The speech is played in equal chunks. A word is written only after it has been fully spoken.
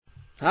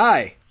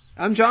Hi,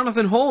 I'm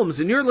Jonathan Holmes,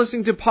 and you're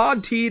listening to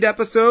Podteed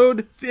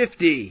episode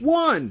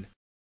 51.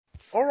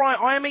 Alright,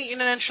 I am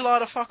eating an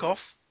enchilada, fuck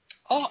off.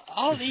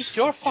 I'll eat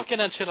your fucking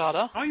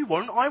enchilada. No, you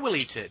won't, I will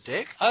eat it,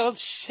 dick. I'll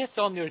shit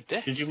on your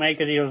dick. Did you make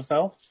it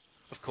yourself?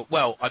 Of course,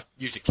 well, I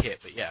used a kit,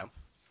 but yeah.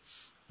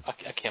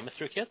 A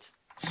chemistry kit?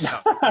 No.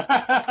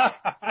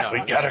 We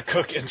gotta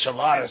cook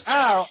enchiladas.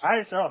 Oh,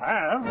 I shall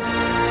have.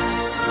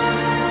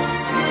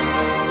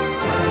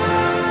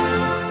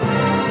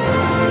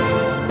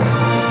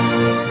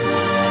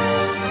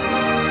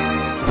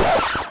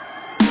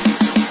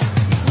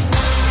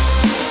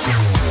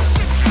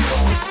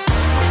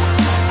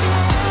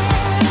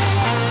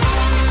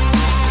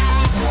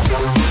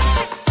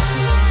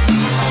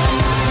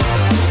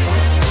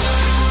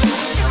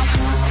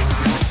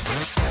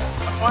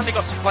 I finally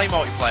got to play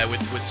multiplayer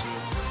with some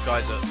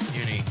guys at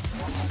uni,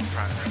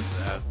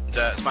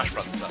 Smash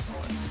Brothers, that's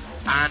not it.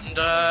 And,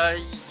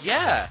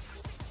 yeah,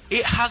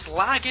 it has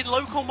lag in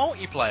local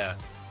multiplayer.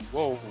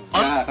 Whoa.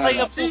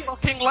 Unplayable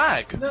fucking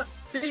lag.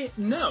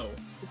 No.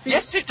 See,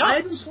 Yes, it does.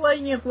 I've been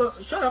playing it.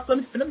 Shut up. Let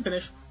me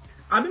finish.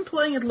 I've been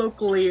playing it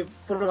locally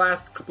for the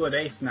last couple of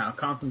days now,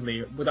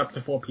 constantly with up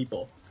to 4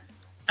 people.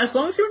 As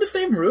long as you're in the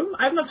same room,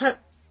 I've not had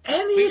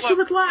any issue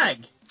with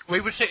lag. We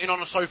were sitting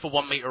on a sofa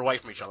 1 meter away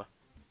from each other.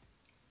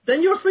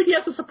 Then your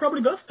 3DSs are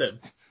probably busted.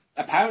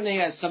 Apparently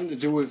it has something to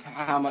do with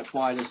how much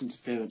wireless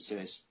interference there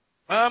is.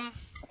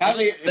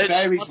 Apparently it there's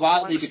varies one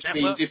widely wireless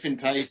between network.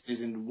 different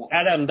places and what...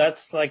 Adam,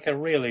 that's like a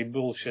really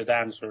bullshit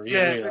answer. You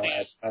Yeah,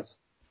 realize that.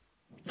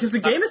 Because the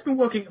game has been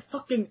working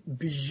fucking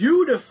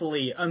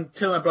beautifully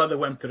until my brother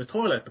went to the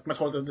toilet, but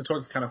the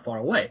toilet's kind of far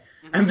away.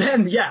 Mm-hmm. And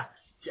then, yeah,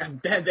 and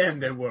then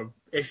there were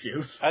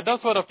issues. I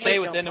don't want to play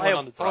with anyone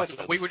on the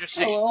toilet. We were just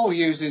sitting. all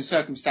using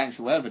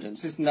circumstantial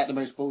evidence. Isn't that the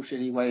most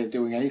bullshitty way of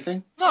doing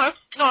anything? No,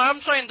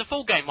 I'm saying the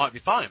full game might be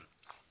fine.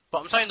 But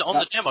I'm saying that on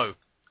the demo,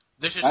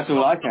 this is... That's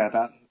all I care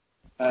about.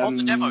 On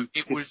the demo,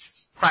 it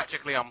was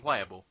practically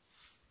unplayable.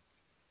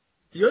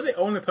 You're the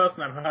only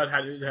person I've heard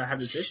had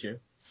this issue.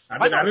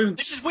 I know,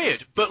 this is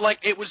weird, but like,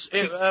 it was...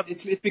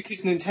 It's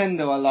because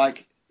Nintendo are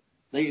like...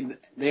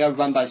 They are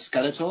run by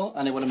Skeletor,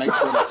 and they want to make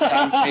sure that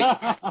Sam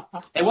hates...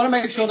 They want to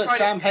make sure that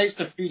Sam hates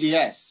the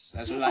 3DS.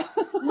 That's like...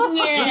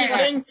 He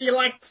thinks he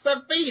likes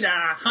the Vita,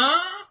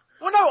 huh?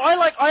 Well, no,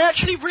 I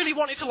actually really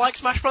wanted to like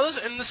Smash Brothers,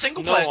 and the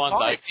single player. No one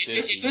likes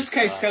it. In this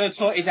case,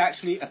 Skeletor is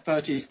actually a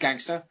 30s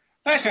gangster.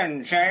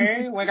 Listen,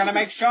 Shay, we're gonna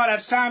make sure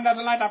that Sam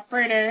doesn't like the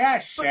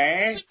 3DS,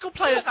 Shay. Single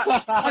player's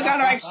actually... We're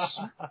gonna make...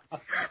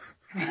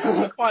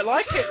 I quite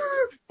like it.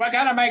 We're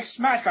gonna make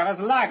Smash Brothers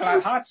like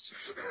hot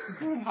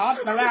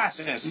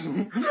molasses.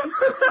 Okay.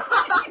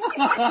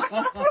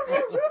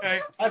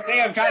 I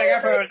think I'm trying to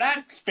get through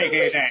that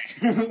speakeasy.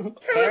 Can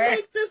we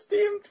make this the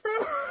intro?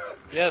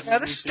 Yes. Now,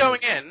 this is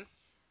going in.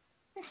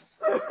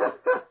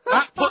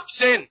 Matt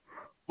puts in.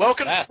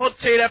 Welcome Matt. to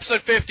Podteed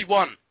episode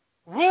 51.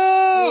 Woo!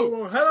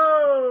 Oh,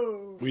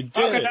 hello! We did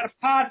Welcome it. to the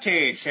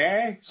party,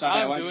 Shay.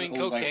 I'm doing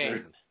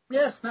cocaine.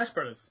 Yeah, Smash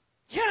Brothers.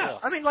 Yeah,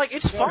 I mean, like,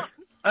 it's fun.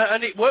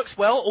 And it works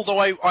well, although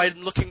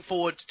I'm looking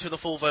forward to the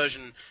full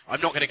version.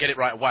 I'm not going to get it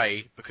right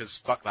away, because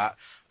fuck that.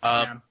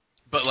 Yeah.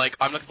 But, like,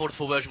 I'm looking forward to the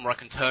full version where I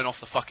can turn off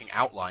the fucking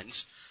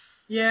outlines.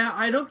 Yeah,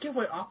 I don't get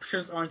why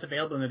options aren't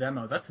available in the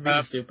demo. That's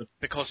really stupid.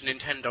 Because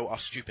Nintendo are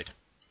stupid.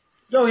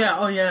 Oh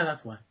yeah,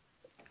 that's why.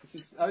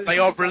 They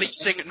are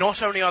releasing,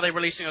 not only are they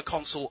releasing a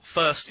console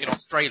first in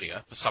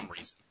Australia, for some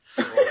reason.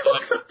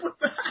 What's up with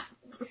that?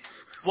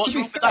 What's To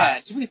be wrong with fair,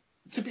 that?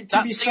 to be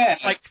That fair,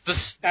 seems like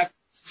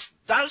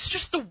that's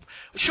just the...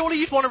 Surely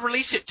you'd want to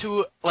release it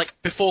to, like,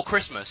 before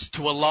Christmas,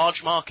 to a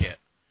large market.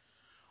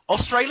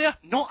 Australia,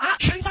 not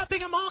actually that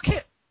big a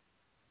market.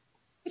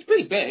 it's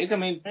pretty big. I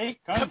mean,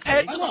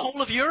 Compared to the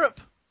whole of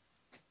Europe.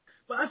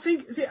 But I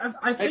think,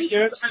 I think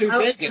Europe's too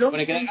I big, don't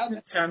wanna get think it out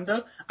there.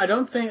 Nintendo. I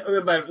don't think,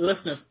 my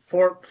listeners,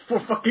 for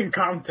fucking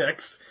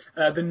context,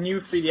 the new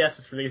 3DS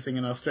is releasing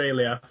in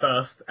Australia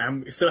first,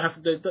 and still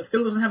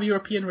doesn't have a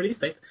European release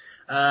date.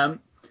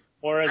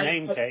 Or a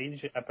name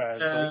change,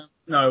 apparently.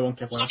 No, I won't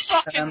give one.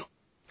 Fucking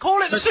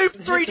call it the Super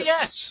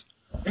 3DS.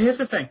 Here's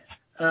the thing.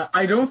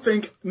 I don't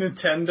think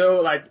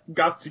Nintendo,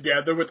 got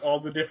together with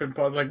all the different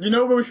parts, where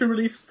we should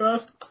release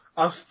first?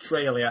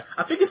 Australia.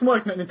 I think it's more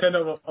like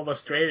Nintendo of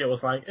Australia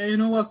was like, hey, you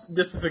know what,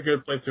 this is a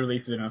good place to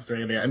release it in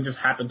Australia, and just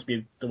happened to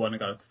be the one that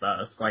got it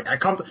first.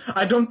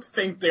 I don't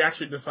think they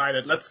actually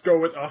decided, let's go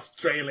with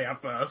Australia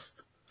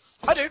first.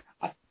 I do.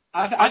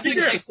 I think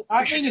it's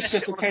test just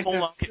it a on a case small of...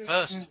 market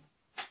first.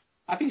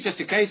 I think it's just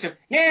a case of,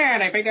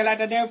 they think they like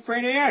the new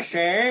 3DS,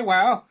 Shay.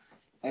 Well,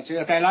 let's see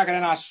if they like it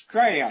in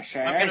Australia,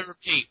 Shay. I'm going to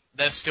repeat,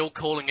 they're still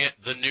calling it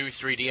the new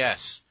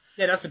 3DS.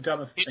 Yeah, that's the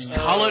dumbest It's thing.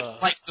 coloured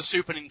like the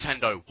Super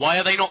Nintendo. Why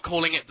are they not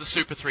calling it the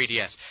Super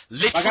 3DS?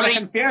 Literally,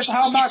 confuse the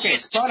whole market.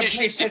 easiest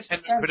decision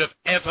Nintendo could have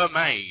ever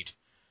made.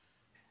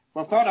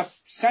 We're going to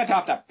set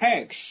off the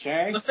pigs,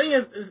 Shay. The thing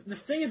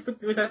is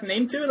with that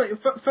name too,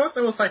 first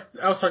I was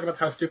talking about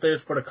how stupid it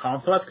is for the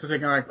consoles, because they're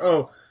like,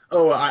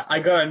 I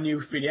got a new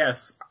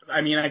 3DS.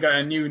 I mean, I got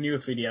a new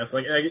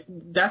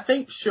 3DS. That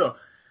thing, sure.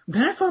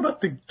 Then I thought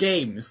about the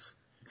games.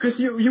 Because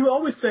you will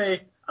always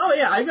say, oh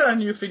yeah, I got a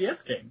new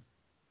 3DS game.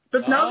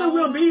 But now there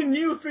will be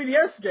new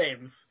 3DS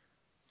games.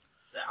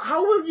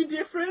 How will you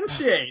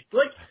differentiate?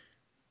 Like,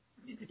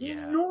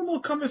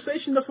 normal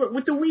conversation does work.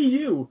 With the Wii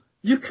U,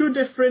 you could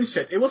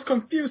differentiate. It was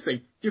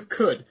confusing. You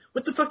could.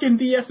 With the fucking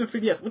DS and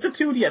 3DS, with the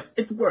 2DS,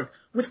 it worked.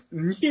 With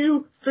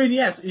new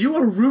 3DS, you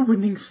are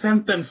ruining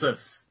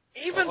sentences.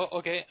 Even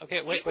okay,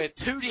 wait.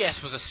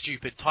 2DS was a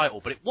stupid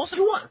title, but it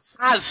wasn't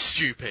as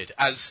stupid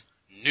as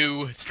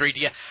new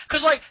 3DS.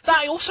 Because, like,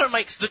 that also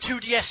makes the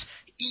 2DS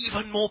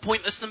even more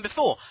pointless than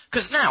before.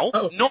 Because now,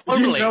 not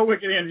only... You know we're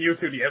getting a new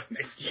 2DS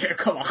next year,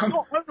 come on.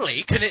 Not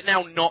only can it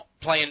now not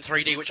play in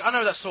 3D, which I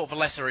know that's sort of a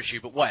lesser issue,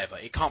 but whatever.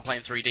 It can't play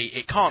in 3D,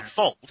 it can't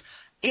fold.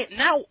 It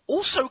now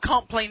also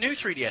can't play new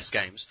 3DS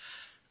games.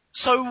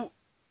 So,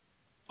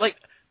 like...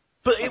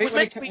 But it was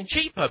meant to be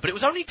cheaper, but it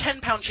was only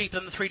 £10 cheaper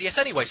than the 3DS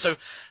anyway, so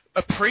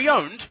a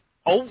pre-owned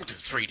old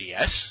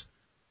 3DS,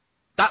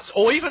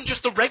 or even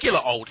just the regular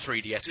old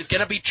 3DS, is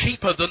gonna be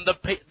cheaper than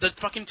the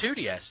fucking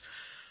 2DS.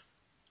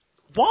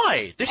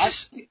 Why? The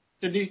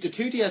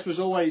 2DS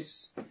was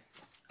always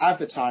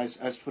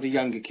advertised as for the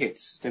younger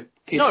kids. The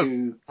kids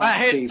who...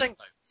 here's the thing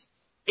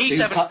though.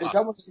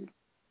 E7+.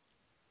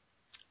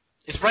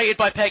 It's rated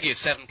by PEGI as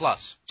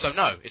 7+, so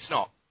no, it's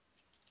not.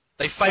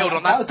 They failed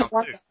on that stuff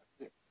too.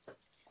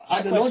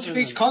 At the launch of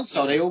each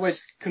console, they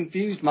always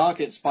confused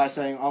markets by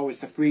saying, oh,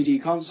 it's a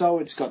 3D console,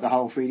 it's got the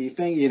whole 3D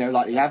thing, you know,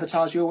 like the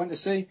avatars you all went to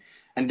see.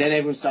 And then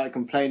everyone started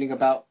complaining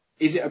about,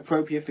 is it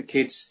appropriate for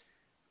kids?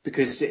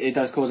 Because it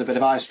does cause a bit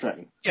of eye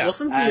strain. Yeah.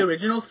 Wasn't the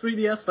original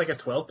 3DS like a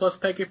 12+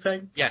 PEGI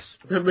thing? Yes.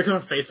 Because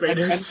of face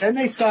raiders. And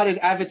then they started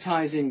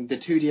advertising the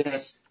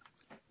 2DS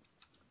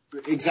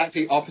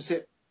exactly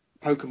opposite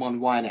Pokemon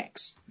Y and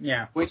X.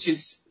 Yeah. Which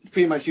is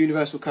pretty much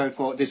universal code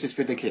for, this is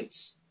for the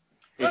kids.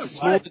 It's a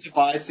smaller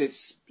device,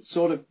 it's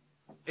sort of...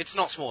 It's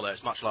not smaller,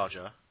 it's much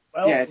larger.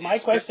 Well, yeah, my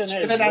question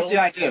is... But that's the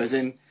idea, as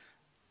in...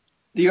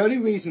 The only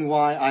reason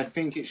why I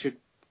think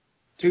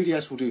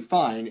 2DS will do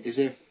fine is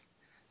if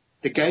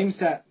the games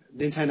that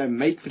Nintendo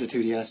make for the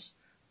 2DS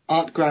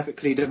aren't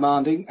graphically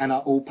demanding and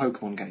are all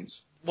Pokemon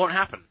games. Won't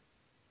happen.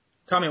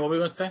 Tommy, what were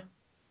you going to say?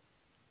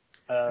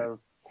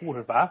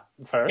 Kurva,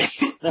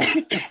 first.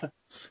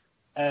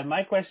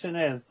 My question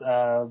is,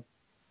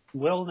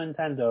 will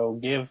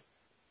Nintendo give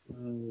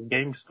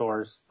game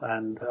stores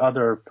and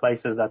other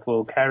places that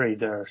will carry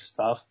their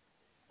stuff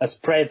a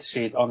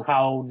spreadsheet on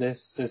how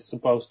this is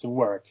supposed to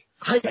work?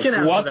 I can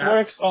answer what that.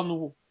 works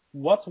on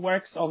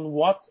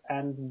what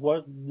and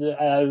what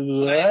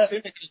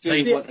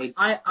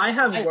I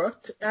have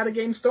worked at a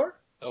game store.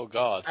 Oh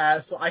god.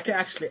 So I can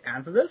actually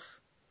answer this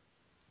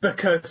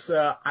because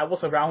I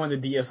was around when the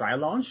DSi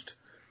launched.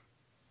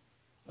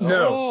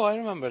 No. Oh, I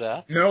remember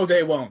that. No,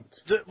 they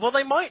won't. Well,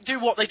 they might do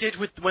what they did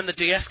when the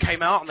DS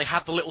came out and they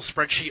had the little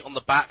spreadsheet on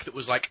the back that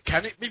was like,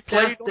 can it be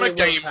played on a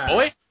Game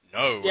Boy?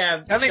 No.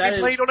 Yeah, can it be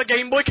played on a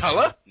Game Boy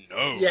Color?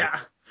 No. Yeah,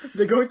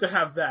 they're going to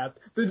have that.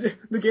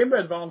 The Game Boy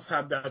Advance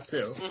had that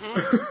too.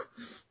 Mm-hmm.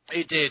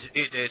 It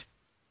did.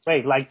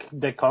 Wait, like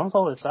the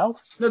console itself?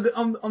 No,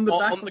 on the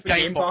back of the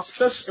game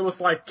boxes, it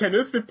was like, can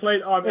this be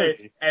played on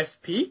a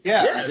SP?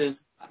 Yeah.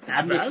 Yes.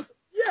 Advance?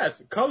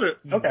 Yes. Color?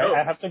 Okay, no.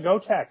 I have to go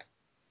check.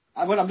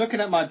 Well, I'm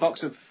looking at my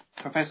box of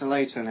Professor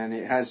Layton, and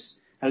it has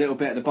a little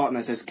bit at the bottom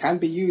that says, can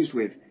be used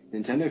with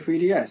Nintendo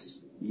 3DS.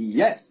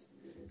 Yes.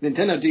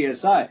 Nintendo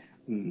DSi.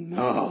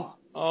 No.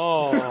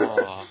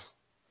 Oh.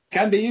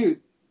 Can be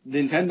used.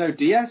 Nintendo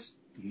DS.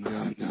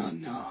 No.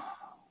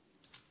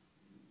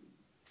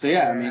 So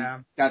yeah, I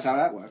mean, that's how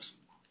that works.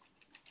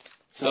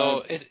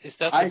 So is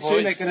that I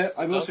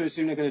also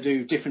assume they're going to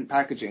do different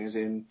packaging, as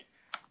in,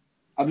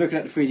 I'm looking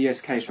at the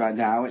 3DS case right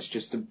now, it's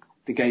just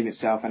the game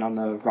itself, and on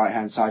the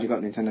right-hand side, you've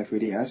got Nintendo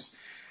 3DS.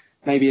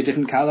 Maybe a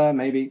different colour,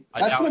 maybe...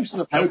 That's what I'm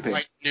sort of hoping.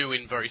 Write new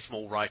in very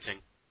small writing.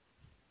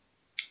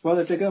 Well,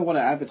 if they're going to want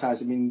to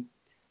advertise, I mean...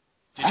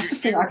 That's the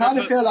thing,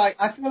 I feel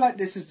like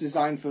this is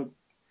designed for...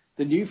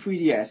 The new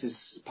 3DS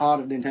is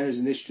part of Nintendo's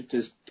initiative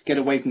to get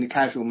away from the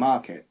casual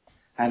market,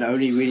 and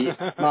only really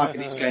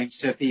market these games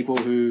to people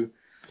who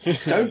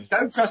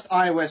don't trust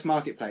iOS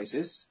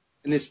marketplaces,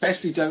 and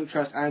especially don't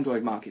trust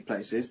Android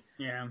marketplaces.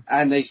 Yeah.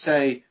 And they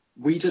say,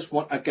 we just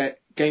want a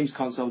games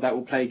console that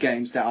will play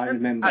games that I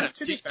remember. Adam,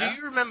 do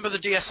you remember the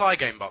DSi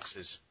game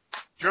boxes?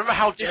 Do you remember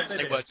how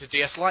different they were to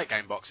DS Lite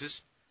game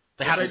boxes?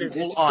 They had a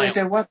small eye.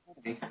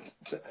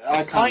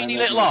 A tiny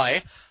little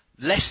eye,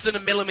 less than a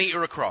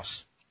millimetre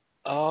across.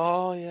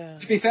 Oh, yeah.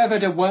 To be fair, though,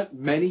 there weren't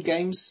many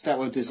games that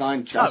were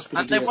designed just for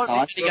the DSi. And there weren't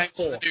many games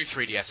for the new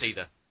 3DS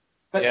either.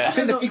 But I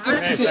think the big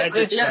difference is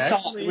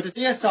with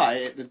the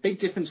DSi, the big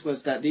difference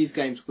was that these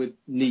games would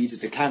need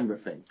the camera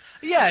thing.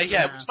 Yeah,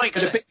 which makes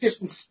sense. The big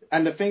difference,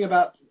 and the thing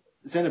about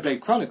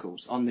Xenoblade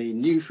Chronicles on the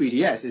new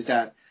 3DS is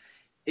that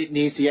it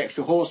needs the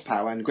extra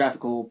horsepower and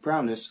graphical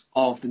prowess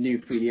of the new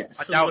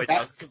 3DS. I doubt it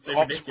does.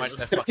 Optimize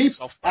their fucking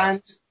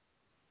software.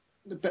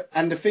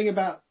 And the thing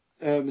about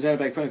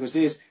Xenoblade Chronicles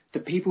is the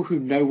people who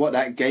know what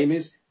that game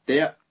is, they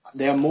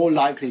are more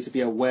likely to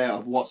be aware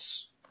of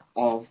what's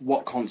of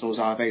what consoles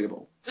are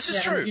available. This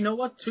is true. And you know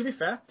what? To be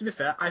fair,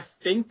 I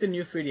think the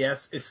new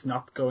 3DS is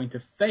not going to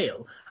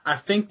fail. I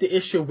think the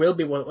issue will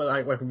be what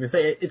we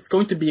say. It's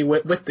going to be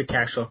with the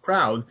casual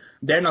crowd.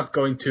 They're not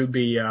going to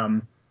be.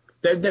 They're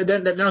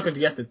not going to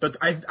get it. But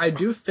I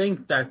do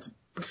think that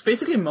because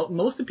basically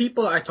most of the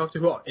people I talk to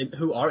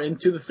who are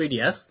into the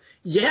 3DS,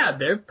 yeah,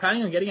 they're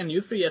planning on getting a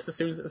new 3DS as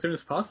soon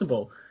as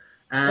possible.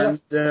 And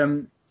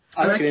you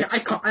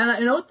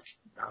know what?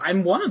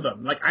 I'm one of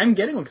them. Like, I'm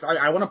getting one because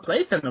I want to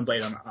play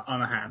Xenoblade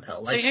on a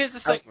handheld. Like, see, here's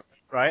the thing,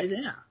 right?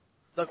 Yeah.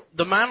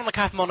 The man on the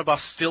Cat Monobus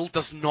still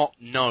does not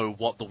know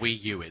what the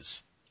Wii U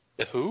is.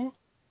 The who?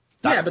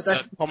 That's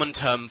a common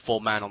term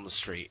for man on the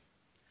street.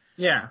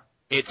 Yeah.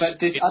 That's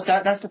the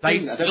thing. They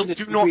still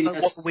do not know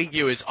what the Wii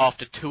U is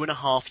after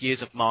 2.5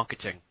 years of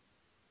marketing.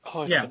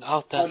 Oh, it's been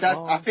out that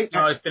long. I think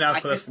it's been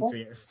out for less than 3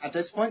 years. At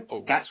this point,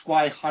 that's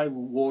why Hyrule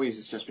Warriors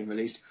has just been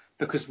released,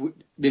 because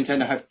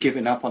Nintendo have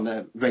given up on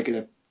the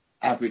regular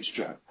average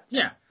Joe.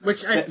 Yeah,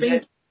 which I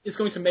think is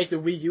going to make the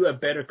Wii U a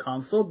better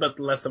console, but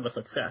less of a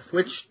success.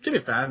 Which, to be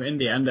fair, in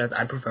the end,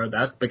 I prefer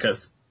that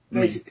because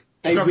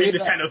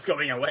Nintendo's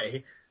going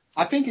away.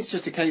 I think it's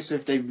just a case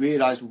of they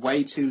realised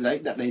way too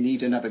late that they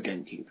need another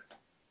GameCube.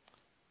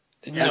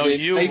 No,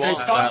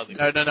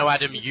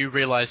 Adam, you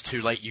realised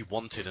too late you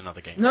wanted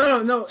another game.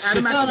 No,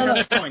 Adam actually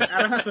has a point.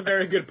 Adam has a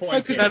very good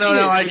point.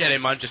 No, I get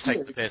him. I'm just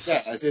taking the piss.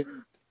 Yeah, as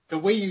in, the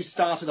Wii U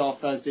started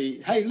off as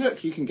hey,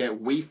 look, you can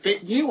get Wii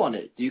Fit U on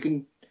it. You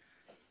can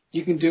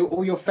do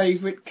all your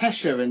favourite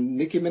Kesha and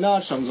Nicki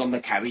Minaj songs on the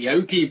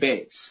karaoke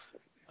bits.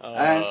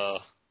 And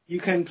you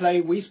can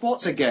play Wii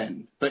Sports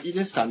again, but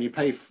this time you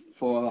pay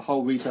for a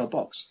whole retail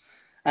box.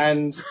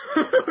 And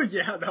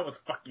yeah, that was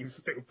fucking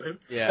stupid.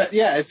 Yeah. But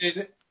yeah, as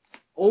in,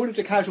 all of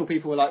the casual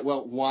people were like,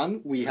 well,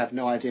 one, we have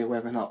no idea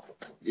whether or not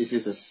is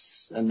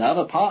this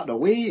another part of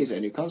Wii, is it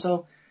a new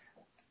console?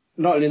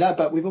 Not only that,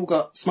 but we've all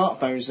got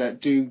smartphones that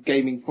do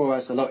gaming for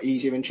us a lot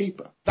easier and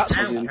cheaper. That's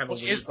what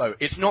it is, though.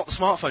 It's not the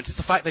smartphones, it's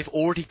the fact they've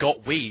already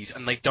got Wiis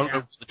and they don't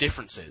know what the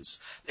difference is.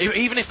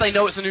 Even if they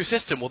know it's a new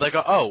system, well, they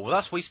go, oh, well,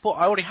 that's Wii Sport,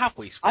 I already have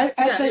Wii Sport.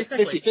 I'd say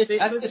 50-50.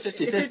 That's the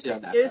 50-50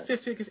 on that. It is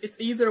 50 because it's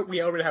either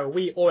we already have a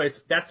Wii or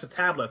that's a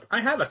tablet.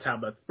 I have a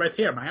tablet right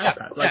here, my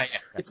iPad.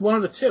 It's one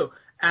of the two.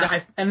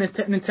 And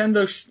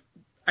Nintendo...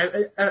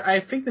 I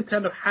think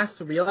Nintendo has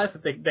to realize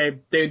that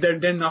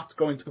they're not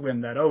going to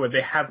win that over.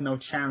 They have no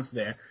chance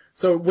there.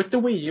 So with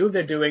the Wii U,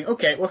 they're doing,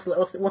 okay, what's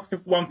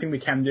the one thing we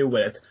can do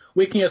with it?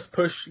 We can just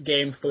push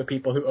games for the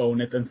people who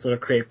own it and sort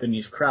of create the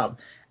niche crowd.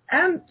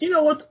 And you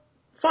know what?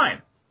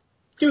 Fine.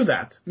 Do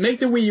that. Make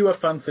the Wii U a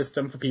fun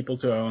system for people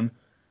to own.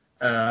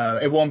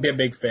 It won't be a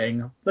big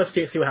thing. Let's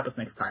see what happens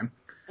next time.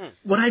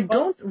 What I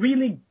don't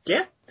really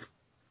get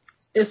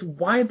is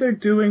why they're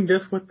doing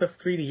this with the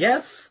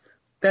 3DS.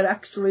 That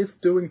actually is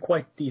doing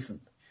quite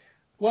decent.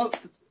 Well,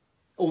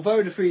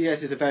 although the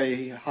 3DS is a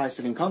very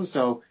high-selling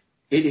console,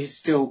 it is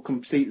still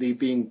completely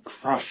being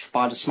crushed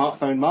by the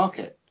smartphone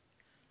market.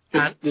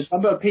 The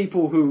number of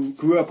people who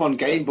grew up on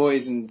Game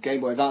Boys and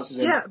Game Boy Advances,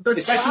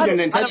 especially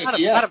the Nintendo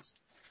DS.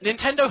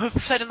 Nintendo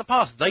have said in the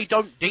past they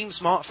don't deem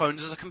smartphones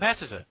as a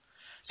competitor.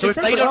 So if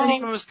they don't deem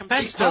them as a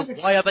competitor,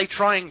 why are they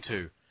trying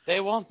to? They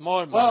want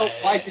more money. Well,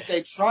 why did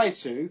they try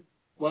to?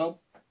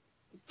 Well,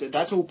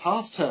 that's all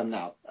past term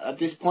now. At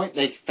this point,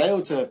 they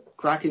failed to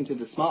crack into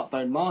the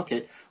smartphone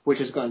market, which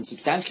has gotten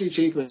substantially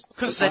cheaper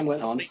as time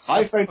went on.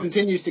 iPhone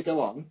continues to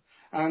go on,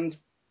 and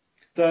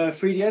the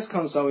 3DS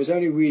console is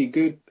only really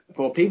good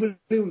for people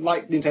who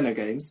like Nintendo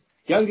games,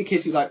 younger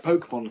kids who like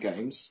Pokemon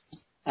games,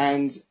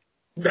 and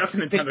that's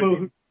Nintendo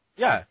game.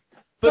 Yeah.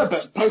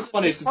 But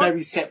Pokemon is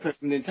very separate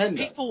from Nintendo.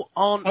 People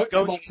aren't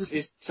Pokemon is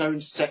its own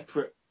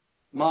separate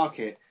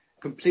market.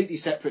 Completely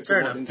separate to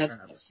what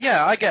Nintendo does.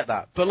 Yeah, I get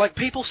that. But,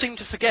 people seem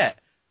to forget.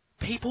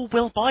 People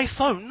will buy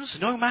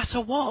phones no matter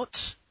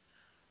what.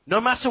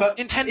 No matter what.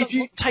 Nintendo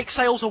will take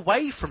sales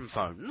away from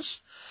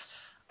phones.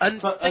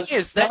 And the thing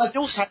is, they're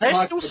still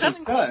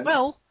selling quite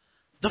well.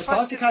 As far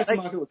as the casual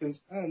market were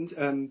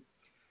concerned,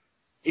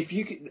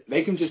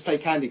 they can just play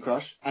Candy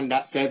Crush, and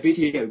that's their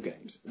video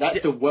games.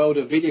 That's the world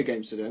of video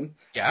games to them.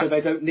 Yeah. So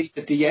they don't need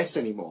the DS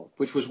anymore,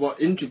 which was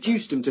what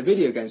introduced them to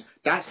video games.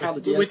 That's how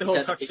the DS... With the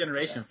whole touch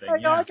generation thing,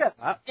 yeah. I get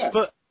that. Yeah.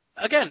 But,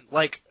 again,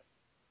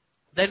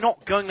 they're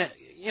not going to,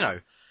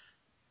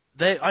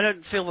 I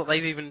don't feel that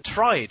they've even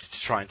tried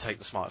to try and take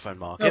the smartphone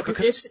market. No,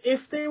 because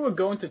if they were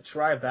going to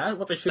try that,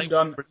 what they should have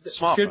done...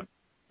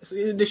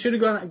 They should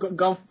have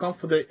gone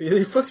for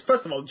the...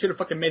 First of all, they should have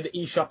fucking made the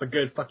eShop a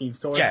good fucking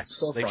storefront.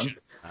 Yes, they should.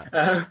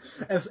 And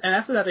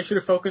after that, they should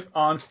have focused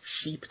on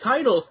cheap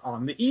titles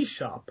on the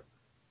eShop.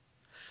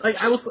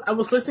 I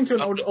was listening to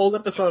an old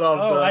episode of...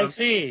 I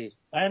see.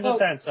 I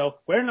understand. So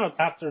we're not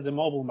after the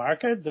mobile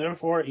market,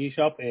 therefore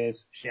eShop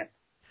is shit.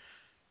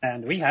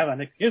 and we have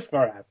an excuse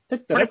for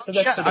that. Pretty much,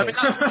 yeah. I mean,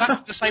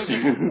 that's the same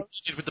thing Sony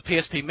did with the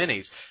PSP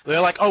Minis. They're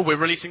like, oh, we're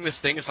releasing this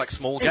thing. It's like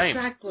small games.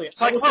 Exactly. It's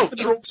like, oh,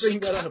 they're all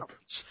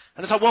 £6.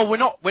 And it's like, well, we're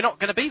not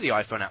going to be the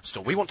iPhone App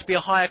Store. We want to be a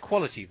higher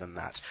quality than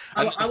that.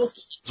 And it's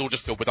all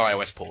just filled with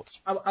iOS ports.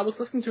 I was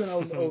listening to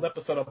an old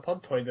episode of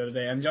Podtoy the other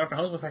day, and Jonathan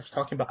Holmes was actually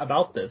talking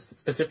about this,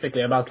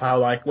 specifically about how,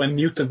 like, when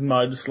Mutant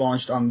Mudds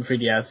launched on the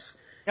 3DS,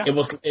 it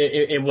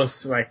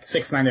was like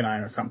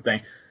 $6.99 or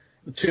something.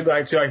 To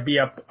be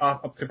up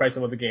to the price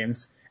of other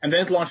games. And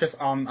then it launches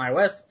on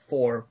iOS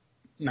for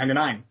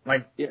 $0.99,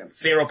 like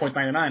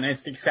 0.99, and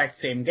it's the exact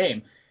same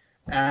game.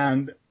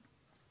 And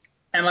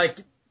like,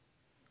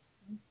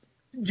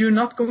 you're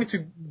not going to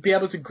be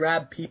able to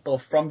grab people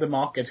from the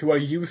market who are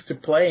used to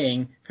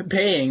paying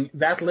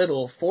that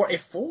little for a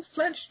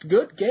full-fledged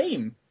good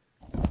game.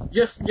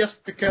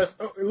 Just because,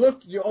 oh,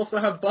 look, you also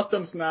have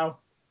buttons now.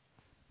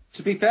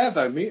 To be fair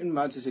though, Mutant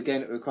Mudds is a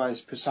game that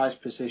requires precise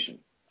precision.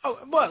 Oh,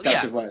 well,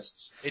 That's the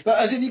worst. But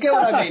as in, you get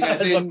what I mean,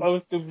 as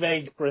opposed to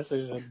vague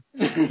precision.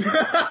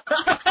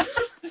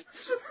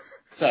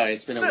 Sorry,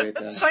 it's been a weird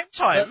At the same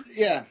time,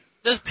 yeah.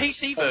 the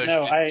PC version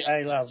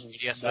I love the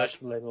 3DS that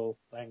version. little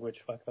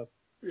language fuck up.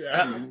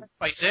 Yeah. Let's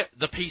face it,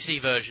 the PC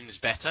version is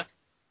better.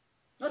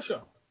 Oh,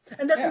 sure.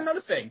 And that's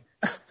another thing.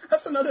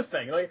 That's another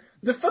thing. Like,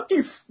 the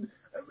fucking,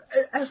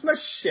 as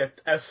much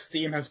shit as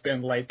Steam has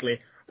been lately,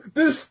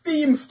 the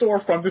Steam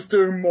storefront is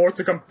doing more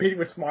to compete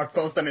with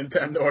smartphones than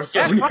Nintendo or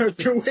Sony are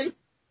doing.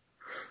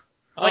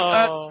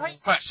 Like, in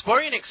fact,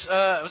 Square Enix,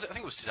 I think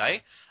it was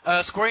today,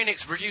 Square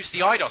Enix reduced the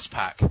IDOS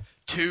pack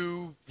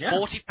to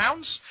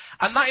 £40,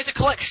 and that is a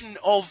collection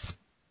of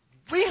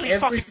really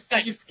every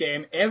fucking Thief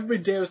game, every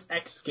Deus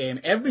Ex game,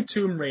 every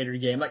Tomb Raider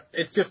game, like,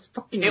 it's just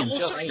fucking It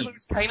insane. also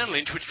includes Kane and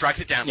Lynch, which drags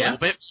it down a Yeah. little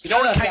bit. You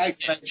don't have to Kane and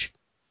activate. Lynch.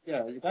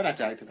 Yeah, you don't have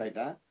to activate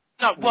that.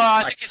 No, well,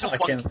 I think it's a I one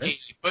can't key,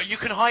 but you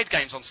can hide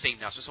games on Steam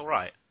now, so it's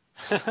alright.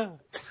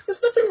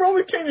 There's nothing wrong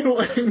with Kane and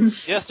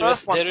Lynch. Yes,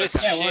 First there one is for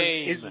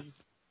shame.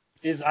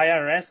 Is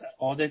IRS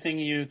auditing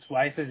you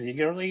twice as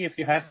eagerly if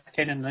you have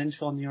Kane and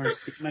Lynch on your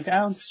Steam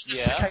account?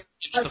 Yeah.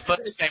 The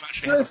first game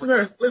actually has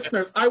a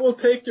Listeners, I will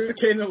take your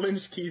Kane and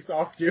Lynch keys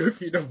off you if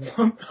you don't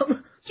want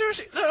them.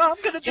 Seriously, I'm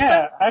gonna do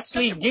Yeah, that.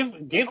 actually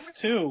give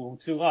two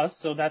to us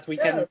so that we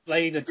can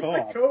play the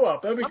co-op.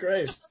 Co-op, that'd be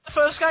great. Just the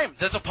first game.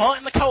 There's a part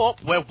in the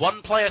co-op where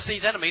one player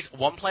sees enemies,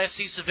 one player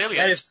sees civilians.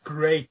 That is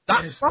great.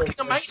 That's fucking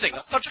amazing.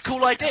 That's such a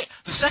cool idea.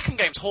 The second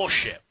game's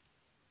horseshit.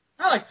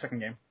 I like the second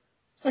game.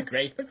 It's not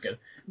great, but it's good.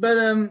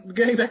 But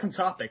getting back on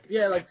topic,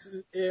 yeah, like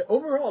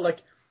overall, like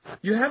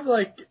you have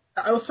like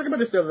I was talking about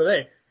this the other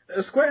day.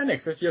 Square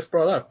Enix that you just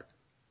brought up.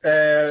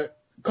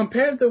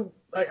 Compared to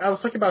I was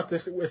talking about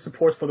this with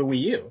support for the Wii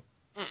U.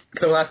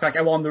 So last night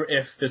I wonder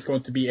if there's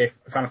going to be a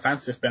Final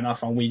Fantasy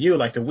spin-off on Wii U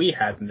like the Wii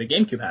had and the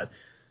GameCube had.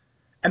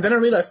 And then I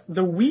realized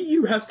the Wii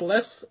U has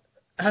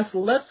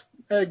less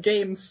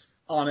games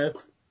on it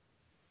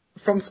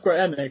from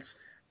Square Enix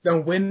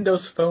than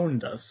Windows Phone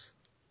does.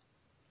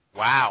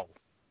 Wow.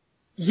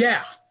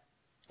 Yeah.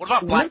 What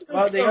about Black?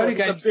 Windows the Phone only is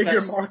a games bigger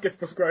that's- market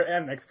for Square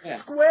Enix. Yeah.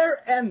 Square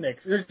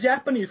Enix, the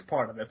Japanese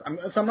part of it.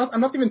 I'm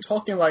not even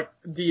talking like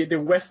the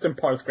Western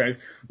part of Square Enix.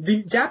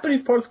 The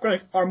Japanese part of Square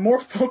Enix are more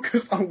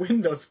focused on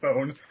Windows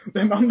Phone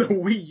than on the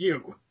Wii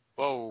U.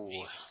 Whoa.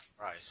 Jesus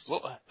Christ.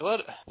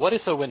 What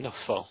is a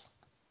Windows Phone?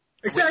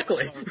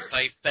 Exactly. They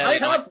I fairly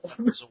have like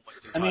one.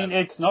 I mean,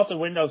 it's not a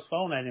Windows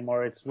Phone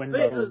anymore, it's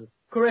Windows.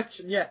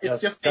 Correction, yeah,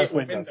 it's just Windows.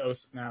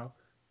 Windows now.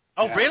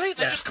 Oh, really?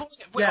 They're Yeah. just calling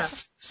it Yeah. for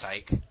fuck's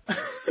sake.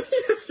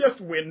 It's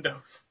just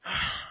Windows.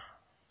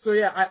 So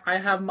yeah, I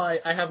have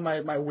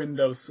my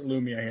Windows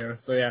Lumia here.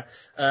 So yeah,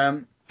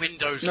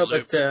 Windows no,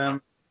 Loop.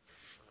 but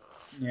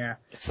yeah.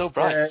 It's so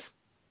bright.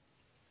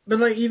 But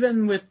like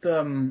even with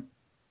and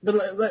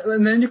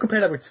then you compare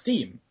that with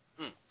Steam.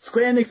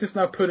 Square Enix is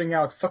now putting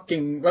out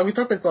fucking, like we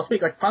talked about last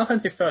week, like Final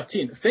Fantasy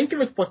 13. Think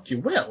of it what you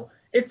will.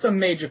 It's a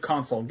major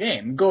console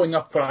game going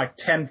up for like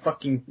 $10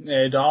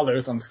 fucking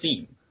dollars on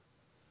Steam.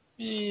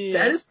 Yeah.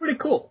 That is pretty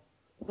cool.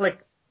 Like,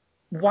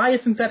 why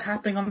isn't that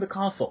happening on the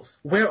consoles?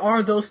 Where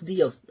are those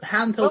deals?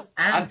 Handhelds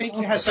and I think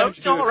it has Sony something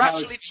to do with are how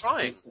actually it's-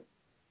 trying.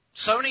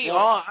 Sony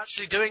are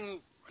actually doing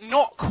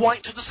not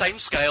quite to the same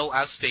scale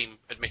as Steam,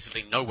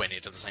 admittedly nowhere near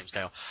to the same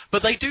scale,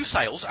 but they do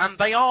sales and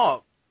they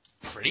are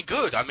pretty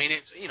good. I mean,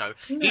 it's, it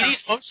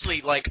is mostly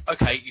like,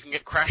 okay, you can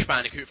get Crash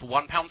Bandicoot for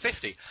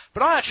 £1.50,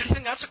 but I actually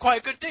think that's quite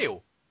a good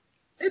deal.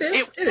 It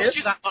is. It costs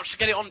you that much to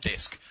get it on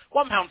disc.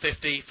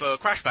 £1.50 for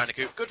Crash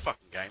Bandicoot, good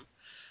fucking game.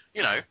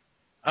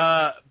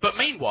 But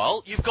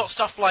meanwhile, you've got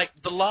stuff like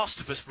The Last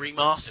of Us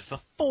Remastered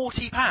for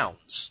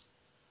 £40.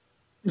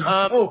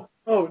 No,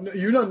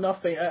 you know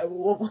nothing.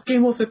 What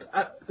game was it?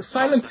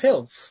 Silent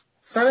Hills.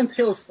 Silent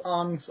Hills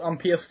on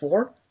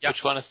PS4. Yeah.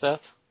 Which one is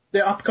that?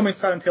 The upcoming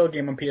Silent Hill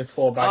game on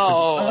PS4.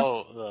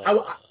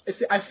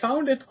 I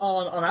found it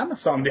on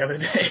Amazon the other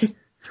day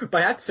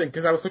by accident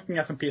because I was looking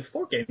at some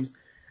PS4 games,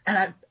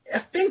 and I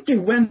think it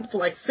went for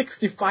like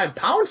 £65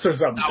 or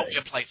something. That'll be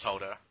a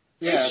placeholder.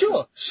 Yeah,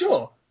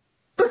 sure.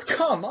 But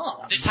come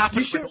on! This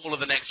happened with all of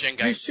the next-gen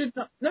games. You should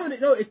not. No,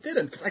 it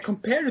didn't. Because I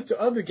compared it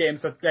to other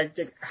games that like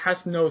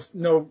has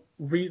no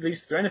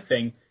release or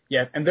anything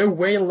yet, and they're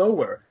way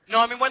lower.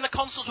 No, I mean when the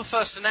consoles were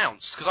first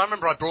announced, because I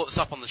remember I brought this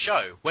up on the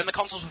show. When the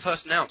consoles were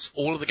first announced,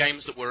 all of the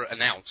games that were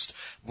announced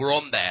were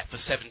on there for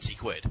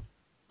 £70.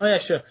 Oh yeah,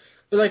 sure.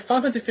 But like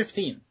Final Fantasy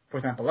 15, for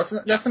example,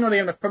 that's another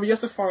game that's probably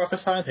just as far off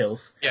as Silent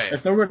Hills. Yeah.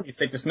 There's no release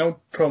date, there's no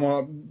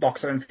promo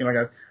box or anything like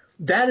that.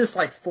 That is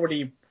like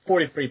 £43.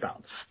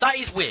 That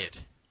is weird.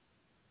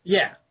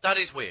 Yeah. That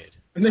is weird.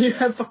 And then you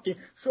have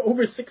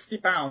over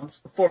 £60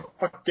 for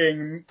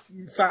fucking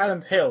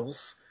Silent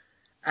Hills,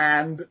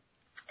 and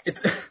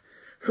it's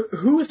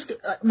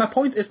my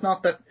point is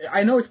not that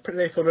I know it's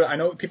pretty sort of I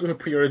know people who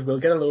pre-ordered will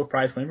get a lower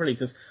price when it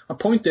releases. My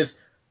point is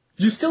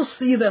you still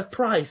see that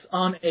price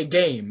on a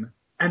game,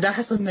 and that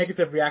has a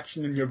negative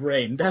reaction in your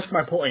brain. That's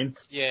my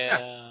point.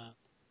 Yeah.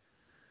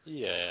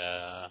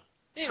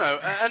 You know,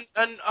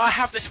 and I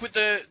have this with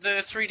the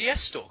 3DS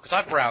store, because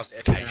I browse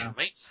it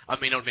occasionally. Yeah. I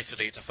mean,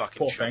 admittedly, it's a fucking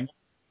poor shop. thing.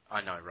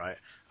 I know, right?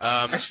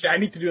 Actually, I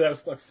need to do that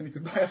as well, because I need to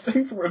buy a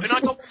thing for it. And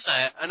I got one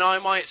there, and I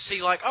might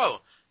see like,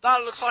 oh,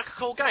 that looks like a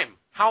cool game.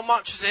 How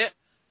much is it?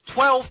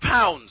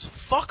 £12.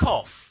 Fuck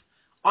off.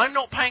 I'm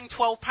not paying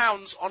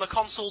 £12 on a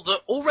console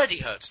that already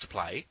hurts to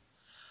play,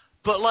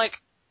 but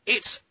like,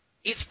 it's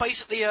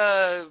basically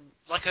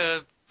like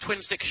a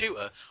twin-stick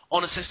shooter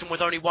on a system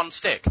with only one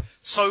stick.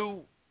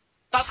 So,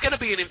 that's going to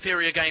be an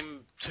inferior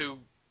game to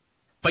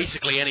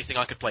basically anything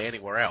I could play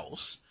anywhere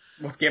else.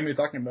 What game are you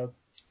talking about?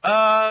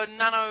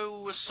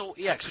 Nano Assault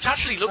EX, which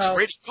actually looks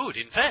really good,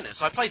 in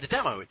fairness. I played the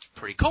demo, it's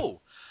pretty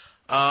cool.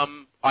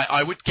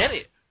 I would get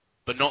it,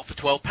 but not for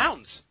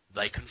 £12.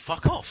 They can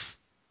fuck off.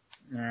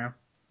 Yeah.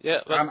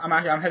 Yeah, but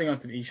I'm heading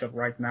onto the eShop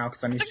right now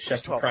because I need to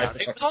check the price.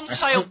 It was on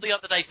sale the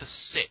other day for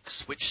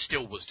 £6, which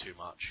still was too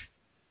much.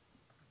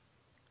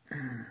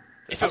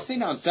 I've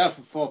seen it on sale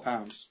for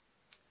 £4.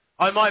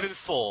 I might have been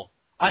 £4.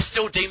 I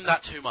still deem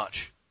that too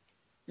much.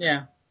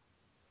 Yeah.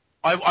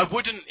 I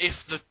wouldn't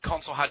if the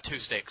console had two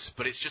sticks,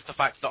 but it's just the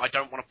fact that I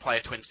don't want to play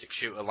a twin-stick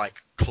shooter like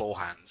Claw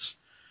Hands.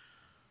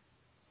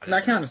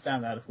 I can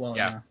understand that as well,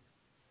 yeah.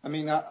 I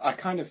mean, I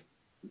kind of...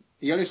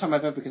 The only time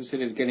I've ever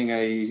considered getting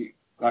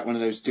one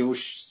of those dual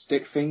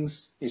stick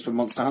things is for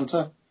Monster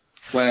Hunter,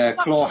 where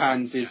Claw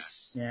Hands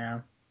is...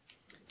 Yeah.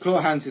 Claw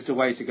Hands is the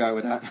way to go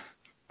with that.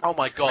 Oh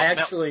my god,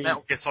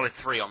 Metal Gear Solid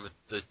 3 on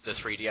the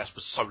 3DS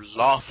was so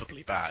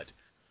laughably bad.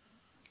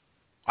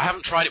 I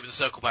haven't tried it with the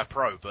Circle Pad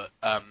Pro, but...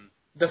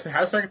 Does it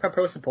have Circle Pad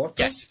Pro support?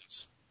 Yes, it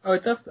does. Oh,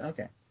 it does?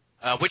 Okay.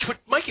 Which would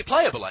make it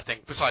playable, I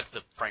think, besides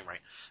the frame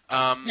rate.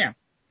 Yeah.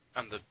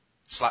 And the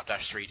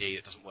Slapdash 3D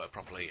that doesn't work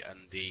properly, and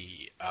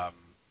the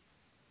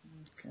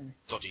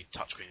dodgy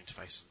touchscreen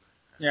interface.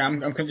 Yeah,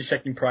 I'm currently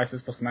checking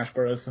prices for Smash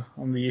Bros.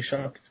 On the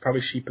eShop. It's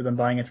probably cheaper than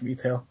buying it from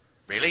retail.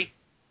 Really?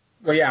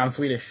 Well, yeah, I'm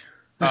Swedish.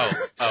 Oh,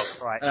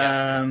 right.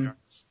 Yeah.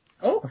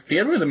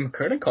 Theater Rhythm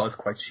Curtain Call is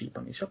quite cheap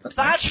on eShop. Is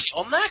that actually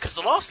on there? Because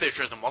the last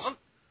Theater Rhythm wasn't.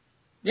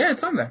 Yeah,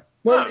 it's on there.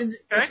 Well, it's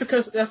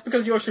because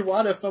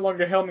Yoshiwada is no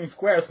longer helming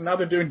Square, so now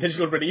they're doing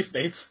digital release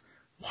dates.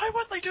 Why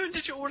weren't they doing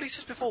digital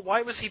releases before?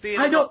 Why was he being...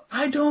 I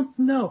don't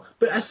know.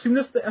 But as soon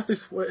as they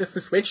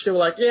switched, they were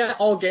like, yeah,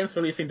 all games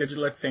releasing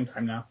digital at the same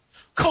time now.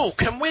 Cool,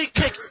 can we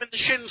kick him in the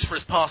shins for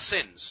his past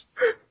sins?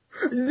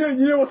 You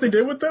know what they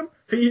did with them?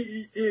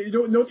 You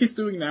know what he's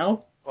doing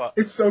now? What?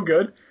 It's so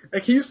good.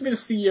 Like, he used to be the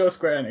CEO of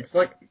Square Enix.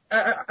 Like,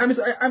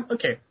 I'm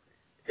okay.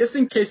 Just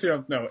in case you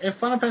don't know, in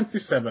Final Fantasy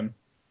VII,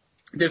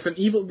 there's an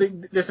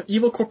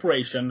evil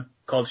corporation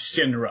called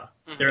Shinra.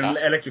 Mm-hmm. They're an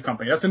electric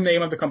company. That's the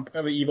name of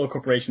the evil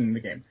corporation in the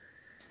game.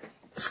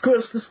 Square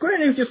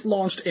Enix just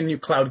launched a new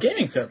cloud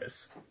gaming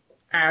service,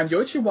 and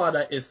Yoichi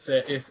Wada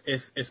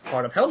is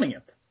part of helming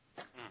it.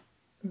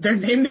 They're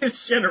named it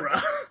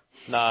Shinra.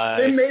 Nice.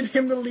 They made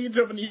him the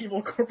leader of an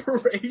evil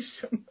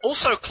corporation.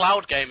 Also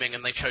cloud gaming,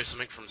 and they chose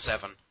something from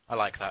 7. I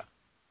like that.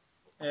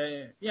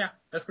 Yeah,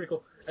 that's pretty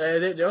cool.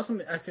 They're also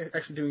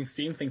actually doing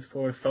stream things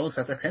for phones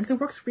that apparently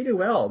works really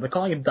well. They're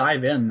calling it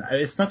Dive In.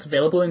 It's not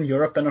available in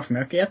Europe and North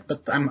America yet,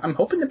 but I'm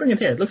hoping they bring it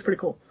here. It looks pretty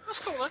cool. That's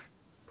cool, then.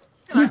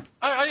 You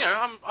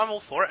know, I'm all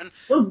for it. And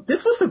well,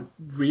 this was a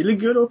really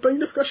good opening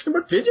discussion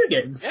about video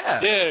games. Yeah.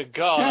 Dear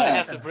God, I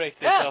have to break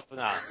this up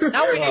now.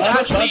 Now we need to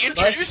actually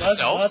introduce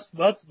ourselves.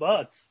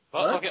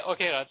 Well, okay.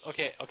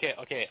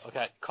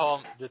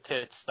 Calm the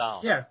tits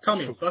down. Yeah, tell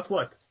me, but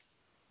what?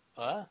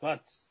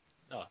 What?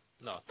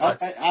 No.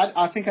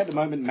 I think at the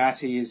moment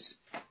Matty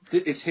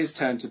it's his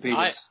turn to be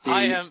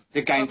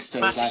the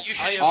gangster. Matty, like, you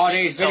should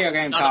these video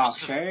game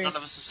tasks, none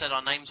of us have said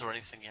our names or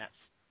anything yet.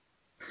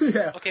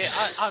 Yeah. Okay,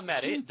 I'm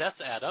Matty.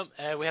 That's Adam.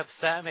 We have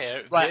Sam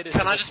here. Right,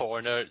 can I just...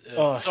 corner.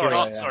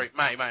 Sorry,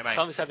 Matty.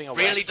 Tommy's having a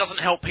really doesn't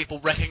help people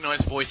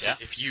recognize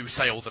voices if you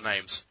say all the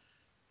names.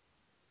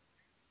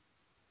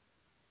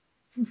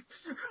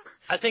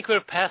 I think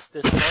we're past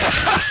this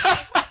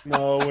point.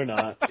 No, we're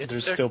not.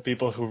 There's still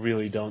people who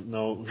really don't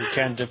know, who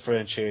can't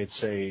differentiate,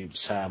 say,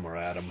 Sam or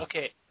Adam.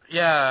 Okay.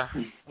 Yeah.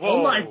 Whoa.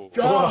 Oh my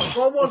God!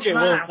 What was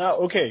that?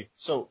 Okay,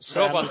 so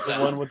Sam is the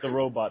one with the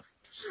robot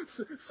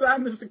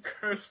Sam is the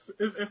cursed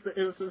is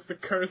the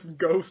cursed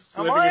ghost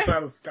Am living I?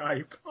 inside of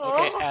Skype.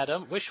 Okay,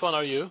 Adam, which one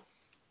are you?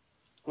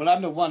 Well,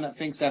 I'm the one that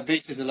thinks that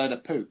Vid is a load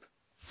of poop.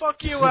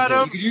 Fuck you, You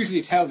Adam. could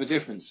usually tell the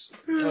difference.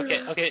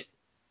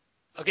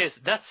 Okay,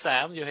 so that's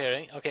Sam you're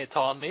hearing. Okay,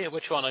 Tommy,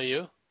 which one are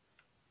you?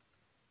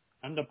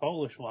 I'm the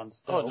Polish one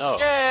still. Oh no.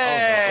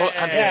 Yay! Oh, no. Oh,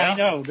 Andrea? Yeah, I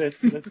know. This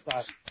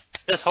sucks.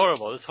 That's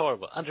horrible.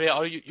 Andrea,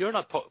 you're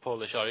not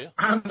Polish, are you?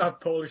 I'm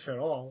not Polish at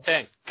all.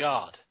 Thank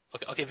God.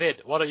 Okay,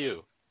 Vid, what are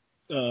you?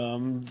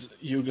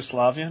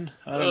 Yugoslavian?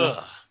 I don't know.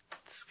 Ugh.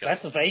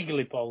 That's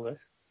vaguely Polish.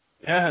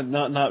 Yeah,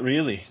 not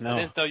really. I No.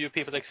 didn't know you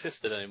people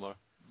existed anymore.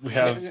 We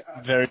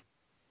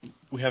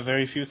have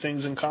very few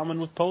things in common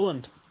with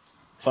Poland.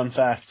 Fun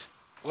fact.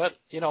 Well,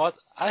 you know what?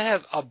 I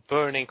have a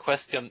burning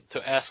question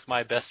to ask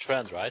my best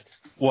friend, right?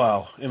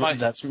 Wow. My-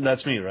 That's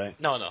me, right?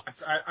 No.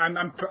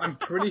 I'm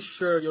pretty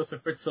sure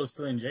Josef Fritzl is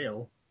still in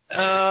jail.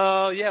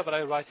 Yeah, but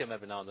I write him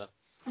every now and then.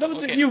 No,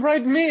 Okay. you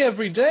write me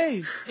every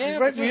day. Yeah, you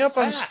but write me you're up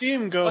on fat.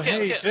 Steam. Go, Okay,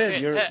 hey,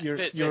 okay, Vid,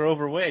 okay, you're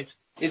overweight.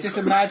 Is this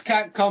a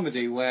madcap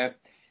comedy where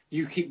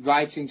you keep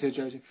writing to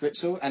Josef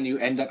Fritzl and you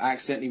end up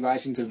accidentally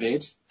writing to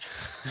Vid?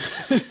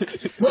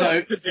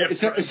 So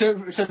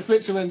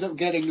Fritzl ends up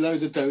getting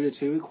loads of Dota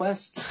 2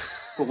 requests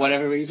for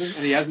whatever reason,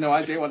 and he has no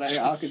idea what they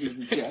are because he's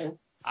in jail.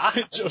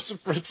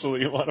 Josef Fritzl,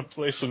 you want to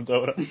play some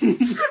Dota?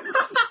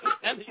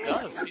 And he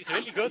does. He's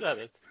really good at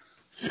it.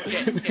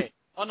 Okay.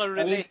 On a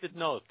related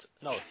note,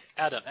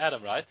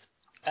 Adam, right?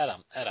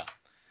 Adam.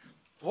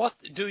 What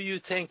do you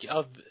think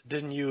of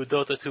the new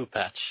Dota 2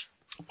 patch?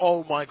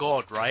 Oh my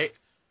God, right?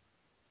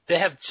 They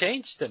have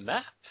changed the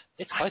map.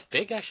 It's quite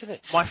big, actually.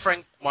 My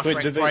friend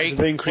did Craig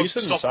they increase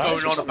won't it in stop size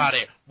going or on something? about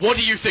it. What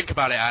do you think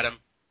about it, Adam?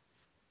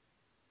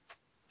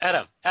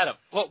 Adam,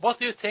 what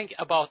do you think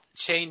about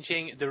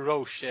changing the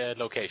Roche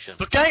location?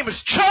 The game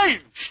has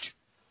changed!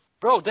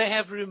 Bro, they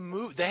have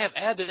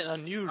added a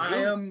new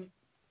room.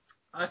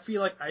 I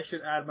feel like I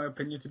should add my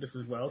opinion to this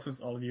as well, since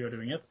all of you are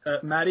doing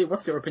it. Maddie,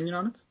 what's your opinion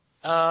on it?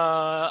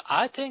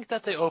 I think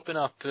that they open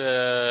up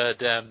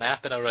the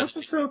map in a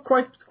That's still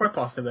quite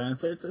positive then.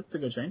 It's a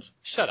good change.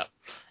 Shut up.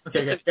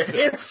 Okay.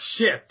 It's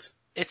shit.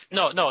 It's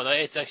no.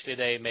 It's actually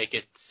they make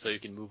it so you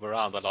can move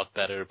around a lot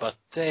better, but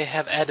they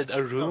have added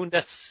a rune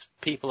that's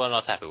people are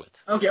not happy with.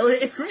 Okay, well,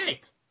 it's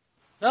great.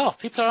 No,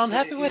 people are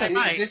unhappy with it.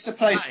 Is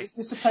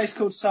this a place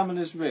called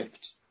Summoner's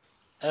Rift?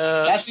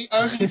 That's the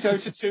only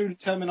Dota 2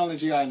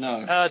 terminology I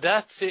know.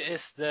 That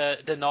is the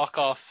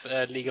knockoff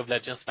League of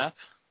Legends map.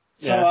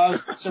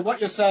 So what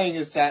you're saying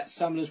is that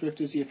Summoner's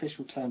Rift is the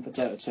official term for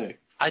Dota 2?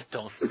 I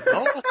don't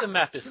know what the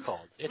map is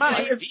called. It's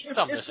Mate, like the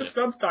Summoner's It's the Rift.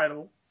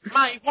 subtitle.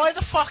 Mate, why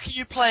the fuck are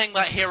you playing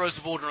that Heroes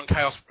of Order and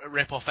Chaos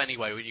rip-off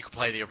anyway when you can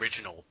play the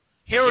original?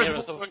 Heroes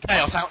of Order and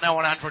Chaos out now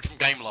on Android from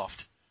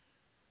Gameloft.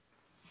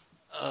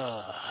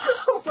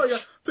 Oh my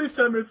god, please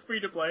tell me it's free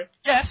to play.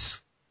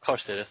 Yes. Of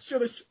course it is.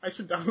 I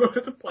should download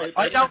it and play it.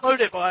 I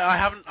downloaded it, but I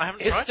haven't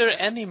Is tried. there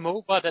any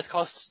MOBA that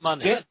costs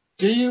money?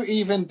 Do you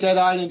even Dead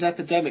Island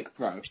Epidemic,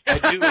 bro? I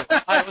do.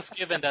 I was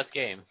given that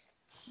game.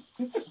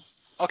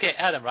 Okay,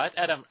 Adam, right?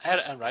 Adam,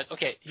 right?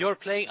 Okay, you're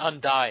playing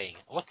Undying.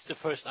 What's the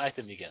first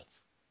item you get?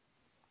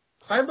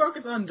 Cyborg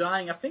is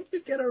Undying. I think you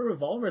get a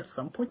revolver at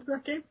some point in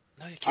that game.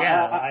 No, you can't.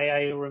 Yeah,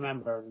 I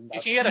remember.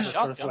 You can get a First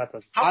shotgun.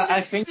 weapon.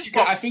 I think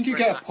you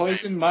get a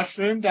poison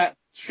mushroom that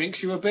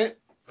shrinks you a bit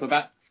for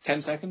about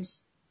 10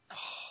 seconds.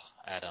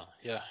 Adam,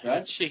 you're a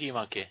Right? cheeky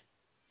monkey.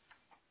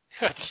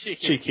 You're a cheeky.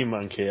 Cheeky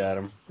monkey,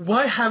 Adam.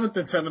 Why haven't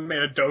Nintendo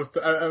made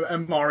a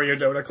Mario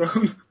Dota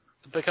clone?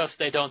 Because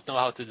they don't know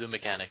how to do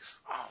mechanics.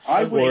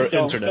 I Or would.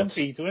 Don't internet.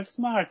 compete with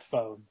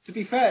smartphones. To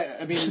be fair,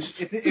 I mean,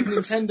 if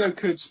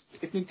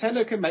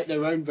Nintendo could make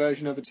their own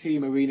version of a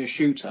Team Arena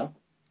shooter,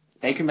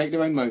 they can make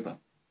their own MOBA,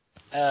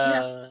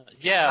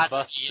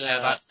 That's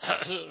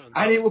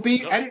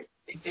and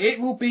it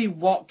will be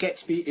what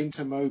gets me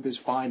into MOBAs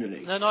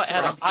finally. No,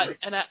 Adam.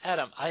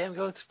 Adam, I am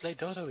going to play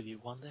Dota with you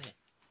one day.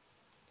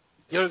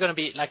 You're going to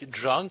be like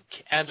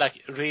drunk and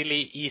like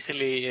really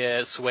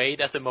easily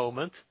swayed at the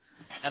moment.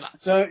 And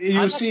So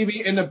you'll see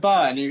me in a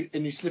bar and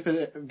you slip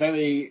a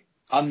very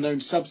unknown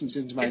substance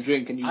into my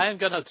drink and I am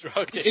going to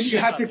drug this you shit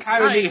have out to of you.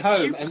 carry me Hey,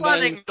 home you and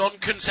planning then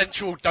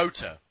non-consensual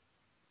Dota?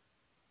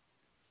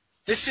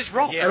 This is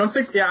wrong. Yeah. I don't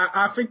think. Yeah,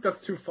 I think that's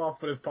too far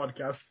for this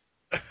podcast.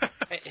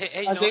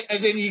 Hey,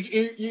 as in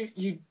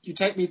you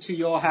take me to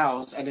your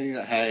house and then you're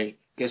like, hey,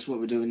 guess what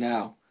we're doing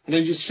now? And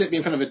then you just sit me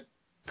in front of a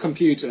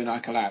computer and I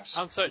collapse.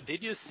 I'm sorry,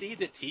 did you see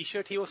the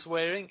t-shirt he was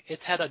wearing?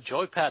 It had a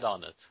joypad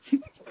on it.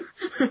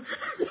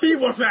 He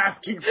was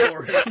asking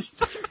for it.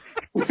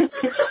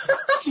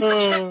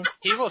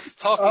 He was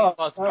talking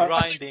about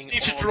grinding. You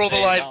need to all draw the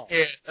day line long.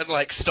 here and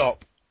like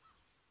stop.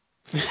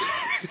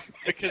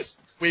 Because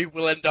we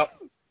will end up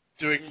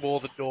doing more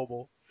than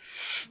normal.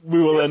 We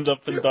will end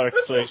up in dark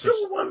Let's places.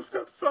 go one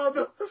step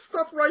further. Let's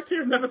stop right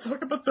here and never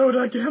talk about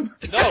Dota again.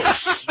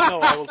 No,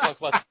 I will talk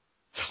about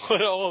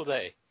Dota all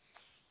day.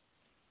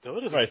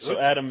 Dota's Right, good. so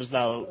Adam is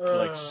now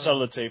like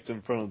sellotaped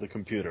in front of the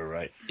computer,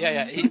 right?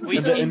 Yeah.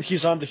 And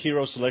he's on the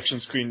hero selection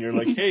screen. You're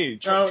like, hey,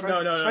 try No.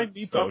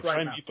 Meepo, Stop right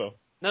try now. Meepo.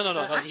 No.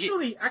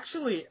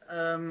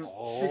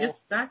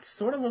 That's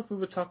sort of what we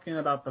were talking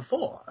about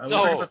before.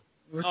 Not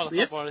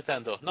more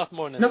Nintendo. Not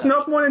more Nintendo.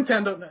 Not more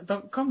Nintendo.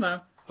 Don't, calm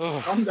down.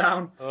 Calm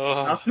down.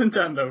 Not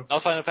Nintendo.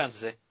 Not Final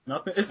Fantasy.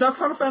 It's not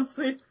Final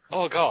Fantasy.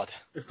 Oh God.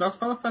 It's not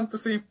Final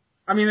Fantasy.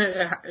 I mean,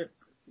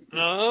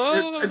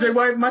 No. there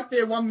might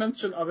be one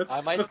mention of it.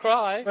 I might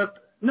cry. But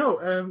no,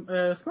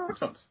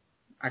 smartphones,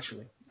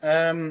 actually.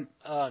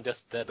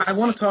 Just dead. I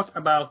want to talk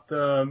about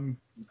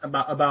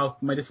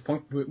my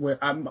disappointment with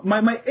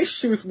my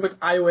issues with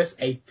iOS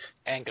 8.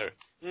 Anger.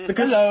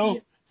 Because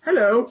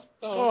hello.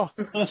 Oh,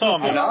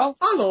 Tommy.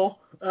 Hello.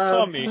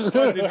 Tommy,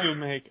 why did you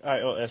make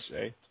iOS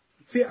 8?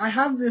 See, I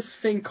have this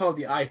thing called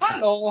the iPad.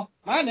 Hello,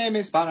 my name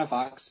is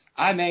Banafax.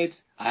 I made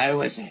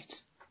iOS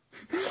 8.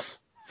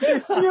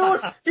 You know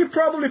what? He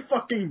probably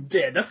fucking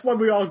did. That's why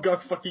we all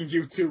got fucking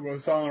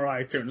YouTubers on our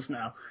iTunes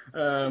now.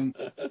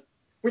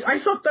 Which I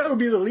thought that would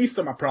be the least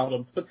of my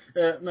problems, but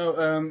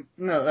no.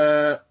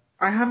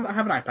 I have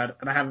an iPad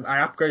and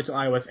I upgraded to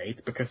iOS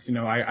 8 because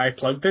I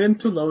plugged it in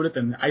to load it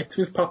and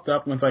iTunes popped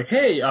up and was like,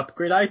 hey,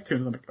 upgrade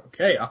iTunes. I'm like,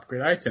 okay,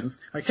 upgrade iTunes.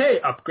 Like, hey,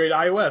 upgrade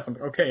iOS. I'm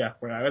like, okay,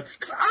 upgrade iOS.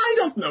 Because I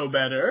don't know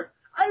better.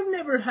 I've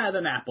never had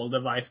an Apple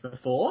device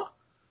before.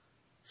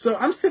 So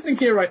I'm sitting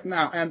here right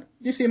now and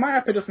you see my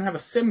iPad doesn't have a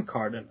SIM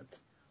card in it.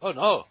 Oh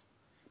no.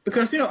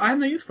 Because, I have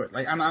no use for it.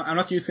 Like, I'm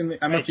not using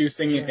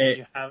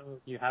a...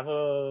 You have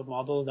a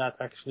model that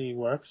actually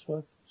works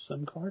with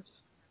SIM cards?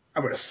 I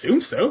would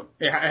assume so.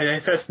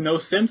 It says no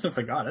SIM since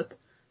I got it.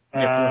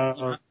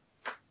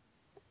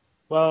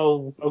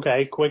 Well,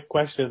 okay, quick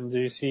question. Do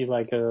you see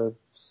like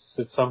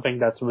something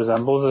that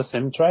resembles a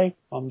SIM tray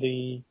on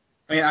the...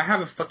 I mean, I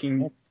have a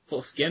fucking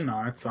full skin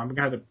on it, so I'm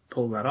gonna have to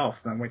pull that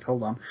off. Then wait,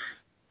 hold on.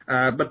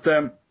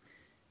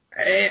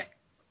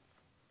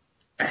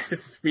 This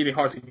is really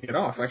hard to get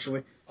off,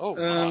 actually. Oh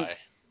my.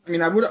 I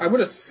mean, I would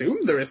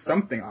assume there is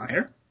something on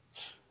here.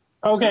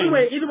 Okay. Either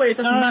way, it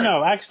doesn't matter.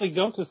 No. Actually,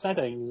 go to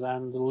settings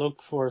and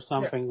look for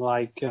something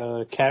like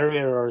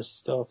carrier or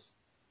stuff.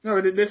 No,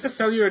 there's a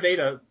cellular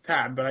data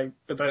tab, but I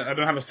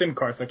don't have a SIM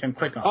card, so I can't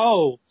click on it.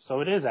 Oh,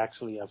 so it is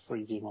actually a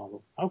 3G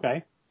model.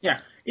 Okay. Yeah.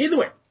 Either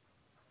way,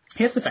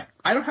 here's the thing.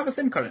 I don't have a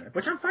SIM card in it,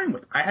 which I'm fine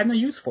with. I had no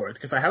use for it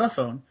because I have a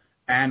phone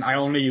and I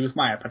only use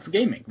my iPad for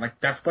gaming.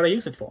 Like, that's what I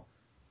use it for.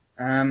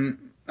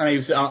 And I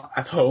use it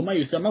at home. I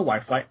use it on my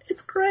Wi-Fi.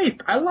 It's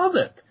great. I love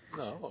it.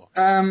 No.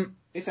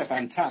 It's a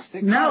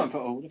fantastic now, time for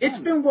older it's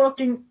been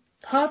working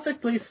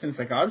perfectly since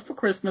I got it for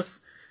Christmas,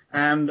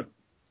 and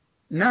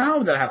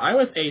now that I have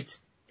iOS 8,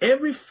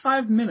 every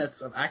 5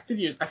 minutes of active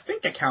use, I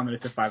think I counted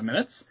it to 5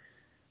 minutes,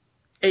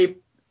 it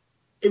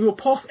will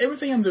pause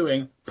everything I'm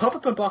doing, pop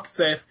up a box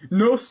that says,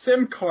 no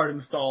SIM card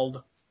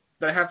installed,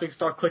 that I have to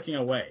start clicking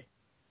away.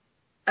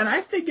 And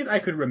I figured I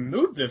could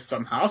remove this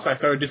somehow, so I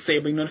started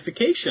disabling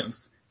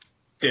notifications.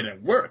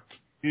 Didn't work.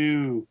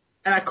 Ew.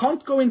 And I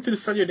can't go into the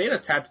cellular data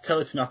tab to tell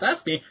it to not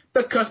ask me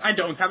because I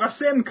don't have a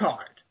SIM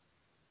card.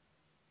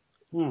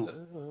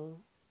 No,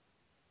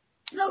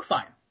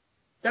 fine.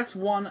 That's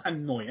one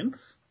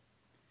annoyance.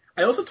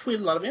 I also tweet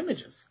a lot of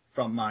images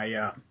from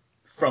my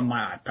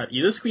iPad,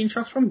 either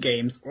screenshots from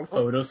games or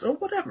photos or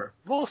whatever.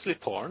 Mostly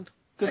porn.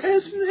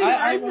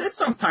 I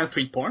sometimes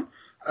tweet porn,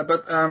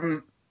 but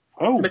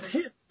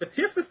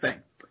here's the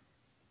thing.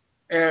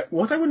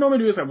 What I would normally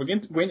do is I would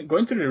go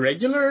into the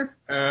regular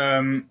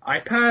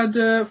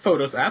iPad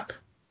Photos app,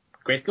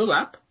 great little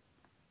app,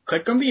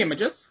 click on the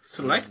images,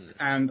 select,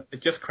 and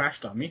it just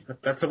crashed on me.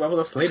 That's the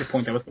later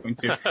point I was going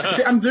to.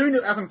 See, I'm doing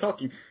it as I'm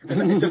talking,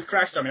 and it just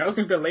crashed on me. I was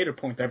going to the later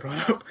point I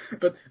brought up,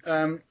 but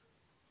and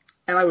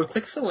I would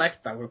click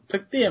select, I would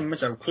click the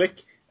image, I would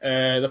click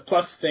the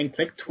plus thing,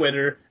 click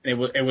Twitter,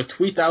 and it would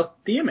tweet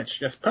out the image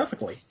just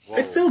perfectly. Whoa.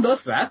 It still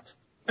does that.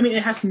 I mean,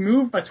 it has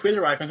moved my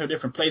Twitter icon to a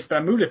different place, but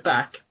I moved it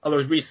back, although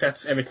it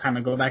resets every time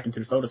I go back into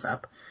the Photos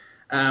app.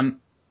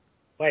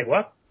 Wait,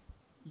 what?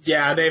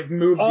 Yeah, they've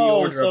moved the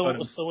order of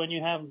buttons. So when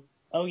you have,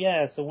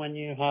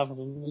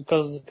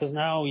 because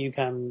now you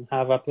can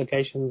have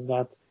applications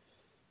that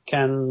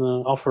can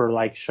offer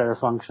like share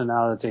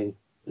functionality,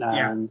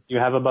 and you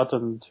have a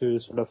button to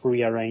sort of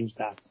rearrange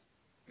that.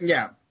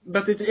 Yeah,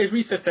 but it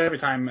resets every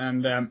time,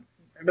 and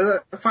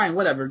but fine,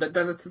 whatever.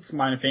 That's a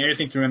minor thing. I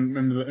just need to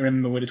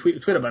remember what the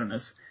Twitter button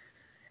is.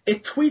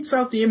 It tweets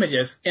out the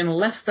images in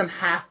less than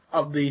half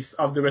of the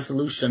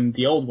resolution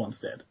the old ones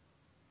did.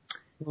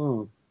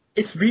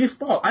 It's really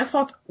small. I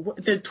thought,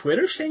 did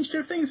Twitter change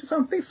their things or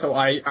something? So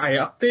I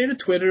updated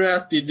Twitter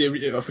app,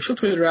 the official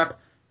Twitter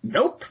app.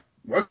 Nope.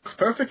 Works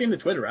perfectly in the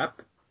Twitter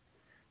app.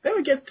 Then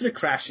we get to the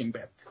crashing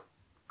bit.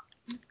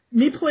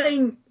 Me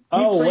playing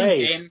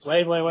games.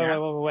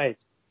 Wait.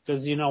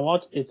 Because you know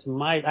what? It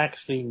might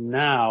actually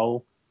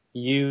now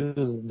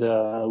use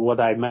what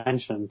I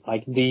mentioned,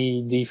 like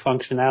the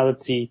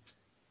functionality.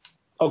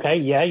 Okay,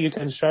 yeah, you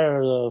can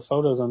share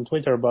photos on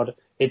Twitter, but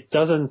it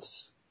doesn't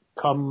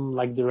come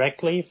like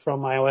directly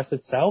from iOS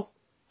itself.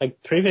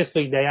 Like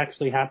previously they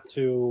actually had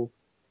to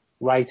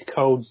write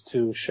codes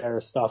to share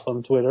stuff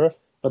on Twitter,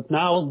 but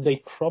now they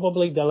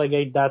probably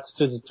delegate that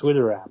to the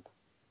Twitter app.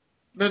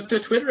 But the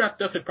Twitter app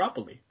does it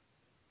properly.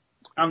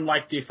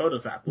 unlike the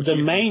Photos app. The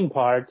main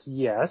part,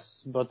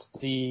 yes, but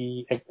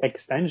the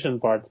extension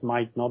part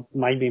might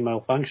be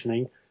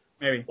malfunctioning.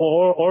 Maybe.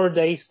 Or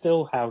they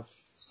still have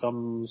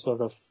some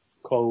sort of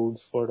code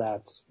for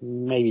that.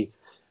 Maybe.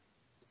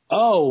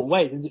 Oh,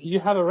 wait, you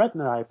have a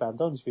Retina iPad,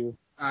 don't you?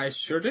 I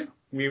sure do.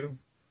 And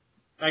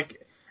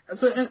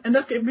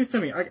that gave me to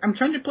me. I'm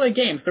trying to play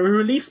games that were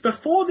released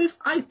before this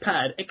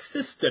iPad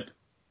existed.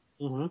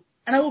 Mm-hmm.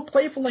 And I will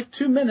play for like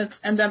 2 minutes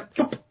and then,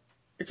 choop,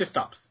 it just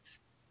stops.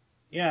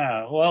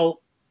 Yeah,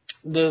 well,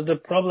 the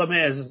problem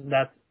is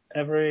that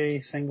every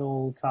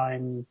single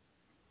time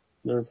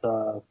there's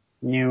a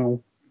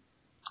new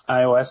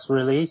iOS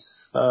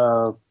release,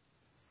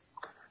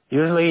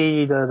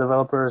 usually the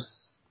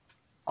developers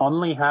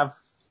only have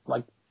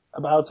like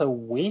about a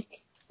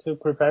week to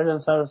prepare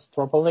themselves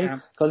properly.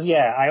 Because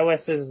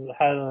iOS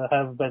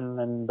have been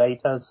in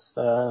betas,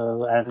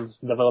 and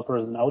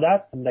developers know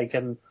that, and they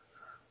can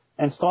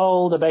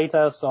install the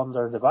betas on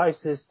their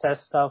devices,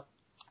 test stuff.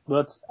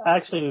 But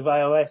actually with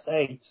iOS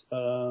 8,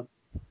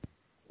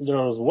 there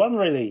was one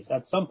release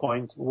at some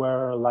point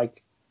where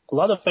like a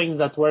lot of things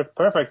that worked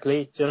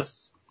perfectly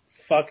just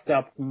fucked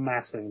up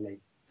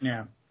massively.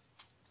 Yeah.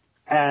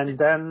 And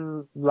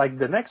then like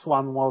the next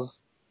one was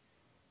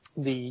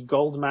the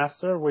Gold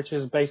Master, which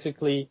is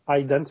basically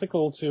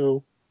identical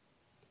to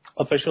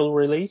official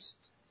release.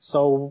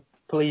 So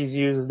please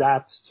use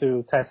that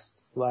to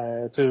test,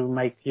 to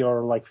make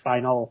your like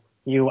final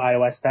new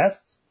iOS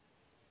tests.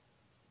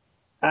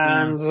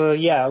 And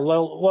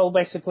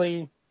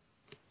basically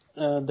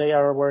they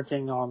are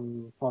working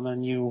on a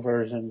new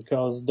version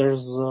because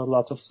there's a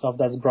lot of stuff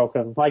that's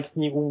broken. Like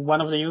one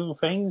of the new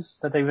things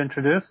that they've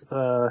introduced,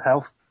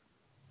 health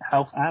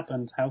app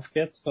and health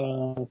kit,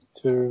 sort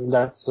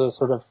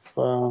of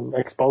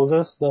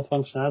exposes the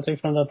functionality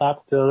from that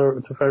app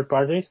to third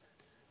parties.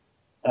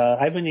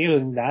 I've been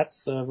using that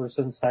ever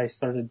since I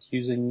started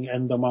using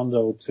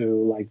Endomondo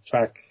to like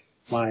track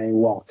my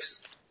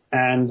walks,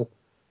 and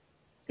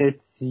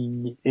it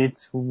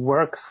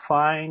works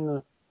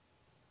fine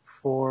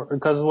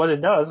because what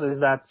it does is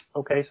that,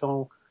 okay,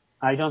 so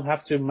I don't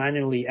have to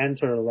manually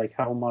enter like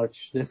how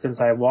much distance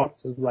I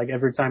walked. Like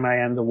every time I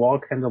end the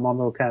walk,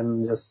 Endomondo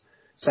can just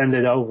send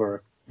it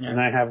over. Yeah.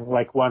 And I have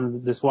like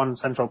this one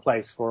central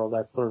place for all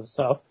that sort of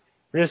stuff,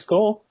 which is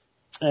cool.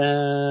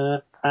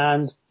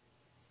 And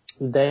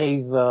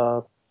they've,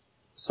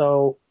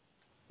 so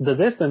the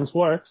distance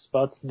works,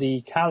 but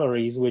the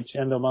calories, which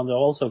Endomondo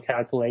also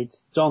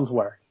calculates, don't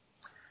work.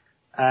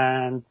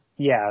 And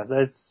yeah,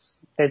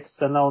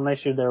 it's a known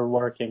issue. They're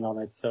working on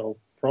it. So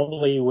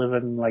probably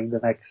within like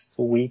the next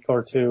week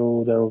or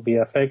two, there will be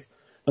a fix.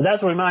 But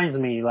that reminds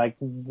me, like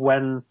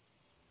when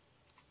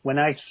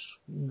I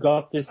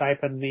got this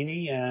iPad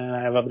mini and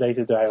I've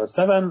updated to iOS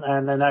 7,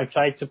 and then I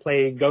tried to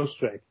play Ghost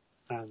Trick,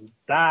 and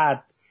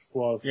that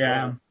was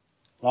a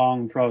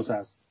long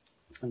process.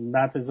 And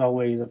that is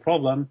always a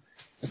problem,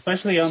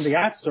 especially on the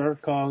App Store,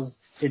 because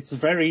it's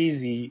very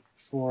easy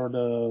for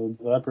the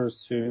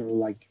developers to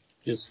like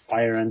just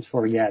fire and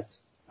forget.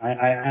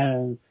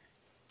 I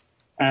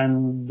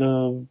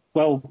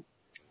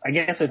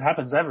guess it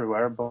happens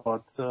everywhere,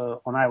 but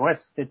on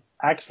iOS it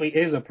actually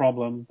is a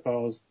problem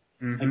because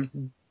like,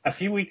 a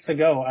few weeks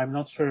ago, I'm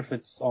not sure if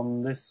it's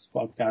on this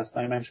podcast,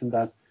 I mentioned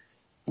that,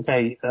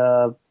 okay,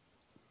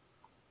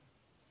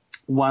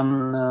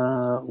 one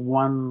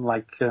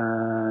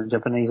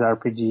Japanese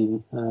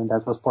RPG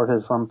that was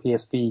ported from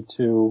PSP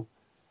to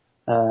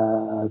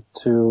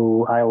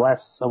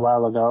iOS a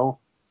while ago.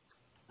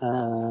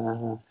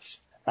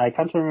 I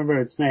can't remember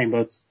its name,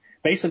 but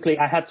basically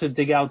I had to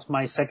dig out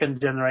my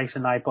second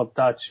generation iPod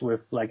Touch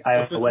with like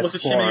iOS 4. Was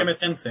it Shin Megami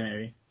Tensei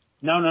maybe?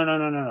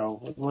 No.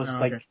 It was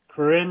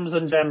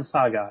Crimson Gem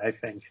Saga, I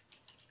think.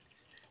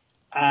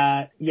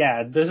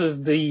 This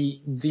is the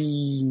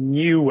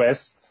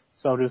newest,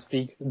 so to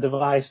speak,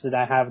 device that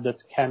I have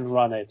that can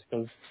run it,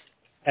 because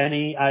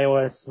any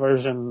iOS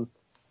version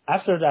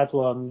after that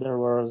one, there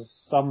was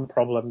some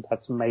problem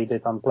that made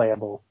it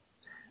unplayable.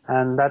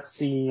 And that's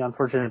the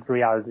unfortunate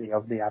reality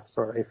of the App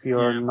Store. If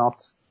you're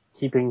not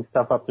keeping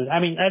stuff up to, I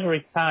mean, every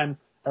time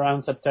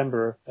around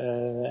September,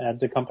 at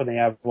the company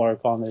I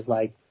work on is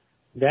like,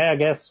 I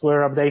guess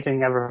we're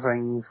updating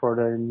everything for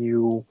the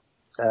new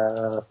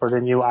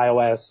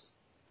iOS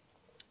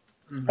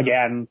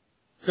again.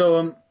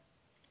 So,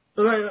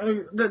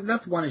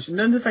 that's one issue. And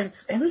then the fact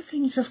is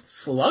everything is just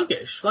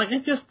sluggish. Like,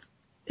 it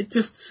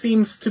just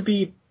seems to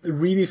be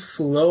really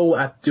slow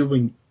at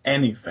doing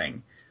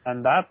anything.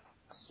 And that's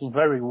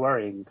very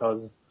worrying,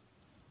 because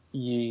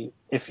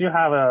if you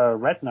have a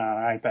Retina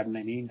iPad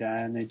mini,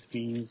 then it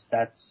means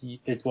that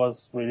it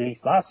was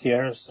released last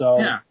year,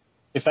 so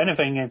if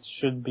anything, it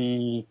should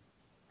be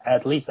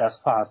at least as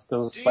fast,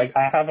 because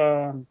I have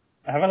a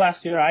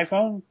last year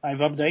iPhone, I've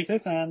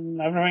updated, and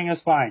everything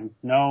is fine.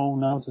 No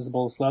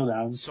noticeable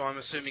slowdown. So I'm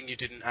assuming you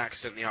didn't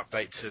accidentally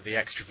update to the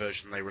extra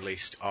version they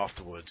released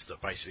afterwards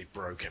that basically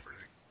broke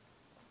everything.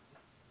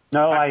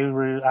 No, I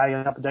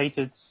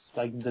updated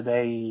like the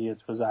day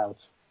it was out.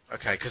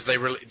 Okay, because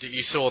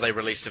you saw they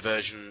released a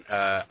version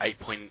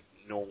 8.0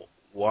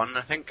 1,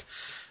 I think,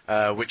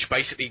 which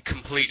basically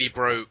completely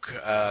broke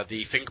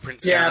the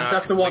fingerprint Yeah, scanner.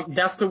 that's the one.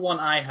 That's the one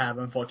I have,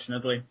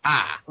 unfortunately.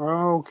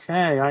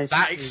 Okay, I see.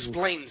 That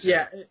explains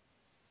Yeah. it.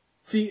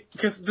 See,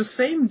 because the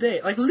same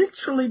day, like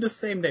literally the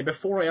same day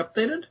before I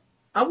updated,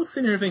 I was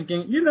sitting here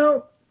thinking,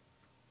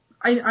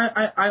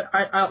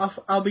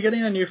 I'll be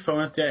getting a new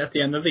phone at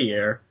the end of the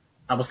year.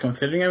 I was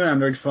considering an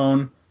Android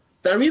phone.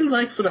 But I really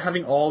like sort of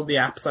having all the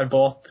apps I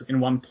bought in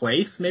one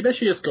place. Maybe I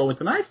should just go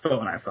with an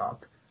iPhone, I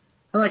thought.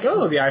 I'm like, the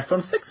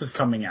iPhone 6 is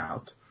coming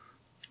out.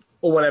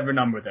 Or whatever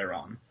number they're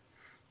on.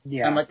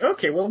 Yeah. I'm like,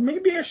 okay, well,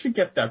 maybe I should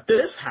get that.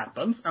 This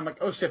happens. I'm like,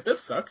 oh shit,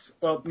 this sucks.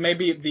 Well,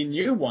 maybe the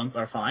new ones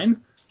are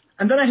fine.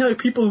 And then I hear like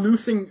people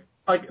losing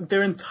like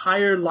their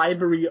entire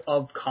library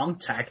of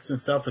contacts and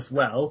stuff as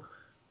well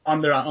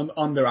on their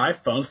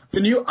iPhones. The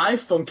new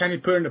iPhone can't be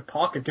put in the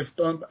pocket because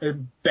it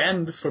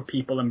bends for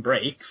people and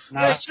breaks.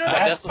 No, That's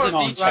that's phones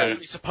are nonsense.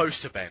 actually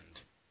supposed to bend.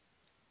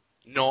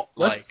 Not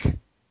What? like...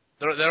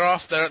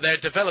 They're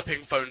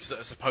developing phones that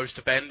are supposed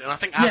to bend, and I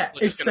think Yeah, Apple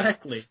are just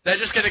exactly. they're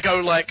just gonna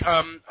go like,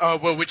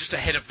 we're just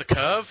ahead of the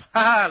curve.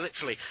 Haha,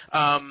 literally.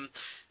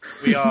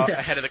 We are Yeah.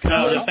 ahead of the curve.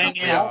 No, the Well, thing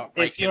We is, are if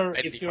making you're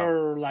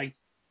bendy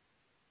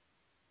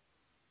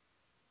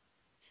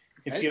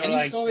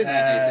Any story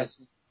that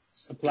is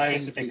applying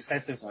excessively-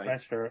 excessive sorry.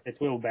 pressure, it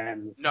will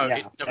bend. No, yeah,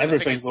 no, but the thing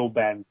everything is- will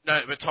bend.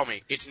 No, but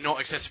Tommy, it's not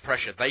excessive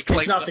pressure. They It's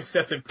claim not that,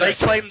 excessive they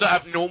pressure. claim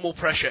that abnormal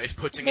pressure is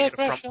putting it in a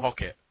front Pressure.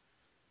 pocket.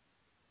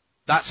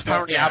 That's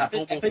apparently Yeah, I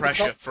abnormal think the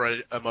pressure for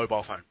a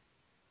mobile phone.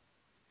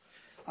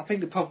 I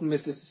think the problem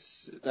is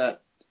this,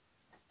 that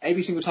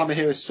every single time I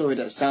hear a story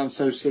that sounds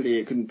so silly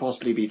it couldn't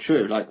possibly be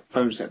true, like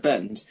phones that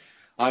bend,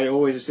 I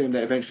always assume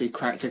that eventually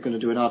Cracked are going to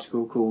do an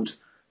article called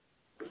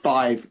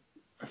 5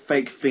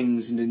 fake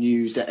things in the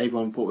news that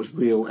everyone thought was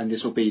real, and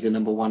this will be the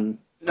number one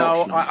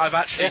No, option. I've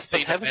actually Yes, but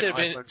seen a haven't bent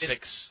there been- iPhone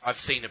 6. I've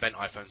seen a bent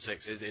iPhone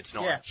 6. It's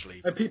not Yeah.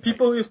 actually...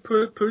 People just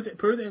put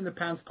it in the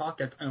pants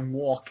pocket and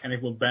walk, and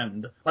it will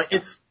bend. Like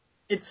it's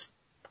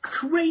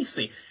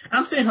crazy. And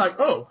I'm saying like,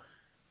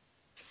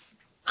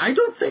 I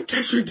don't think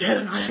I should get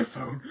an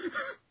iPhone.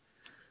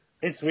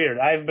 It's weird.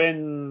 I've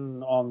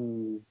been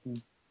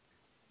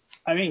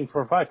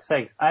for fuck's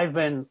sakes, I've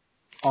been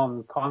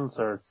on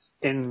concerts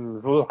in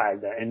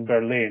Wuhlheide in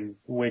Berlin,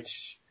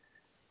 which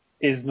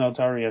is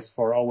notorious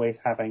for always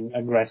having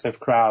aggressive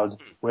crowd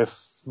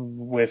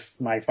with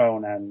my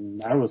phone,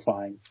 and I was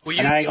fine. Well,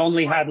 And I you've-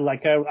 only had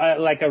like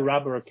a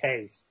rubber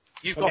case.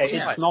 You've Okay,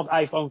 got it's not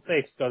iPhone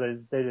 6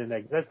 because it didn't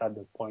exist at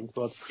that point,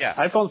 but Yeah.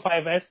 iPhone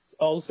 5S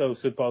also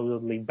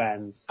supposedly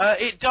bans.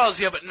 It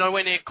does, yeah, but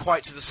nowhere near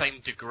quite to the same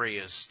degree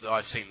as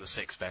I've seen the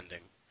 6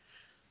 bending.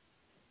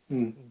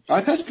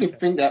 I personally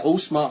think that all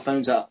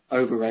smartphones are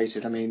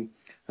overrated. I mean,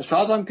 as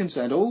far as I'm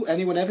concerned, all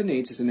anyone ever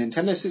needs is a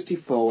Nintendo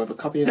 64 with a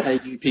copy of Hey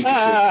You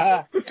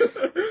Pikachu.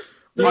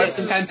 You get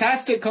some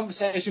fantastic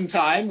conversation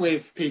time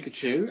with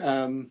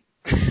Pikachu.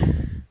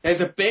 There's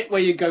a bit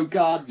where you go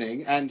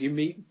gardening and you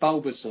meet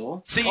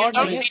Bulbasaur. See, you don't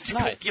Gardening need is to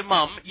nice. call your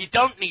mum, you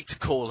don't need to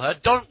call her,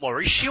 don't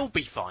worry, she'll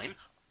be fine.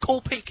 Call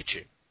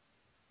Pikachu.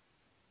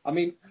 I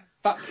mean,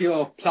 fuck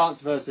your Plants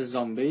vs.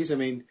 Zombies. I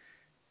mean,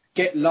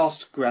 get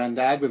lost,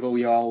 Grandad, with all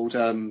your old,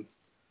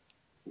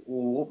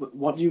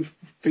 what new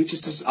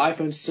features does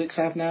iPhone 6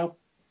 have now?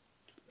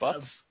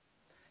 But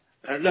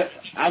Look,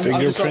 I'm just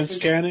Fingerprint sort of-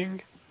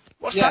 scanning?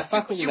 What's Yeah, that?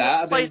 fuck all You that, want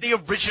to I play mean-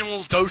 the original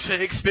Dota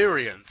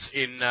experience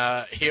in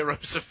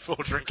Heroes of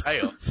Order and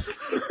Chaos.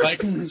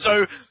 Like,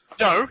 so,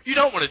 no, you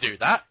don't want to do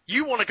that.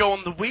 You want to go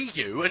on the Wii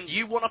U and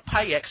you want to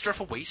pay extra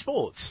for Wii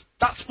Sports.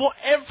 That's what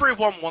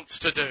everyone wants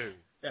to do.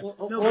 Yeah. Well,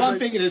 No, all but I'm like-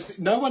 thinking is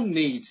no one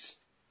needs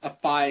a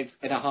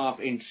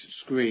 5.5-inch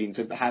screen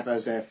to have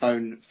as their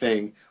phone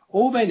thing.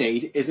 All they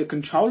need is a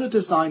controller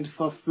designed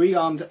for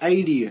 3-armed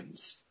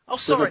aliens. Oh,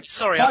 with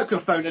sorry. a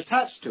microphone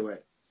attached to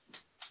it.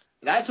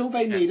 That's all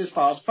they need as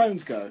far as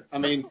phones go. I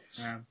mean,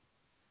 Yeah.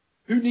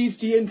 who needs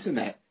the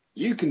internet?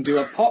 You can do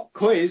a pop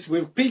quiz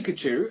with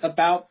Pikachu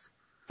about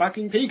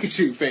fucking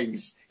Pikachu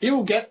things.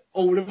 He'll get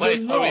all of wait,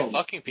 them are we wrong.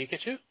 fucking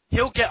Pikachu?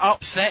 He'll get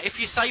upset if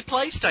you say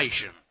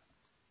PlayStation.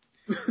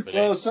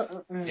 Well,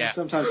 Yeah.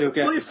 sometimes he'll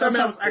get. Please tell me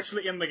I was sometimes-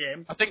 actually in the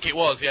game. I think it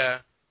was, yeah.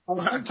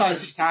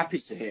 Sometimes he's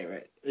happy to hear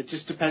it. It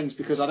just depends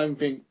because I don't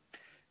think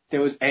there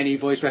was any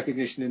voice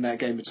recognition in that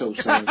game at all.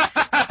 So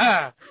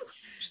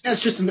that's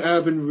just an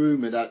urban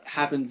rumor that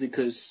happened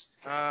because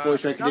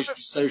voice recognition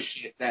is so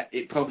shit that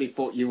it probably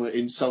thought you were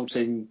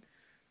insulting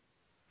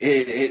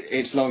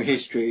its long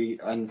history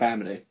and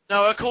family.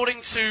 No,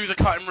 according to the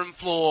cutting room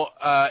floor,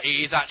 it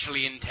is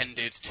actually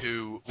intended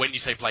to, when you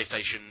say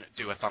PlayStation,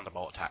 do a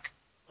Thunderbolt attack.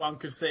 One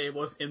could say it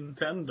was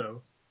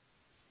Nintendo.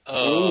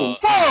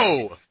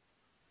 Whoa!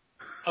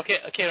 Okay,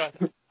 right.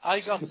 I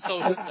got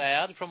so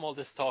sad from all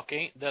this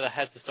talking that I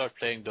had to start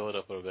playing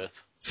Dota for a bit.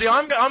 See,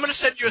 I'm going to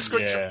send you a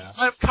screenshot. Yeah.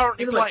 I'm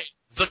currently Either way- playing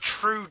the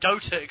true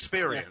Dota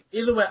experience.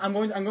 Either way, I'm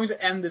going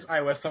to end this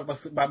iOS talk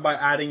by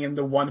adding in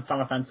the one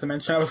Final Fantasy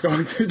mention I was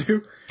going to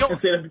do. Go. And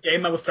say that the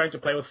game I was trying to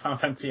play was Final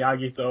Fantasy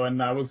Agito,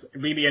 and I was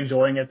really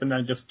enjoying it, and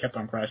then it just kept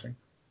on crashing.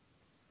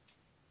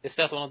 Is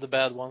that one of the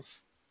bad ones?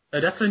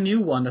 That's a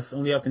new one that's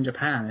only out in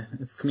Japan.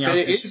 It's coming out. But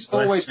it is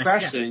always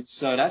crashing,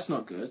 so that's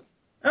not good.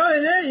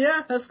 Oh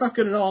yeah, that's not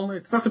good at all.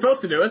 It's not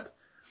supposed to do it.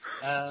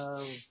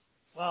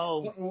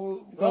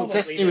 Well,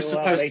 Destiny was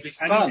supposed to be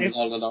fun,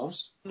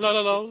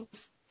 lol.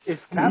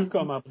 If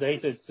Capcom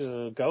updated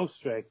to Ghost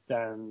Trick,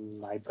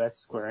 then I bet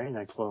Square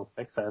Enix will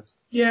fix it.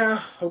 Yeah,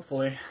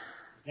 hopefully.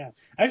 Yeah,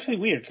 actually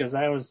weird because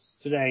I was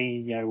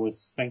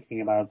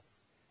thinking about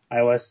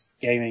iOS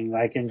gaming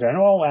like in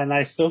general, and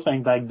I still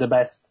think like the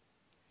best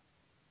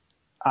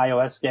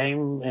iOS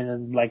game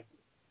in like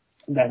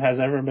that has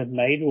ever been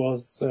made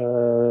was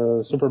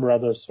Super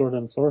Brothers Sword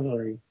and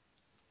Sorcery,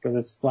 because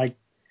it's like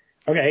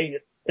okay,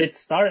 it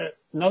started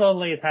not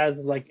only it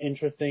has like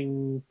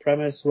interesting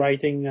premise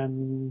writing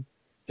and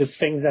just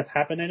things that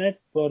happen in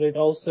it, but it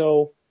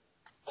also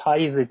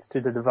ties it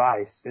to the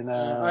device in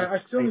a I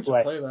still need to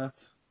way. play that.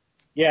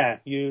 Yeah,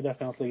 you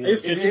definitely.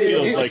 It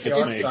feels like it's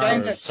made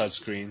game for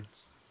touchscreen.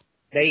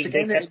 It's the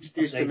game that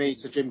introduced to me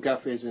to Jim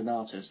Guthrie as an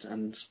artist,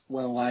 and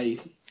well,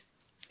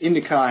 in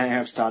the car I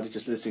have started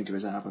just listening to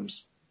his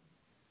albums.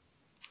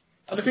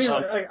 The thing is,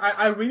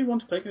 I really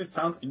want to play because it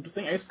sounds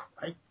interesting.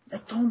 I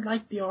don't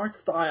like the art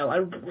style. I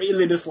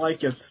really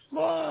dislike it.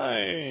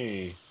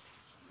 Why?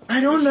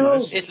 I don't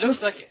know. It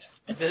looks like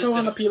it's so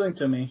unappealing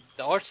to me.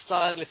 The art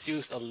style is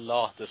used a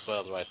lot as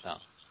well right now.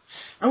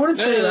 I wouldn't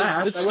say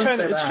that. It's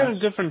kind of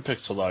different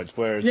pixel art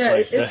where it's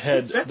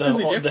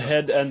the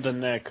head and the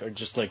neck are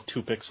just like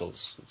 2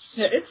 pixels.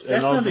 It's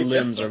and all the definitely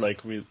limbs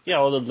different. are like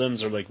all the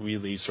limbs are like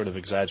really sort of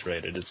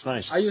exaggerated. It's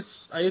nice. I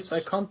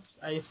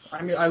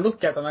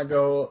look at it and I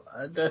go,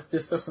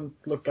 this doesn't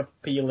look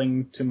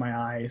appealing to my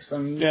eyes.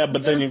 And yeah,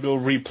 but then you go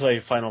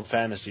replay Final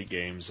Fantasy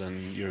games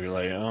and you're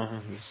like,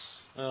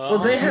 well,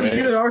 they have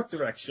good art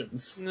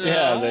directions.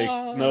 Yeah, they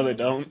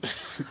don't.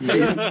 They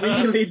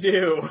really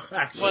do,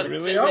 actually.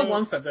 Well, there are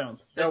ones that don't.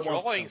 The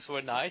drawings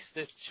were nice.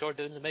 They sure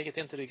didn't make it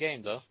into the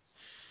game, though.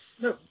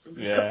 No,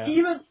 yeah.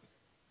 Even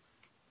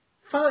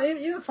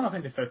Final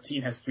Fantasy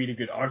 13 has really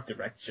good art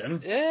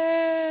direction.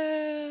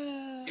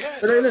 Yeah.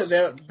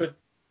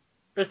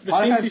 But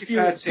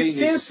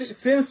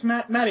since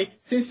Matty,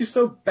 since you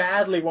so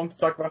badly want to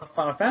talk about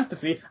Final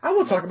Fantasy, I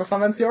will talk about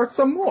Final Fantasy art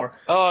some more.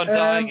 Oh, I'm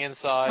dying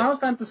inside. Final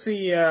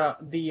Fantasy,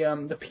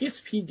 the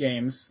PSP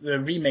games, the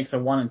remakes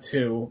of 1 and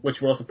 2,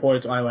 which were also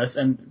ported to iOS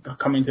and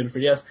coming to the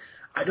 3DS,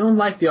 I don't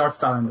like the art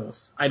style in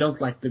those. I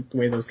don't like the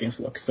way those games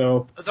look.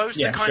 So Are those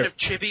the kind of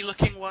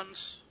chibi-looking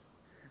ones?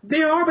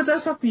 They are, but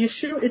that's not the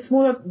issue. It's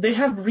more that they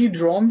have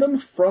redrawn them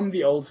from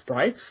the old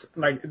sprites,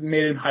 like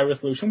made in high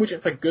resolution, which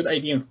is a good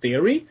idea in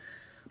theory.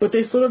 But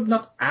they sort of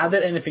not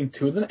added anything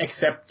to them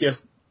except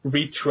just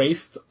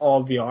retraced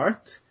all the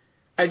art.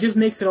 It just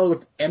makes it all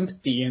look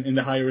empty in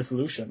the high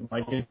resolution.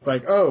 Like it's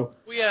like, oh,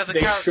 well, yeah, they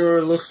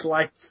sure look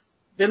like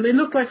they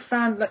look like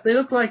they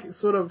look like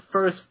sort of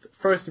first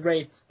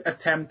rate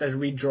attempt at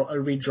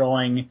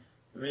redrawing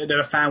that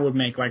a fan would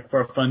make, like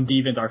for a fun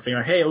DeviantArt thing.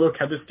 Like, hey, look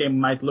how this game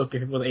might look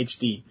if it was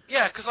HD.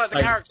 Yeah, because like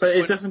the characters, but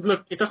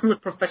it doesn't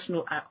look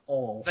professional at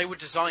all. They were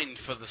designed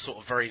for the sort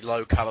of very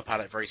low color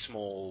palette, very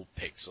small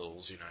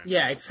pixels, you know.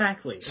 Yeah,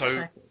 exactly. So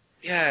exactly.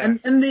 yeah,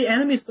 and the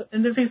enemies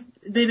and the things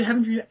they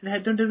don't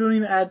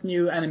even add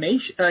new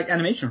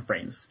animation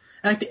frames.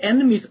 And like the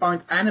enemies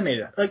aren't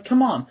animated. Like,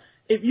 come on,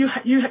 if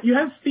you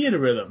have theater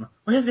rhythm,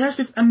 where it has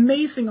this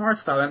amazing art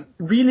style and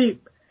really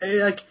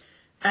like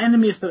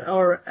enemies that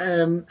are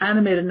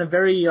animated in a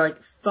very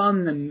like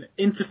fun and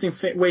interesting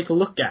way to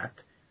look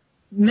at.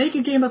 Make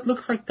a game that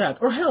looks like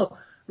that. Or hell,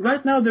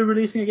 right now they're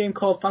releasing a game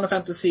called Final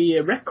Fantasy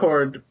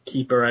Record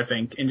Keeper, I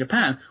think, in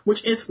Japan,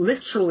 which is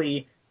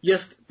literally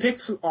just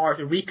pixel art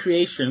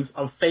recreations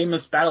of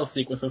famous battle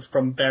sequences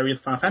from various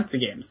Final Fantasy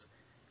games.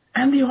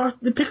 And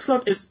the pixel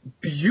art is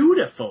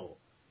beautiful.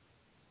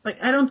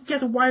 Like, I don't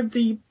get why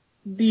the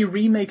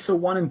remakes of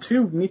 1 and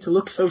 2 need to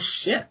look so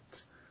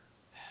shit.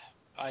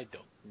 I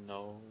don't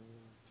know.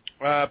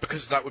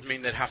 Because that would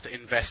mean they'd have to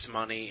invest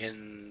money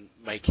in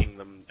making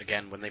them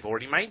again when they've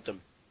already made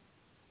them.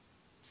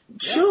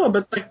 Sure,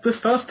 but like the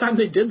first time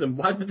they did them,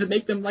 why did they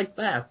make them like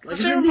that? Like,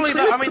 presumably,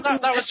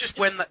 that was just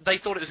when they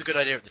thought it was a good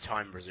idea at the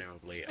time.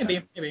 Presumably,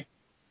 maybe.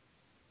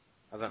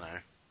 I don't know.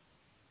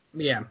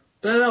 Yeah,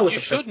 but you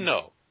should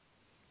know.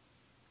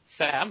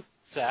 Sam.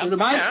 It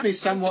reminds me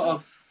somewhat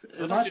of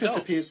the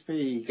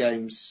PSP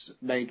games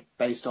made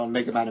based on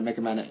Mega Man and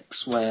Mega Man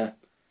X, where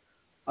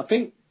I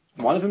think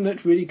one of them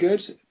looked really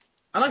good.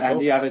 I like and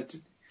both. the other.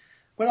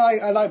 Well,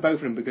 I like both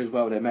of them because,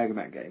 well, they're Mega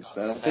Man games.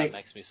 But I think that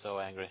makes me so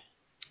angry.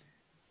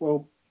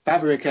 Well,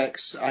 Maverick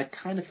X, I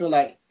kind of feel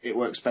like it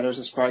works better as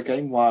a sprite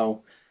game,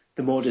 while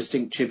the more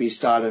distinct chibi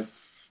style of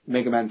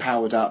Mega Man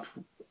Powered Up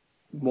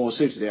more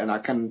suited it. And I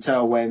can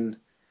tell when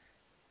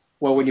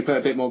you put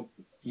a bit more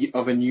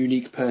of a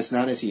unique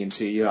personality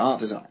into your art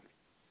design.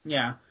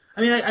 Yeah.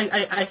 I mean,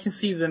 I can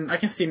see them. I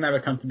can see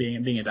Maverick come to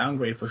being a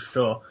downgrade for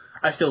sure.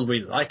 I still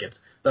really like it,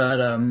 but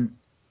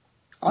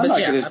I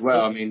like it as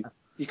well. I mean,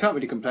 you can't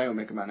really complain with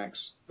Mega Man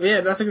X.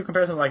 Yeah, that's a good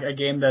comparison. Like a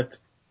game that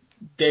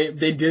they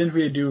didn't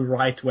really do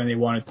right when they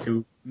wanted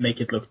to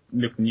make it look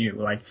new.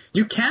 Like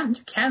you can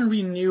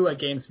renew a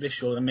game's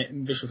visuals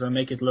and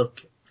make it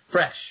look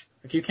fresh.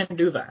 Like you can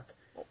do that,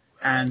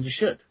 and you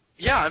should.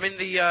 Yeah, I mean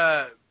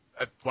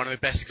one of the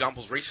best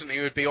examples recently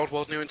would be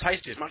Oddworld New and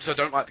Tasty. As much as I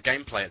don't like the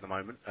gameplay at the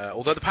moment,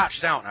 although the patch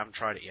is out and I haven't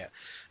tried it yet,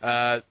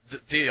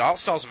 the art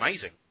style's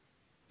amazing.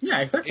 Yeah,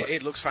 exactly.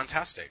 It looks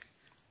fantastic.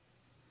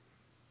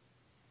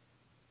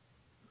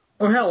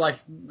 Or hell, like,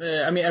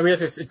 I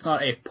realize it's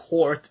not a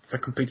port, it's a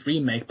complete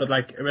remake, but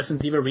like a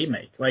Resident Evil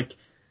remake. Like,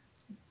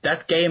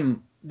 that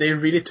game, they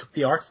really took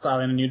the art style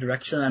in a new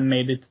direction and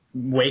made it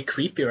way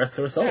creepier as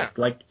a result. Yeah.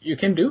 Like, you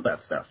can do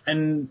that stuff.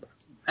 And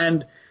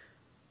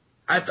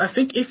I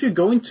think if you're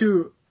going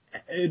to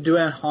do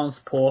an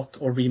enhanced port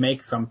or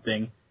remake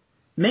something,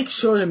 make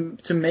sure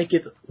to make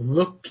it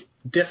look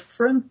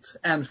different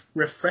and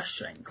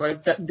refreshing.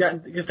 Like,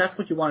 that because that's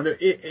what you want to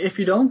do. If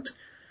you don't,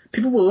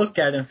 people will look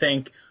at it and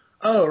think,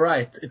 oh,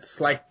 right, it's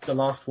like the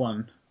last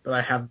one, but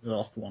I have the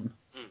last one.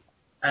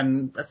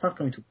 And that's not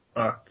going to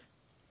work.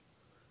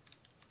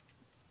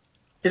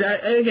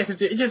 I guess it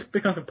just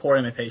becomes a poor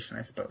imitation,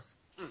 I suppose.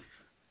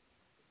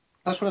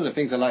 That's one of the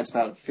things I liked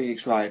about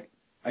Phoenix Wright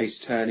Ace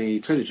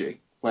Attorney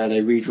trilogy, where they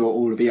redraw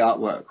all of the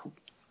artwork.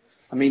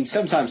 I mean,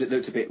 sometimes it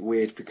looked a bit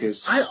weird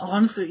because... I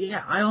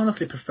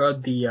honestly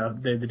preferred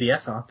the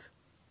DS art.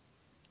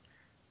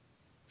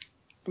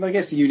 But I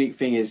guess the unique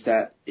thing is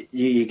that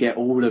you get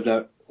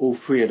all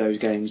three of those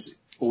games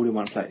all in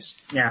one place.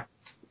 Yeah.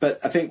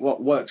 But I think what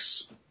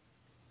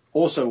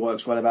also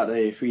works well about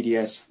the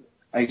 3DS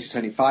Ace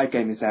Attorney 5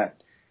 game is that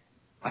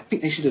I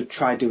think they should have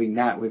tried doing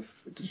that with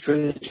the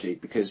trilogy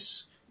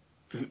because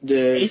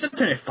Ace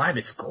Attorney 5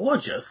 is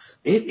gorgeous.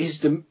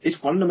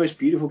 It's one of the most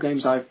beautiful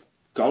games I've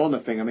got on the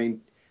thing. I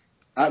mean,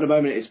 at the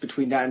moment it's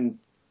between that and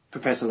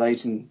Professor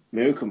Layton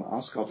Miracle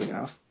Mask, oddly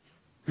enough.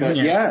 But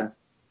yeah.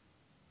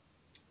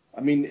 I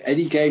mean,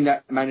 any game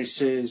that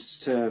manages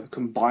to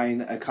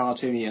combine a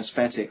cartoony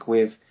aesthetic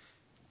with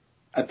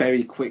a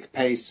very quick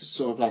pace,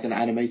 sort of like an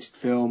animated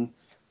film,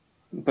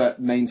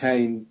 but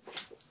maintain,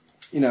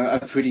 a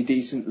pretty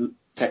decent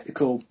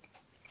technical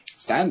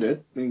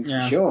standard. I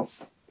mean, sure.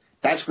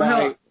 That's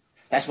why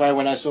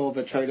when I saw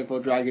the trailer for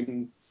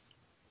Dragon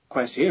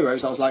Quest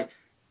Heroes, I was like,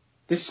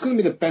 this is going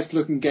to be the best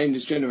looking game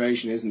this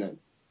generation, isn't it?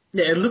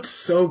 Yeah, it looks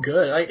so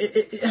good. Like,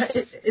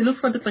 it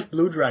looks a bit like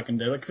Blue Dragon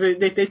did. Like,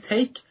 they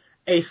take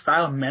a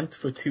style meant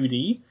for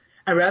 2D,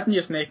 and rather than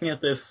just making it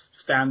this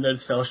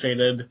standard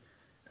cel-shaded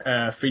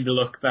 3D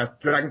look that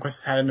Dragon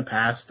Quest had in the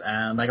past,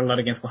 and like a lot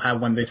of games will have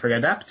when they try to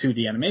adapt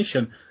 2D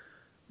animation,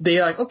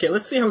 they're like, okay,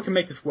 let's see how we can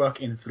make this work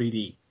in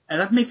 3D.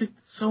 And that makes it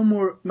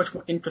much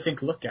more interesting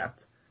to look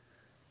at.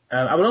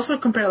 I would also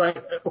compare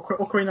like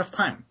Ocarina of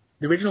Time,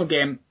 the original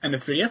game and the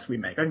 3DS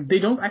remake. Like, they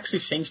don't actually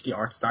change the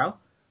art style,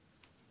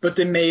 but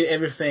they made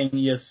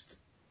everything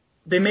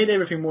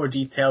more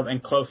detailed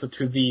and closer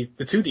to the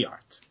 2D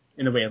art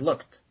in the way it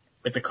looked,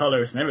 with the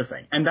colors and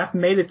everything. And that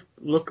made it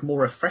look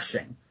more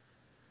refreshing.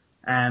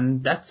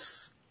 And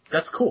that's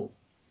cool.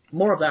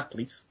 More of that,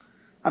 please.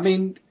 I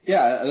mean,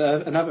 yeah,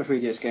 another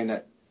 3DS game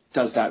that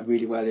does that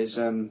really well is,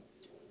 the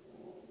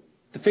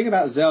thing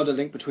about Zelda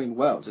Link Between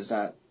Worlds is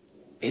that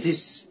every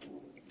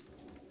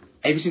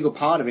single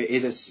part of it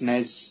is a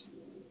SNES,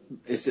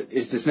 is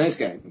the SNES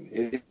game.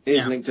 It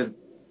is Link to the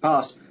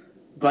Past,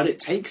 but it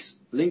takes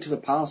Link to the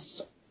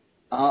Past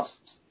art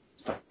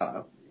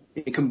style,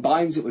 it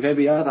combines it with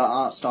every other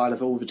art style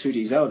of all the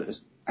 2D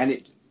Zeldas, and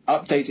it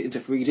updates it into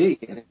 3D,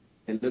 and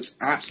it looks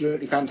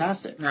absolutely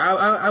fantastic.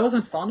 I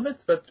wasn't fond of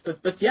it,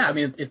 but yeah, I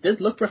mean, it did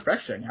look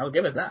refreshing. I'll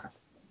give it that.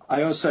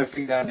 I also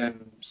think that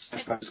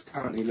Smash Bros.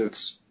 Currently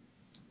looks...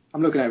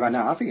 I'm looking at it right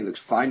now. I think it looks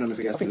fine on the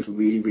 3DS. I think it looks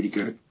really, really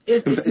good.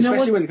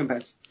 Especially when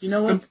compared... You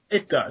know what?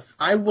 It does.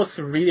 I was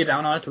really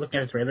down on it looking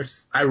at the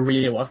trailers. I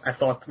really was. I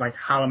thought, like,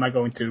 how am I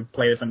going to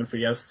play this on the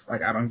 3DS?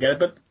 Like, I don't get it.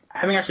 But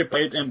having actually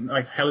played it and,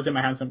 like, held it in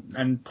my hands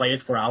and played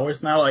it for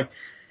hours now, like,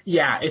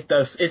 yeah, it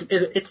does.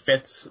 It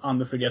fits on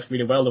the 3DS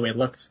really well the way it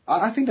looks.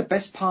 I think the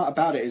best part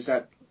about it is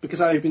that,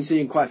 because I've been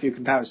seeing quite a few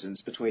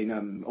comparisons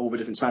between all the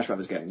different Smash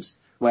Brothers games,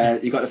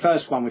 where you got the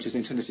first one, which is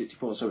Nintendo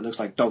 64, so it looks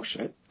like dog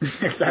shit.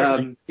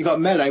 Exactly. You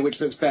got Melee,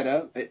 which looks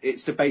better.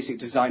 It's the basic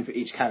design for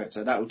each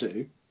character. That'll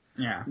do.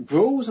 Yeah.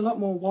 Brawl was a lot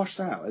more washed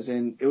out, as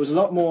in, it was a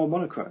lot more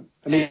monochrome.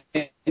 I mean,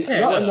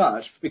 not as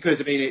much, because,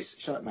 I mean, it's...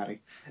 Shut up,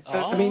 Maddie.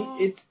 I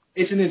mean,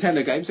 it's a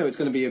Nintendo game, so it's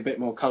going to be a bit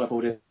more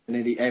colourful than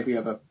nearly every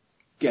other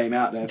game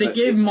out there. They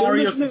gave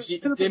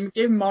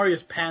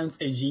Mario's pants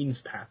a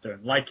jeans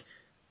pattern. Like,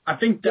 I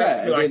think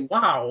that's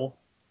wow,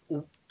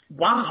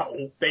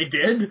 they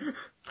did.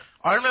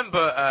 I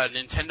remember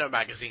Nintendo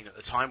Magazine at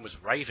the time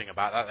was raving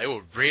about that. They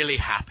were really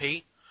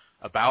happy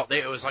about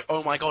it. It was like,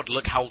 oh my god,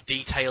 look how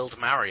detailed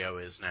Mario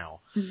is now.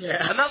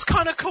 Yeah. And that's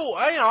kind of cool.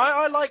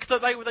 I like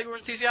that they were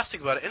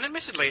enthusiastic about it. And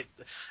admittedly,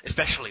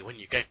 especially when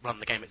you run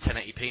the game at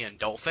 1080p and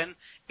Dolphin,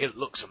 it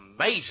looks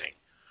amazing.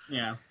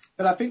 Yeah.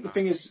 But I think the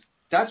thing is,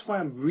 that's why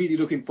I'm really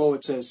looking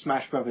forward to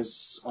Smash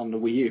Brothers on the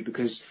Wii U,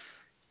 because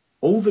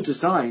all the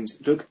designs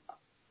look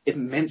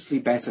immensely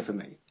better for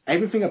me.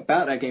 Everything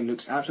about that game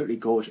looks absolutely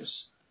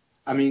gorgeous.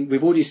 I mean,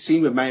 we've already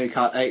seen with Mario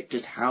Kart 8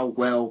 just how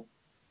well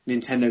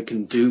Nintendo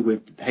can do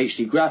with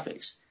HD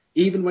graphics,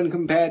 even when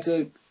compared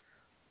to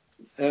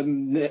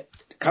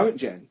current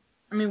gen.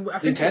 I mean, I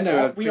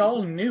think we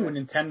all knew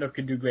Nintendo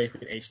could do great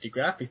with HD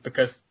graphics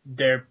because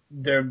their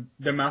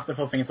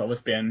masterful thing has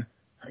always been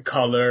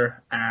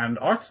color and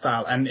art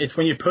style, and it's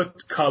when you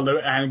put color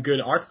and good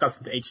art styles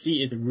into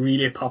HD, it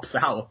really pops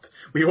out.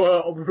 We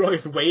were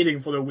always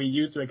waiting for the Wii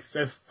U to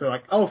exist, so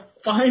like, oh,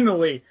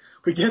 finally,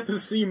 we get to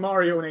see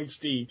Mario in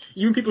HD.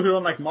 Even people who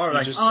don't like Mario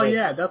are like, oh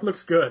yeah, that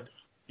looks good.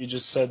 You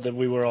just said that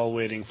we were all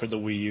waiting for the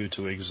Wii U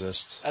to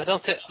exist. I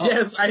don't think.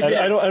 Yes, I did.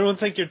 I don't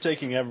think you're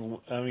taking everyone.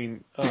 I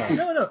mean,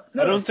 no.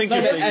 I don't think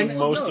you're taking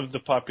most of the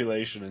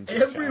population into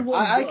account.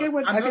 I get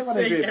what I'm not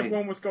saying Andrew everyone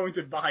means. was going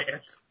to buy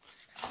it.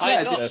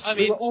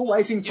 We were all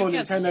waiting for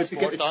Nintendo to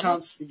get the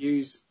chance to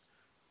use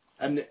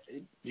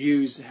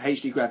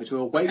HD graphics. We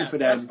were waiting for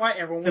them. That's why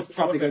everyone was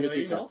probably going to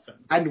do so.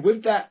 And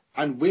with that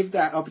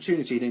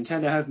opportunity,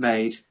 Nintendo have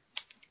made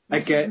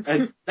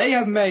they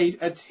have made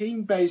a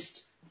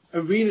team-based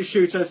arena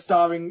shooter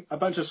starring a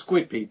bunch of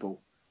squid people,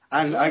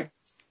 and I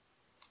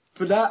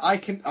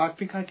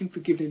think I can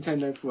forgive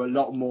Nintendo for a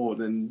lot more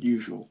than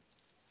usual.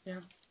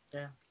 Yeah.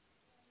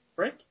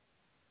 Break.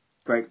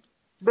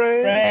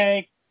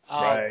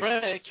 I'll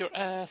break your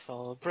ass,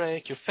 I'll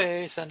break your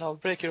face, and I'll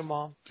break your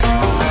mom.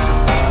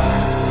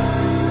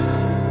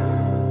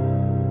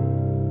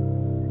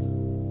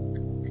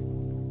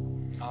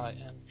 I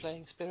am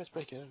playing Spirit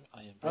Breaker.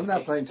 I'm now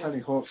playing Tony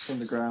Hawk's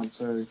Underground,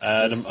 so...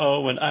 Adam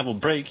Owen, I will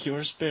break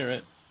your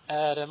spirit.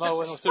 Adam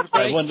Owen, what's to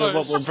break I wonder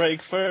first? what will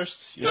break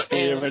first, your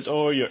spirit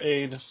or your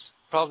anus.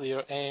 Probably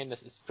your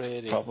anus is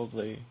pretty.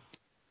 Probably.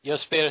 Your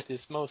spirit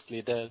is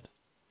mostly dead.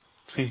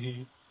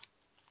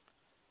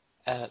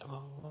 Adam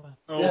Owen.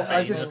 Yeah,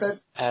 I just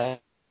said...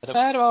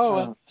 Adam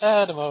Owen.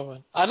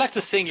 I like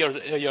to sing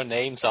your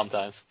name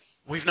sometimes.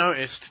 We've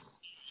noticed.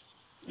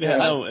 Yeah,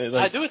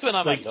 I do it when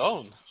I'm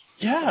alone.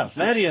 Yeah,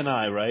 Maddie and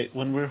I, right,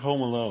 when we're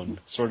home alone,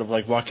 sort of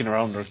like walking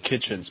around our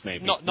kitchens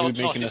maybe,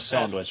 making a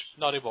sandwich.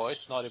 Naughty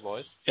boys.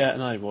 Yeah,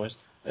 naughty boys.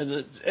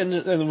 And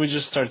then we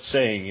just start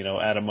saying,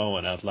 Adam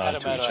Owen out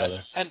loud to each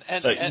other.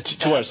 And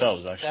to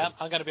ourselves, actually. Sam,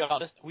 I'm gonna be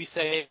honest, we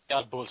say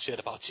bullshit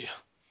about you.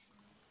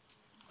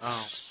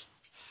 Oh.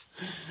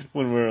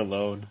 When we're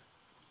alone.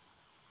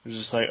 We're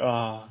just like,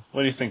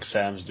 what do you think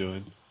Sam's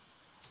doing?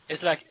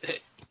 It's like,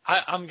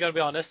 I'm gonna be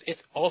honest,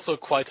 it's also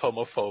quite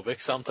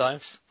homophobic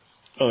sometimes.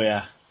 Oh,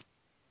 yeah.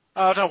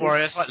 Oh, don't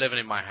worry, it's like living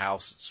in my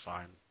house, it's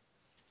fine.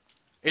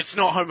 It's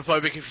not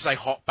homophobic if you say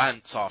hot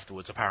pants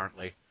afterwards,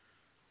 apparently.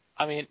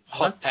 I mean,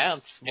 hot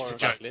pants, more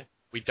likely.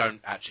 We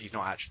don't actually,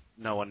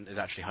 no one is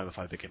actually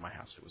homophobic in my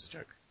house, it was a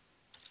joke.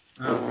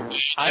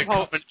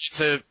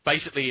 It's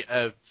basically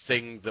a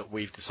thing that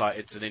we've decided,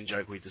 it's an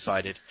in-joke we've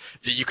decided,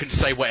 that you can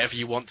say whatever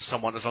you want to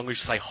someone as long as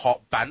you say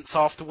hot pants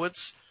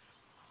afterwards.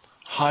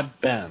 Hot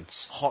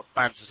bands. Hot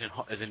bands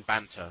as in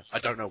banter. I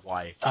don't know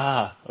why.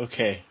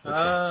 Okay.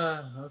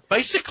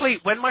 Basically,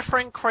 when my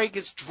friend Craig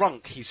is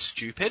drunk, he's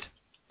stupid.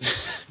 That's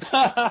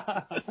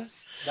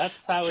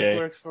how it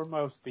works for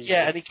most people.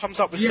 Yeah, and he comes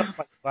up with stuff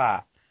like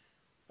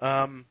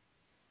that.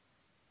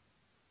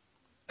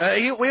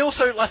 We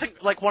also, I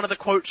think, like one of the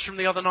quotes from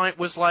the other night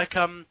was like,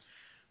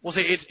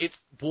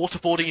 it's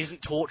waterboarding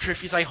isn't torture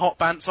if you say hot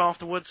bands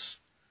afterwards.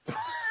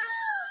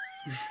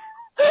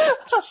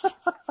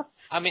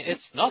 I mean,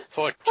 it's not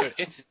torture,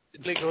 it's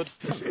really good.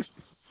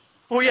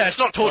 Well, yeah, it's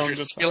not torture,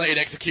 it's simulated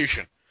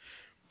execution.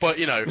 But,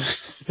 Yeah.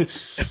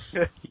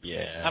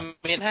 I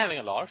mean, having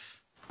a laugh.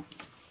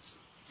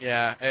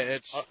 Yeah,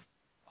 it's...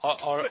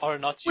 Or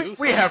not you.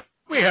 We have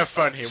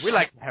fun here, we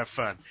like to have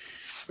fun.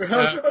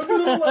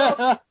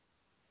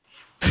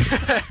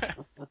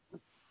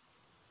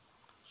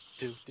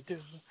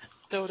 Do-do-do.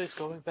 Dota's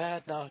going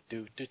bad now.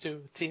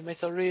 Do-do-do.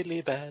 Teammates are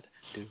really bad.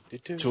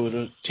 Do-do-do.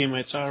 Two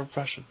teammates are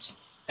Russians.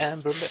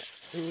 Amber,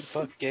 who the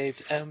fuck gave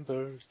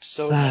Amber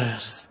so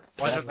much?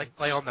 Why don't they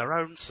play on their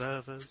own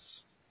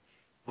servers?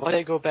 Why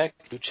they go back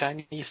to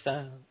Chinese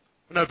town?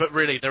 No, but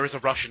really, there is a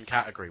Russian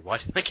category. Why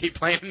do they keep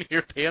playing the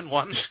European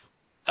one?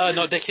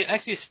 No, they can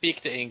actually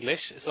speak the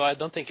English, so I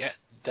don't think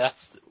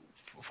that's,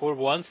 for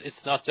once,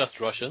 it's not just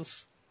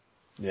Russians.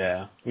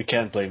 Yeah, we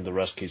can't blame the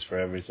Ruskies for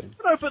everything.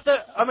 No, but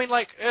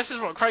this is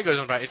what Craig goes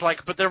on about. It's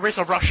like, but there is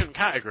a Russian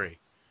category.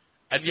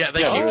 And yet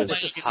they keep playing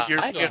the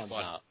European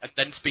one, and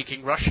then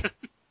speaking Russian.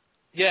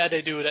 Yeah,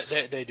 they do that.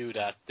 They do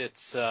that.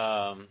 It's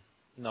no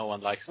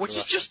one likes. Which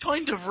is just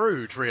kind of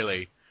rude,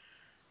 really.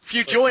 If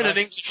you join an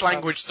English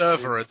language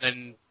server and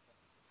then,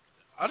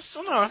 I just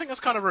don't know. I think that's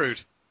kind of rude.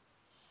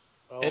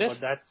 Oh, it is.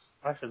 But that's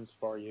Russians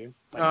for you,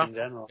 in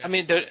general. I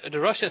mean, the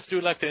Russians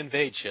do like to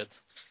invade shit.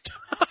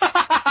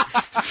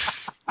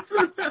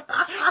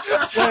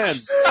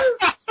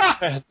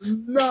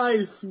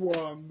 Nice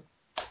one.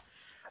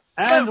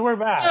 And we're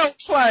back. Well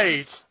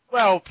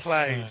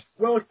played.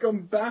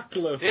 Welcome back,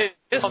 Liz.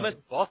 This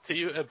comment brought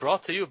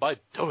to you by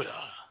Dota.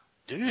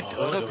 Dude,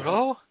 Dota,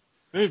 bro.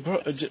 Hey,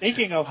 bro,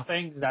 Speaking of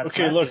things that...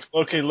 Okay, look.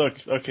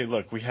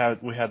 We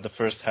had the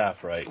first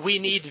half, right? We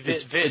need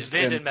Vid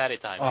and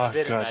Maritime. Oh,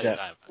 God,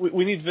 yeah.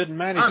 We need Vid and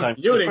Maritime.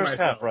 The first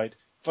half, right?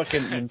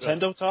 Fucking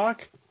Nintendo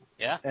talk.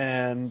 Yeah.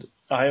 And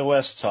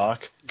iOS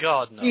talk.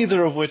 God, no.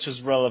 Neither of which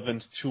is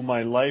relevant to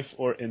my life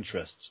or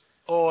interests.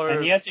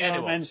 And yet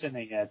you're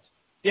mentioning it.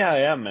 Yeah, I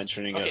am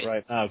mentioning it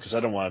right now because I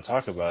don't want to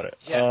talk about it.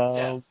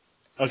 Yeah.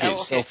 Okay,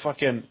 so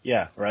fucking,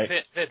 yeah, right?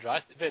 Vid,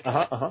 right?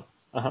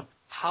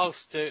 How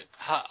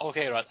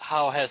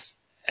has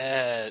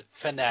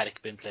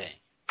Fnatic been playing?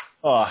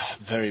 Oh,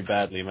 very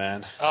badly,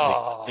 man.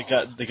 Oh. They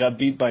got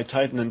beat by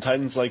Titan, and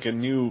Titan's like a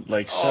new,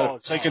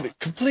 it's like a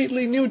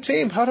completely new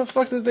team. How the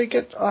fuck did they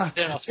get,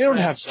 they don't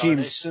have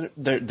teams.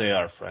 They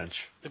are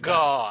French.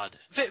 God.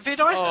 Vid,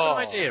 I had an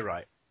idea,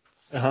 right?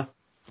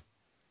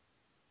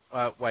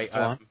 Wait,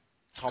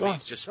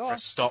 Tommy's just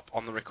pressed stop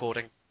on the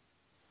recording.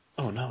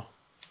 Oh no.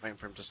 Waiting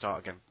for him to start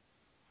again.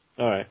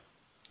 Alright.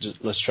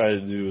 Let's try to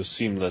do a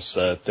seamless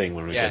thing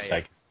when we get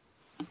back.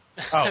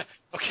 Oh.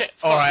 Okay.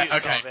 Alright,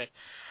 okay.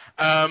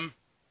 I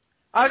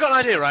got an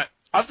idea, right?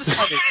 I've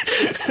decided...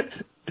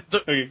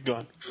 Okay, go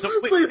on.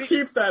 Please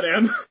keep that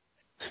in.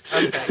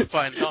 Okay,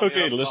 fine.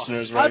 Okay,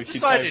 listeners, right? I've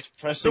decided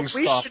pressing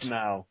stop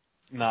now.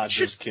 Not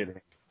just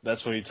kidding.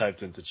 That's what he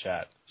typed into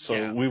chat.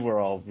 So we were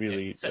all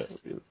really...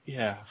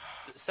 yeah.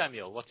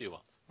 Samuel, what do you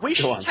want? We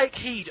should take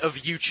heed of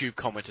YouTube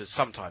commenters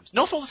sometimes.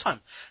 Not all the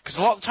time, because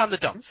a lot of the time they're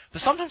dumb.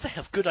 But sometimes they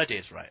have good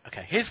ideas, right?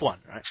 Okay, here's one,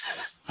 right?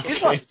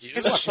 Here's one.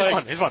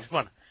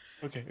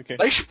 Okay.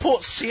 They should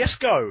port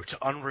CSGO to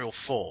Unreal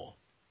 4.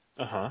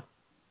 Uh-huh.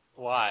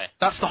 Why?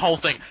 That's the whole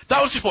thing.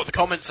 That was just what the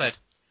comment said.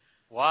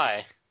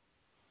 Why?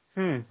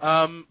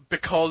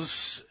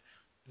 Because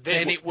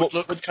then it would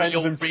look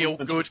real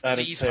good,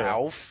 please,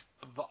 Valve.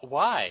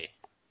 Why?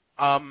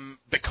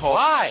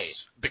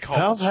 Because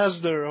Valve has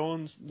their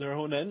own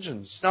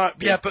engines. No,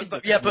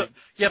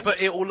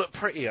 but it will look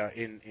prettier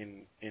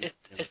in It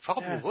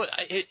probably would.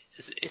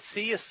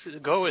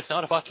 CS:GO is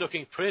not about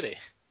looking pretty.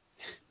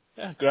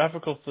 Yeah,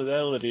 graphical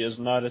fidelity is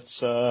not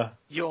its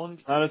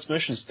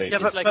mission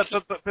statement. Yeah,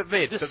 but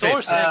Vid, the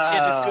source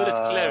engine is good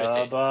at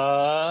clarity.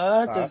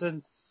 But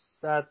isn't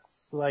that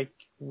like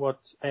what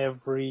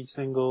every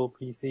single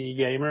PC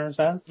gamer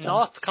says?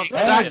 Not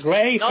competitive.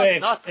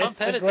 Graphics. Not it's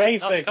the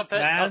graphics,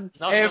 man.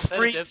 Not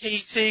every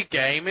PC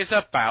game is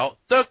about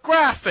the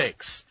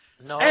graphics.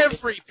 No,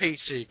 every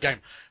PC game.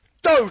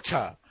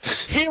 Dota,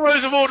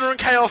 Heroes of Order and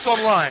Chaos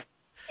Online.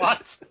 What?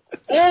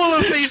 All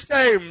of these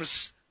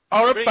games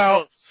are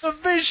about the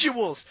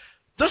visuals.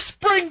 The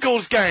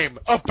Sprinkles game,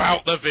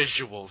 about the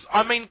visuals.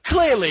 I mean,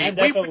 clearly,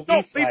 we would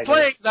not be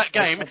playing that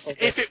game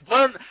if it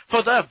weren't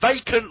for the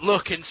vacant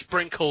look in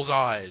Sprinkles'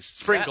 eyes.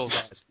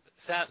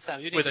 Sam,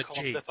 you need to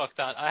calm the fuck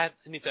down. I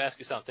need to ask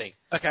you something.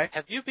 Okay.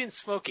 Have you been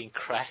smoking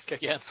crack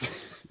again?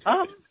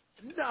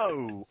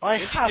 No, I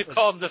haven't. You need to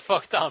calm the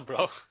fuck down,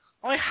 bro.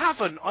 I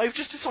haven't. I've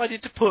just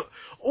decided to put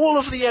all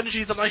of the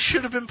energy that I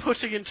should have been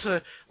putting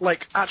into,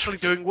 actually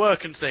doing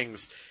work and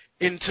things,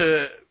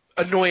 into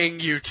annoying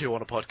you two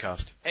on a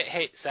podcast.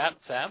 Hey, Sam,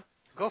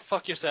 go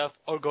fuck yourself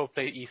or go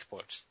play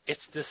esports.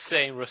 It's the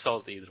same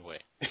result either way.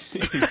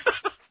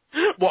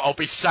 What, I'll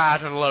be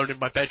sad and alone in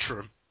my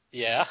bedroom?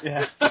 Yeah.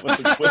 With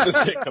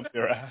the dick up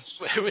your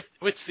ass.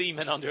 with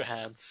semen on your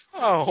hands.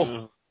 Oh.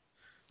 Yeah.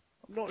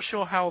 I'm not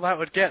sure how that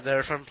would get there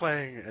if I'm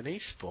playing an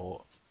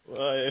esport.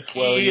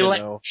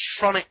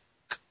 Electronic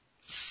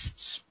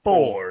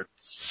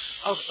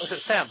sports. Oh, okay,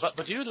 Sam,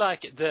 but you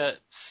like the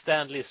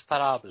Stanley's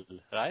Parable,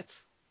 right?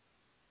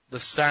 The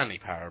Stanley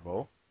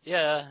Parable?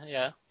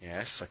 Yeah.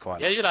 Yes, I quite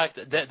like it. Yeah, you like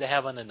they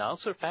have an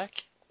announcer pack.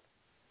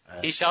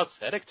 He shouts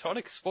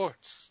electronic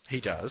sports. He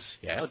does,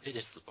 yes. Oh,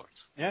 digital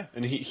sports. Yeah,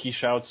 and he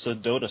shouts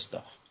Dota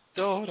stuff.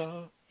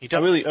 Dota. I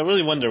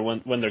really wonder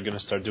when they're gonna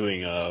start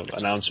doing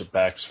announcer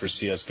packs for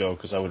CS:GO,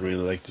 because I would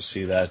really like to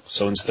see that.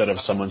 So instead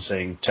of someone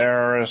saying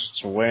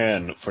terrorists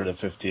win for the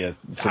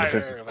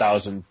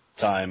 50,000th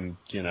time,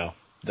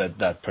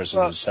 that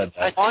person has said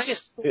that.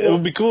 It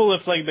would be cool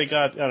if they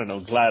got, I don't know,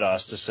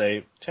 GLaDOS to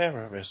say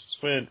terrorists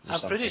win.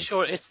 I'm pretty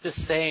sure it's the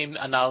same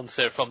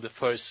announcer from the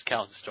first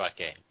Counter-Strike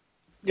game.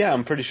 Yeah,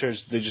 I'm pretty sure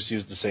they just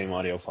used the same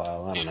audio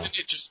file. I don't know. Isn't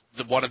it just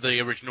one of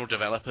the original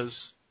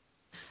developers?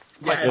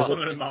 Yeah, it's one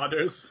of the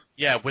modders.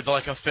 Yeah, with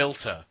a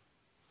filter.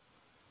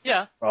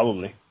 Yeah.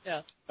 Probably.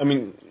 Yeah. I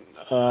mean,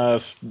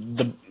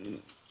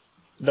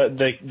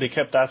 they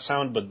kept that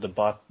sound, but the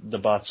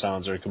bot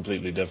sounds are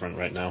completely different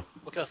right now.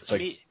 Because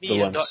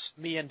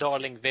me and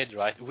Darling Vid,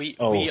 right? We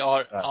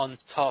are on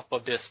top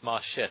of this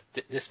shit,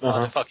 this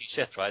motherfucking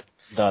shit, right?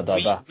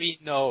 We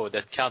know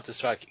that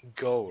Counter-Strike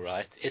Go,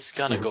 right? It's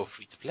gonna go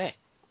free to play.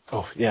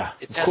 Oh yeah,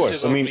 it of has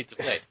course. To go free to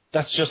play.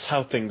 That's just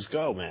how things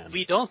go, man.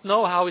 We don't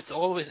know how it's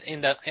always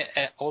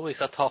always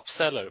a top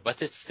seller,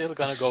 but it's still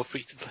gonna go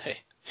free to play.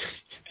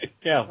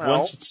 Yeah,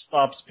 once it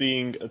stops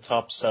being a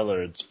top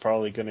seller, it's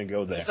probably gonna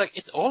go there.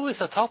 It's always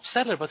a top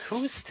seller, but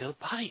who is still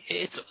buying?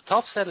 It's a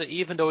top seller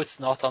even though it's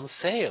not on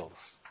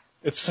sales.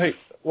 It's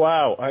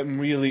wow, I'm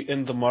really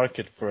in the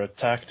market for a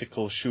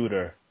tactical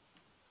shooter.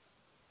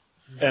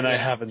 And I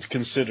haven't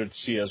considered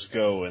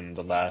CS:GO in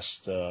the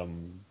last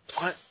I'm in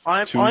the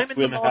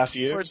 2.5 market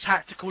years. for a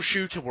tactical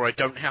shooter where I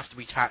don't have to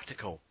be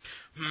tactical.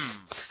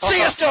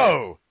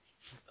 CS:GO!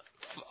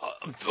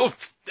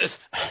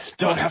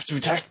 Don't have to be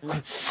tactical.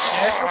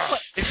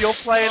 If you're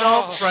playing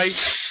Arms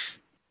Race,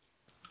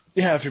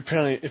 Yeah, if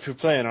you're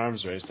playing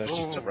Arms Race, that's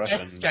just a rush.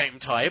 best game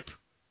type.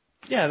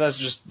 Yeah, that's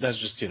just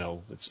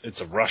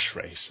it's a rush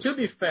race. To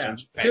be fair,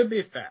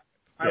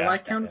 I Yeah,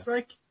 like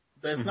Counter-Strike,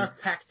 but it's not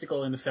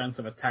tactical in the sense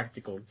of a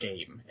tactical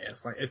game.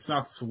 It's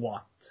not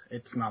SWAT.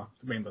 It's not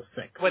Rainbow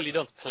Six. Well, you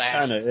don't plan.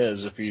 Kind of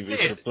is if you're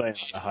playing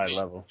on a high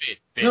level.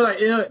 No,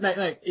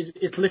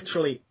 it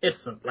literally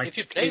isn't. Like, if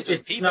you play with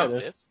it's people, not.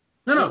 it is.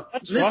 No,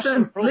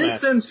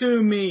 listen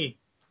to me.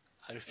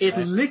 It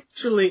Right.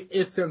 literally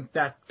isn't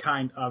that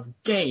kind of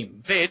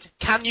game. Vid,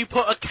 can you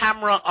put a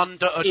camera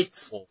under a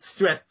It's door?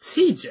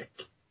 strategic.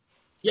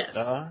 Yes.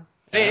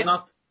 Vid,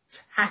 Not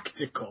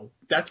tactical.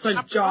 That's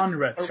a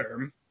genre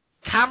term.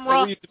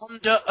 camera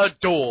under a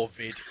door,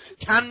 Vid.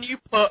 Can you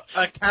put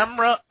a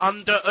camera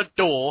under a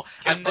door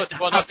and put then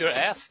one have up your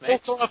ass, mate.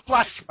 a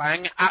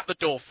flashbang at the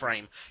door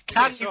frame?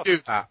 Can you do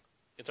that?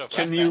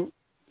 Can you?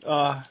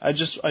 I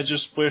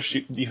just wish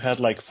you had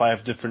like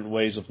 5 different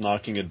ways of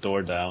knocking a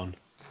door down.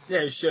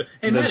 Yeah, you should.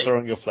 Hey, And then Maddie.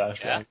 throwing a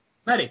flashbang. Yeah.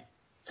 Maddie,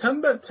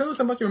 tell us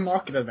about your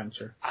market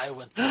adventure. I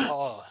went.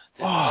 Tom,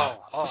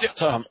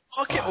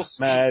 Market or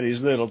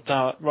Maddie's little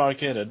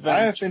market adventure. I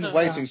have been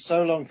waiting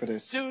so long for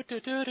this.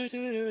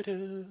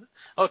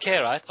 Okay,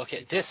 right.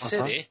 Okay, this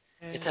city,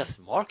 it has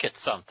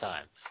markets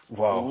sometimes.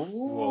 Wow.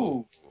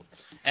 Ooh.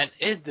 And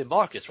in the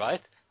markets,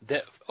 right,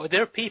 there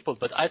are people,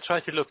 but I try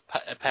to look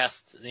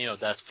past,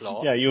 that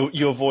flaw. Yeah,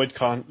 you avoid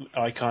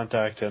eye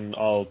contact and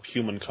all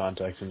human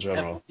contact in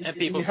general. And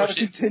people You have a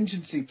push it.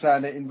 contingency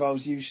plan that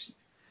involves you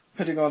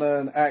putting on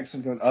an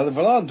accent going,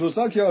 "Alvalan to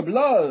suck your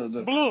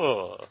blood."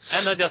 Blah.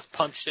 And I just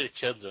punch the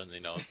children,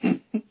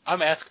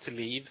 I'm asked to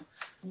leave.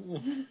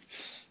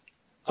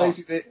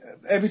 Basically,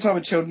 every time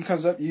a children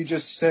comes up, you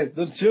just say,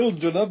 "The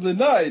children of the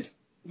night,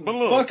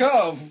 fuck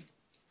off."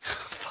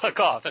 Fuck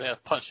off, and I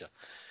punch them.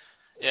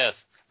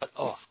 Yes, but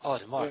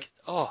the market.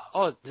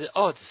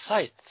 The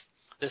sights,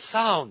 the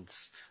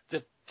sounds,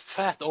 the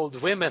fat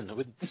old women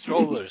with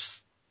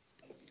strollers.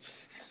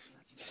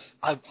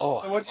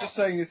 So what you're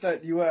saying is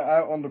that you were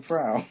out on the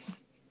prowl.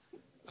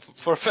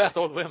 For fat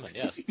old women,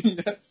 yes.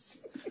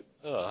 Yes.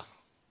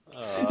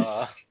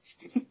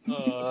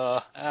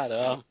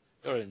 Adam,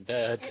 you're in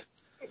bed.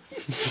 I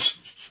just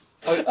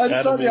like the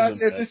Adam is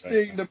idea in of this bed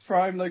being the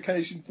prime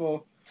location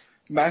for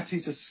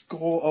Matty to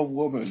score a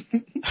woman.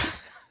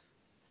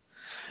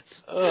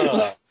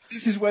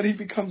 This is when he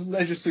becomes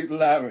Leisure Suit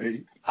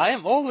Larry. I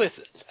am always...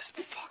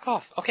 Fuck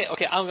off. Okay,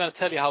 I'm gonna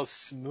tell you how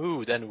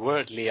smooth and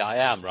worldly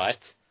I am,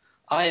 right?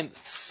 I am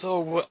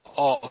so...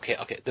 okay,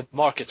 the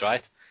market,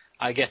 right?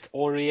 I get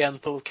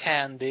Oriental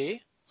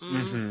candy.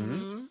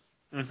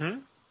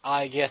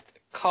 I get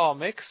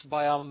comics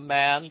by a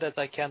man that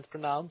I can't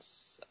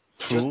pronounce.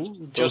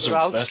 Who? Those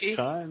are best Jodorowsky.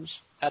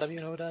 times. Adam, you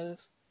know who that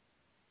is?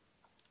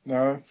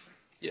 No,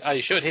 Are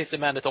you sure he's the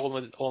man that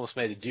almost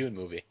made a Dune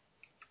movie?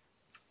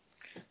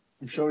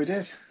 I'm sure he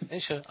did. Are you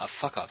sure?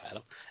 Fuck off,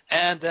 Adam.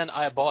 And then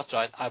I bought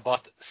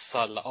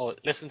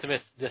listen to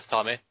this,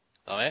 Tommy.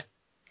 I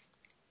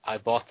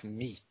bought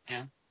meat.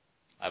 Yeah.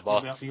 I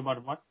bought You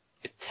bought what?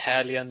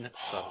 Italian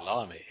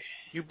salami.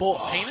 You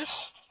bought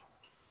penis?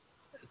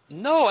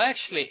 No,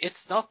 actually,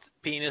 it's not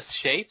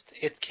penis-shaped.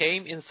 It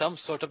came in some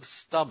sort of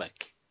stomach.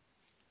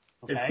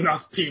 Okay. It's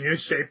not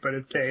penis shaped, but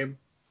it came.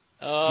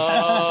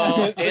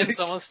 Oh, in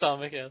someone's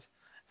stomach, yes.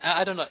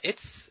 I don't know.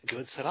 It's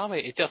good salami.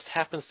 It just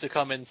happens to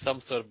come in some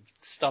sort of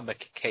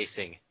stomach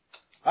casing.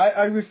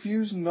 I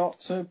refuse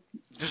not to.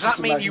 Does that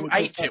to mean imagine you it's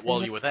ate all it while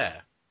fucking- you were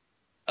there?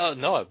 Oh,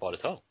 no, I bought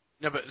it home.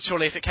 No, but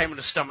surely if it came with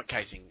a stomach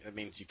casing, it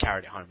means you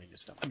carried it home in your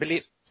stomach. I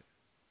believe...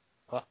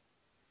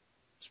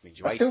 Just means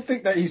you I ate still it.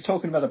 think that he's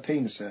talking about a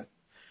penis here.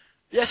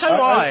 Yeah, so do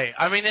I.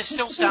 I mean, it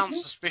still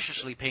sounds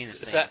suspiciously penis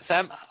themed.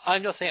 Sam,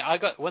 I'm just saying,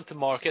 went to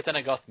market and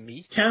I got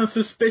meat. Can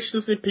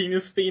suspiciously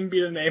penis theme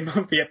be the name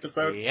of the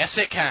episode? Yes,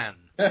 it can.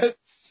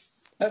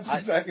 That's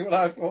exactly what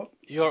I thought.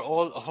 You're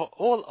all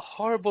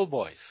horrible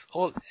boys.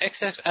 All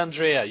XX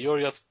Andrea, you're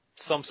just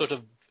some sort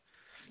of...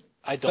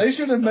 They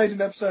should have made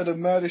an episode of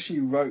Murder, She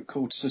Wrote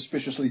called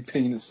Suspiciously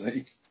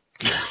Penisy.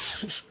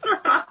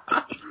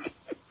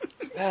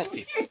 Bad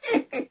people.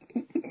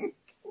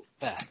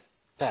 Bad.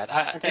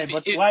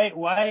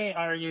 Why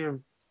are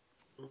you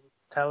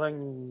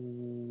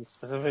telling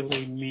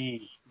specifically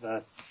me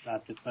that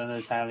it's an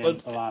Italian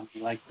salami?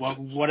 Like,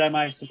 what am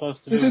I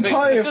supposed to do? This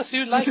entire Because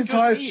you like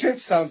entire good meat. trip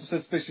sounds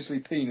suspiciously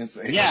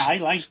penisy. Yeah, I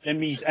like the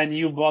meat, and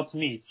you bought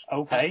meat.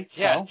 Okay,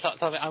 Yeah, so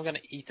Tommy, I'm gonna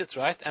eat it,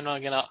 right? And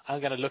I'm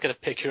gonna look at a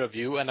picture of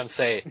you and I'm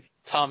say,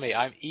 Tommy,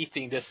 I'm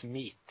eating this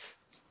meat.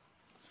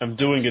 I'm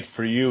doing it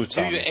for you,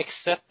 Do you Tommy.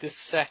 accept this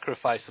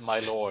sacrifice, my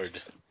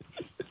lord?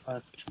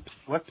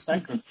 what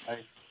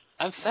sacrifice?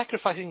 I'm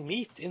sacrificing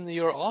meat in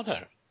your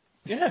honor.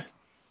 Yeah.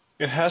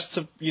 It has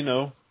to,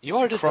 You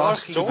are the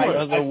cross Dark to Lord. the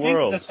other I think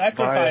world the via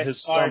sacrifice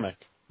his part stomach.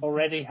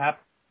 already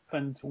happened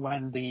happened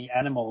when the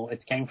animal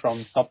it came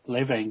from stopped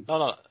living?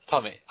 No,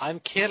 Tommy, I'm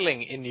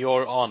killing in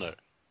your honor.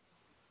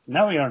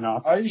 No, you're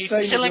not. Are you He's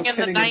saying killing that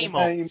you're in the killing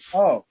name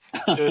of?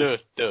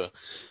 Do.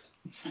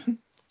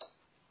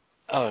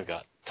 Oh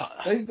god.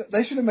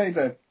 They should have made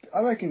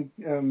I reckon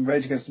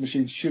Rage Against the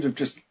Machine should have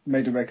just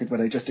made a record where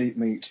they just eat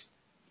meat.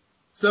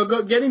 So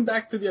getting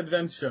back to the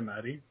adventure,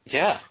 Maddie.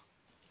 Yeah.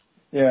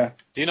 Yeah.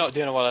 Do you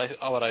know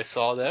what I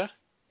saw there?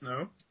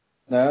 No?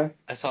 No?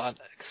 I saw an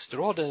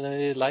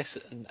extraordinarily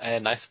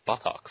nice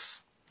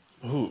buttocks.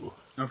 Ooh.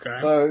 Okay.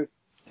 So,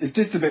 is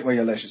this the bit where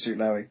your leisure suit,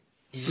 Larry?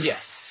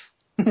 Yes.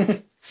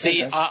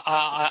 See, Okay.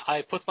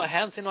 I put my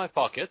hands in my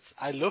pockets,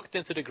 I looked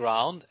into the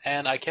ground,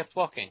 and I kept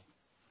walking.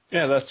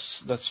 Yeah,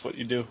 that's what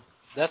you do.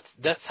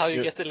 That's how you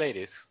Yeah. get the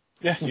ladies.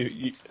 Yeah,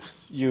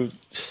 you.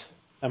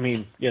 I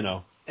mean, you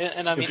know.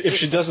 And I mean, if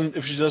she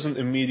doesn't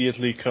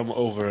immediately come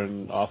over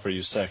and offer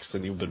you sex,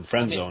 then you've been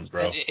friend zoned,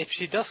 bro. If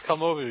she does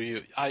come over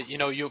you,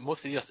 you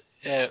mostly just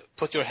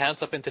put your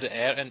hands up into the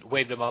air and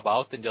wave them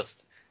about and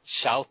just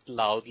shout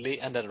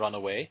loudly and then run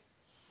away.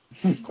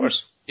 Of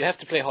course. You have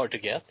to play hard to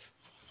get,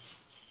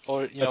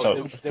 or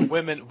the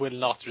women will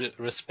not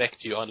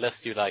respect you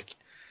unless you like.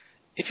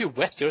 If you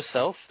wet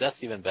yourself,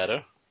 that's even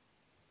better.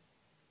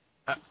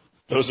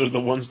 Those are the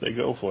ones they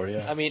go for,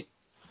 yeah. I mean,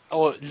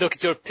 oh, look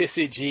at your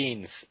pissy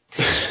jeans.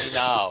 Take me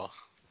now.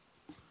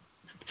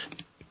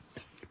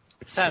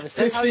 Sam, is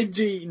that how Pissy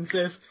Jean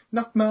says,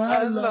 not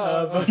my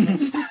love.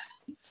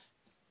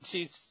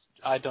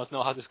 I don't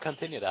know how to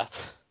continue that.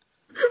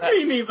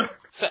 Me neither.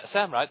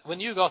 Sam, right? When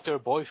you got your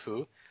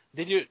boyfu,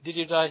 did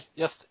you like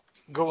just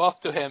go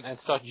up to him and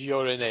start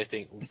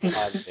urinating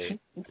wildly?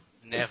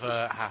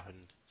 Never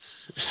happened.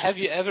 Have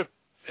you ever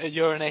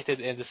urinated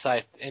in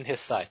his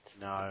sight?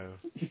 No.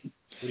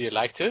 Would you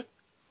like to?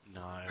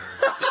 No.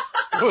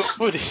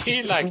 Would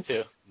he like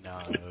to?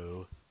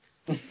 No.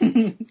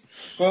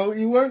 Well,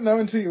 you won't know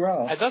until you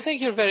I ask. don't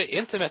think you're very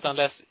intimate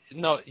unless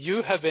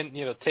you have been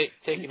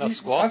taking a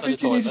squat I on the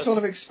think you toilet. need to sort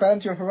of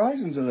expand your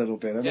horizons a little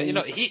bit. I mean,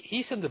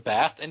 He's in the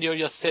bath and you're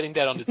just sitting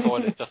there on the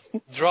toilet just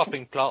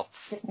dropping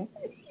plops.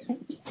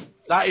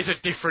 That is a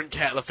different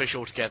kettle of fish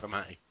altogether,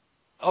 Matty.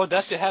 Oh,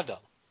 that you have done.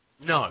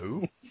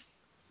 No.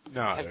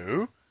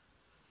 No.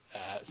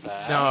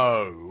 Sam,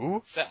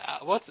 No.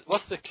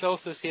 what's the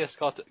closest he has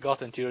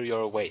gotten to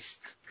your waist?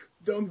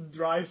 Don't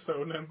dry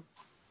zone him.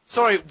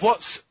 Sorry,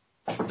 what's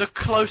the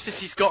closest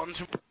he's gotten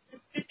to...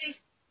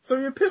 So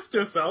you pissed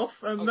yourself,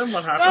 and then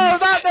what No,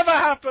 happened? that never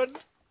happened!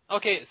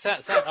 Okay,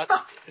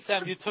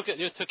 Sam, you took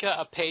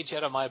a page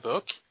out of my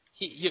book.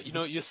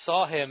 You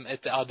saw him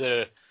at the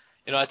other,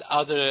 at the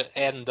other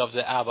end of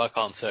the ABBA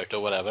concert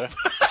or whatever.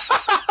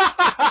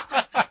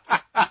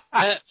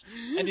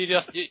 and you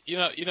just,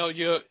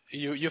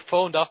 you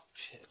phoned up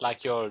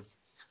like your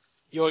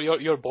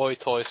boy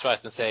toys, right,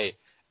 and say,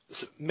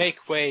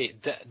 make way,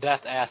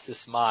 that ass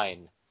is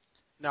mine.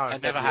 No, it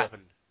And never then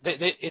happened.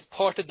 It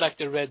parted like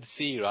the Red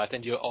Sea, right?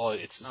 And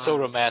it's so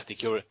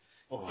romantic. You're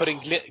putting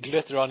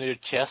glitter on your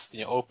chest and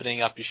you're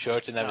opening up your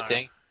shirt and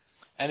everything.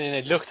 And then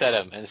I looked at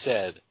him and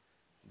said,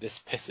 "This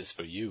piss is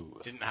for you."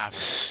 Didn't happen.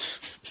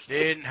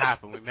 Didn't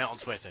happen. We met on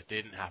Twitter.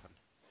 Didn't happen.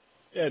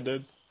 Yeah, it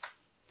did.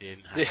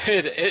 Didn't happen.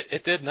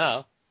 It did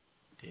now.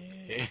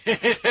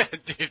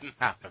 Didn't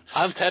happen.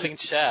 I'm telling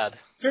Chad.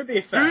 To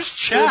be fair. Who's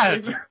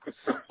Chad?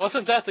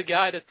 Wasn't that the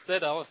guy that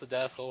said I was the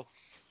asshole?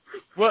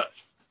 What?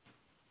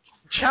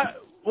 Chad?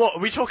 What, are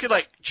we talking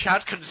like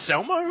Chad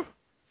Conselmo?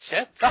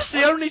 Chad? That's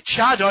the only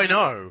Chad I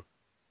know.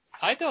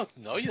 I don't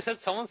know. You said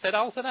someone said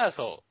I was an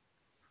asshole.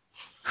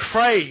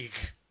 Craig.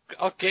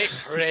 Okay,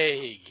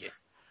 Craig.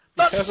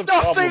 That's has a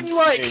nothing problem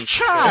like saying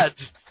Chad.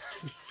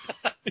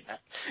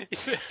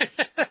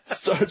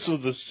 Starts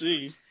with a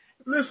C.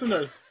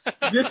 Listeners,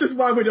 this is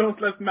why we don't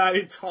let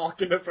Maddie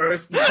talk in the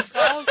first place.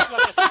 Sounds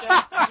like a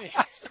Chad to me.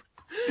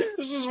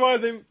 This is why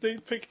they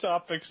pick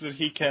topics that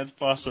he can't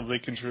possibly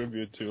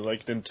contribute to,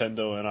 like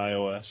Nintendo and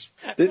iOS.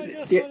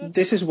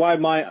 This is why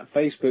my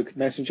Facebook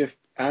Messenger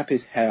app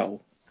is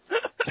hell.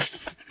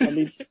 I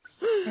mean,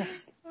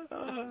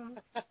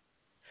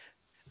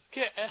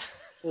 Okay.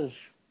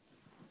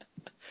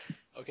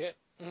 Okay.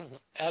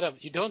 Adam,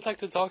 you don't like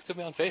to talk to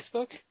me on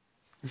Facebook?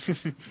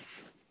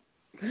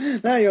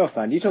 no, you're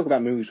fine. You talk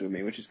about movies with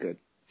me, which is good.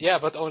 Yeah,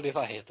 but only if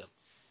I hate them.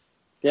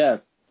 Yeah,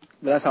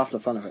 but that's half the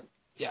fun of it.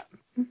 Yeah.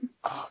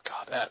 Oh,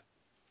 God.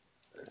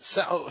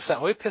 Sam,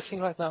 are we pissing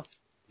right now?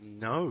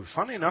 No,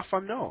 funny enough,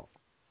 I'm not.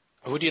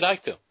 Would you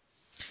like to?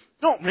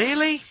 Not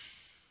really.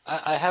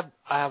 I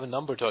have a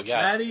number to a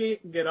guy. Maddie,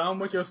 get on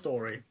with your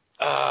story.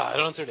 I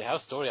don't really have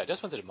a story. I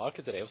just went to the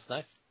market today. It was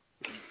nice.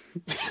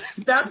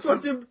 That's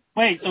what you...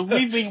 Wait, so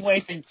we've been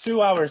waiting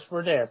 2 hours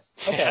for this.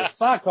 Okay, Yeah.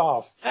 fuck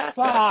off. Fuck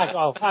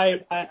off.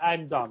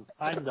 I'm done.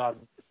 I'm done.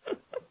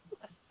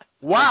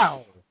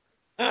 Wow.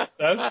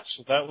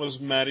 That was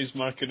Maddie's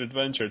Market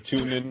Adventure.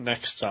 Tune in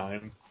next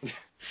time.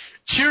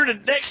 Tune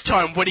in next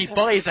time when he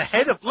buys a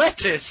head of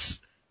lettuce.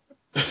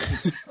 I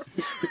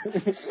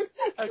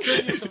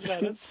could use some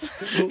lettuce.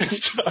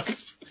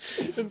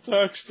 and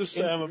talks to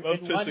Sam about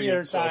in pissing 1 year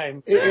himself.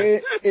 time.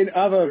 In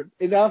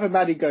other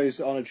Maddie Goes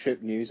on a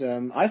Trip news,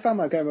 I found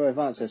my Game Boy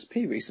Advance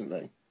SP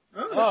recently.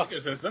 Oh, that's a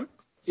good system.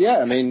 Yeah,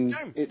 I mean,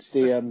 it's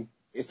one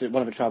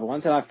of the travel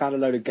ones, and I found a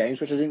load of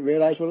games which I didn't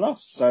realise were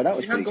lost, so that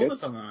was Do you have pretty Golden good.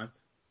 Sun on it?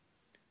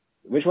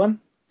 Which one?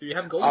 Do you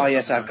have Golden Sun? Oh,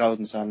 yes, I on have it?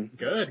 Golden Sun.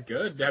 Good.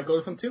 Do you have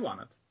Golden Sun 2 on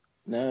it?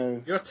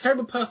 No. You're a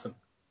terrible person.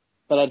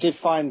 But I did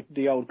find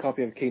the old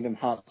copy of Kingdom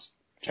Hearts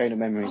Chain of Oh,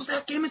 Memories.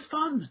 that game is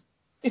fun.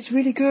 It's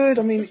really good.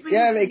 I mean, It's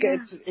really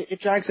good, it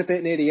drags a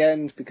bit near the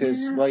end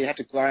because, well, you have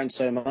to grind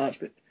so much,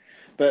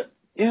 but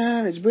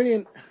yeah, it's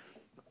brilliant.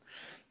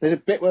 There's a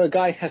bit where a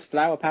guy has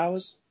flower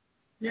powers.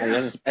 Yeah.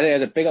 And he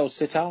has a big old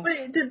sitar.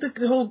 But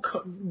the whole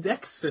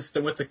deck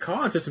system with the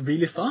cards is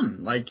really fun.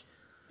 Like,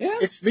 Yeah.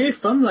 it's really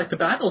fun. Like, the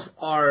battles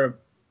are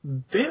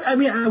very, I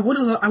mean, I would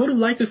have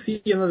liked to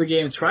see another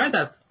game try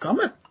that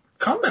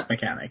combat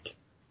mechanic.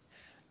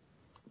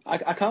 I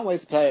can't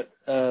wait to play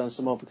it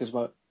some more because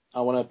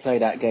I want to play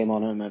that game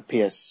on a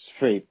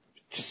PS3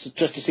 just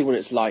to see what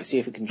it's like, see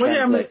if it can Well,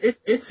 translate. yeah, I mean,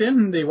 it's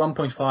in the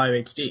 1.5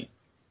 HD.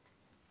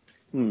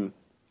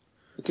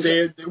 Because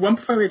The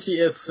 1.5 HD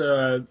is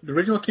the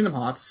original Kingdom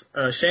Hearts,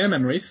 Chain of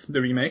Memories,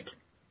 the remake,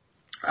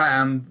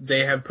 and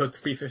they have put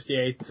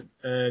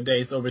 358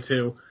 Days Over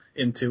 2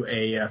 into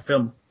a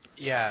film.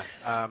 Yeah.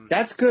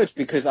 that's good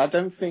because I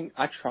don't think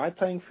I tried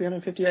playing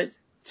 358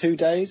 2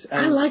 days.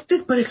 And I liked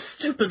it, but it's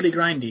stupidly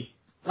grindy.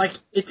 Like,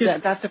 it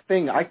is... that's the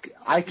thing. I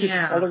could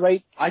Yeah.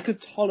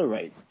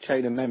 tolerate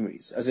Chain of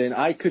Memories, as in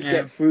I could Yeah.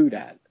 get through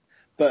that,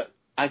 but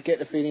I get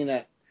the feeling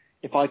that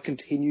if I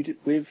continued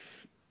with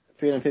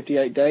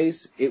 358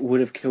 days, it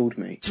would have killed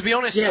me. To be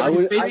honest, Yeah, I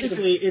because would-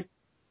 basically it...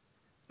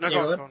 no, Yeah, go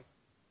on, go go on.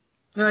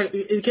 Like,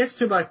 it gets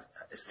to about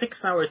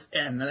 6 hours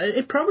in, and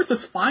it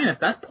progresses fine at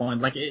that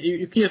point. Like,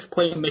 you can just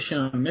play mission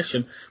on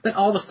mission. Then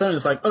all of a sudden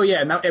it's like, oh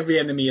yeah, now every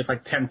enemy is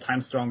like 10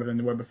 times stronger than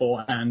they were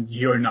before, and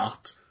you're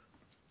not.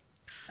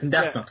 And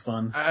that's Yeah. not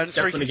fun. And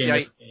That's when the game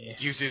 358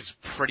 gets- uses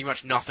pretty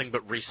much nothing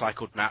but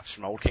recycled maps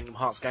from old Kingdom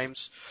Hearts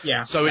games.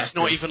 Yeah. So it's that's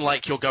not true. even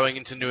like you're going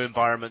into new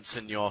environments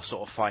and you're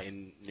sort of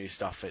fighting new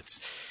stuff.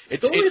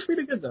 Story is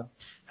really good though.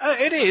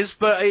 It is,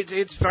 but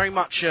it's very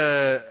much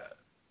I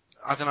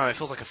don't know. It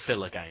feels like a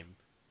filler game.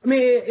 I mean,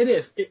 it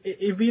is.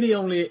 It really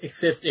only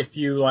exists if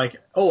you like,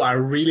 oh, I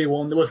really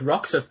wonder what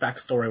Roxas'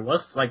 backstory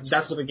was. Like,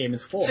 that's what the game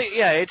is for. See,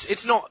 yeah,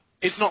 it's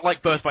not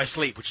like Birth by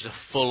Sleep, which is a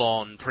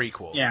full-on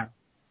prequel. Yeah.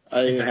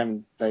 I Exactly.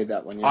 haven't played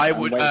that one yet. I I'm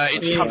would. waiting for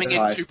It's it to coming in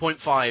arrive.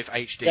 2.5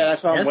 HD. Yeah,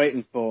 that's what Yes. I'm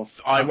waiting for.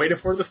 I'm waiting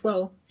for it as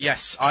well.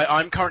 Yes,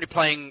 I'm currently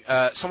playing,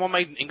 someone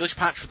made an English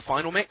patch for the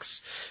final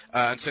mix,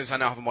 and since I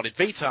now have a modded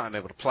Vita, I'm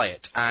able to play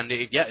it. And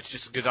it's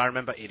just as good as I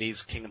remember. It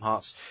is Kingdom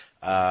Hearts,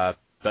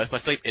 Birth by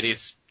Sleep. It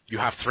is, you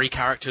have 3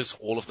 characters,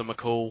 all of them are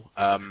cool.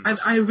 And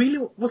I really,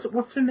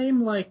 what's her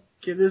name? Like,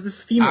 there's this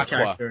female Aqua.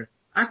 character.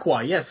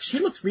 Aqua, yes. She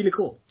looks really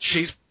cool.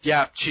 She's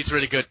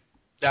really good.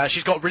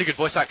 She's got a really good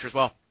voice actor as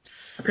well.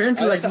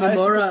 Apparently, I- like, I-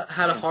 Nomura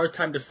had a hard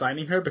time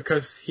designing her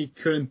because he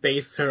couldn't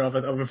base her off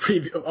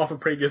a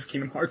previous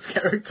Kingdom Hearts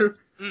character.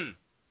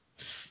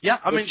 Yeah,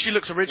 I mean, she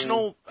looks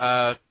original,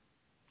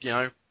 you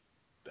know.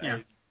 Yeah.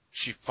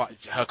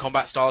 Her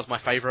combat style is my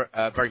favorite,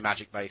 very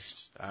magic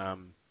based.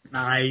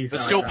 Nice. But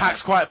I still like packs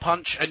that. quite a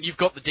punch, and you've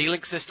got the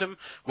D-Link system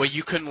where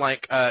you can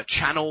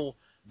channel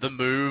the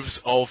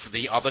moves of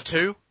the other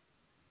 2.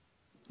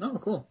 Oh,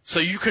 cool.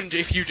 So you can,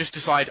 if you just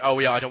decide, oh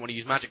yeah, I don't want to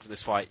use magic for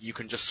this fight, you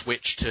can just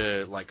switch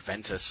to like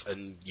Ventus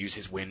and use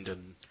his wind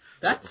and.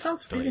 That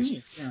sounds pretty abilities.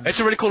 neat. Yeah. It's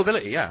a really cool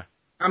ability, yeah.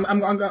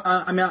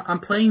 I'm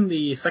playing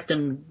the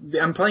second.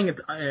 I'm playing it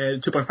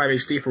 2.5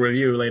 HD for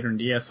review later in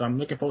the year, so I'm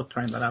looking forward to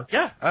trying that out.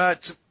 Yeah,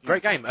 it's a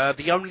great game.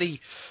 The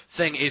only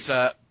thing is,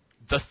 the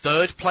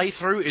third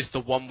playthrough is the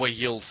one where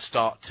you'll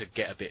start to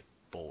get a bit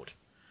bored.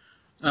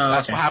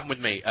 That's okay. what happened with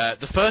me.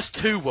 The first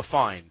 2 were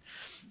fine,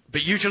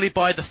 but usually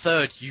by the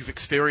third you've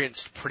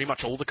experienced pretty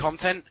much all the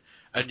content,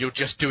 and you're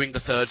just doing the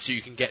third so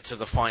you can get to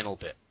the final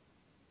bit.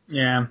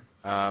 Yeah.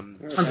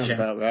 That sounds Okay.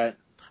 about right.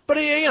 But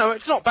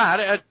it's not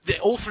bad.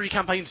 All 3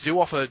 campaigns do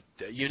offer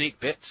unique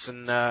bits,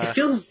 and It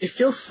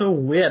feels so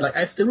weird. Like,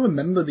 I still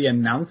remember the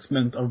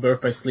announcement of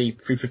Birth by Sleep,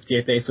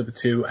 358 Days Over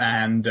 2,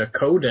 and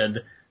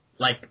Coded,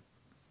 like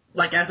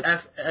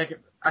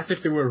as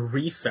if they were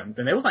recent,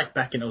 and they were like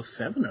back in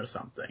 07 or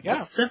something. Yeah.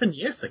 Like 7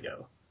 years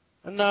ago.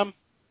 and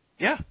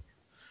yeah.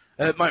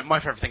 My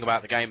favorite thing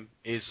about the game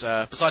is,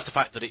 besides the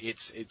fact that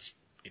it's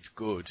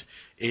good,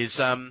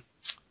 is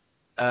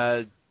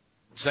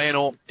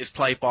Xehanort is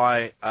played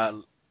by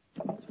oh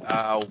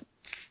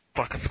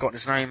fuck, I've forgotten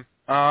his name.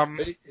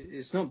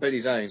 It's not Billy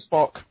Zane.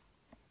 Spock.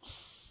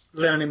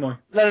 Leonard Nimoy.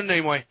 Leonard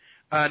Nimoy.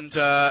 And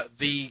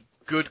the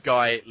good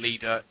guy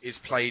leader is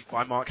played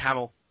by Mark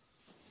Hamill.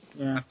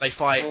 Yeah. They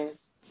fight.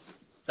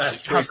 That's You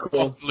pretty have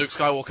cool. Luke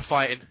Skywalker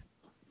fighting.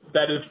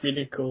 That is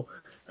really cool.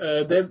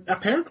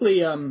 Apparently,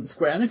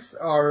 Square Enix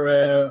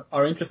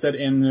are interested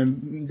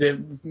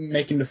in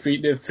making the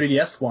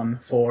 3DS one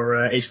for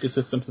HD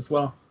systems as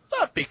well.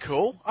 That'd be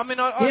cool. I mean,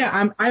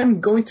 Yeah, I'm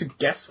going to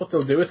guess what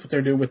they'll do is what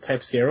they're doing with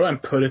Type-0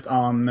 and put it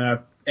on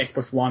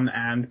Xbox One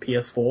and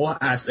PS4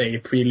 as a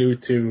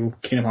prelude to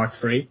Kingdom Hearts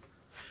 3.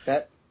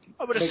 That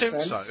I would makes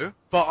assume sense. so,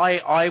 but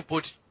I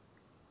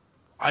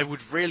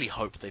would really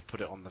hope they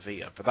put it on the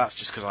Vita, but that's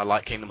just because I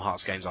like Kingdom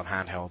Hearts games on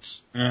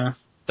handhelds. Yeah.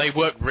 They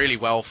work really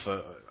well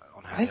on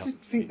I handheld.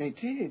 didn't think they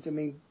did. I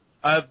mean,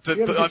 But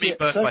I mean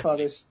Birth so by far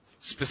Sleep. this,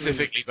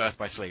 Specifically Birth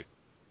by Sleep.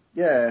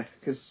 yeah,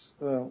 because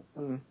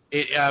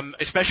It,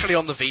 especially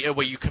on the Vita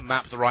where you can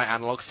map the right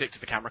analog stick to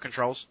the camera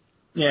controls.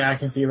 Yeah, I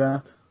can see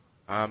that.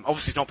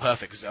 Obviously it's not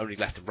perfect because it's only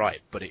left and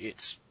right, but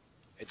it's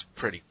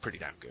pretty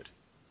damn good.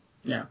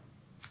 Yeah.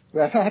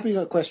 well, have you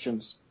got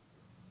questions?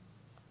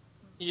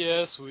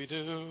 Yes, we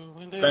do.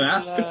 Then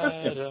ask the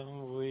questions.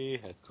 Adam, we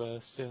had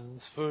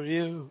questions for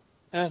you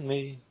and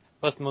me,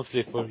 but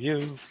mostly for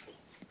you.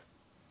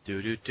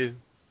 Do.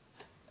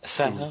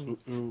 Sam,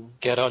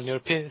 get on your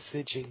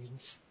pissy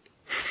jeans.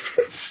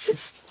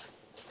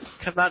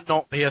 Can that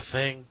not be a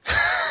thing?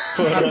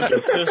 Put on your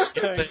fist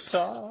tank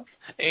top.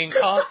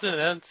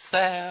 Incontinent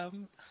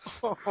Sam.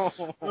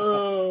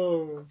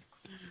 Oh.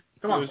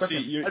 Come on, See,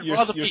 questions. I'd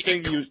rather your be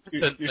thing,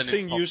 incompetent your than thing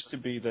incompetent. used to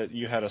be that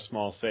you had a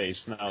small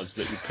face. Now it's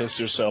that you piss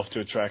yourself to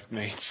attract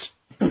mates.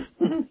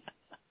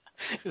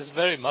 It's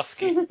very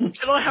musky.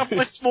 Can I have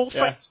my small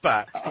Yeah. face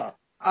back?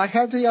 I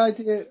have the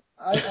idea.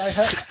 I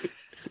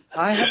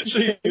have So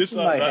this you picture in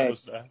thought my that head.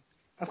 was that.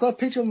 I've got a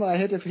picture in my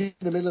head of him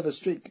in the middle of a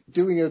street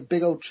doing a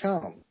big old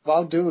chant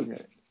while doing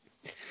it.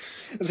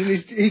 And then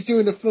he's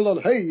doing a full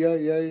on hey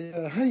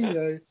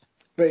yeah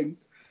thing,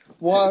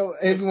 while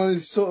everyone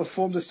is sort of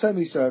formed a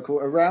semicircle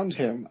around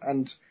him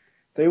and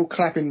they all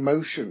clap in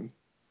motion,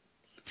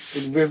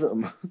 in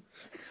rhythm.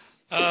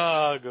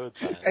 Oh, good.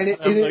 Man. And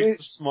I'm like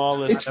the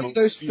smallest. it's one of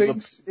those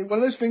things. One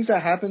of those things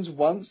that happens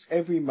once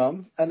every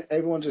month, and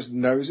everyone just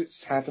knows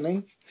it's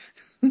happening.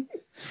 They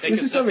This can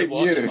is something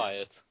watch new. by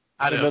it.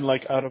 And then,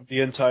 like, out of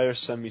the entire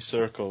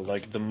semicircle,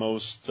 like, the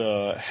most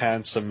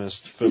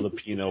handsomest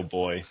Filipino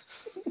boy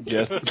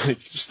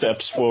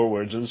steps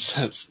forward and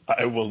says,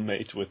 I will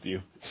mate with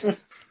you.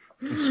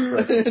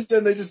 And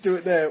then they just do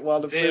it there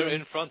while the They're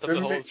in front of the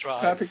whole tribe.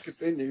 clapping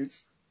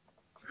continues.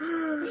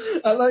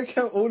 I like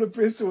how all of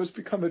Bristol has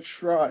become a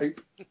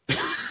tribe.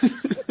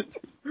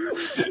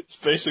 It's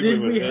basically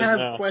Did what we it is have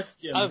now.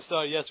 questions? I'm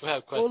sorry, yes, we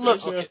have Well,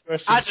 questions. look,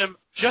 Okay. Adam,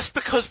 just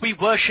because we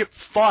worship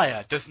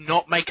fire does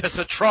not make us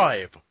a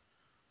tribe.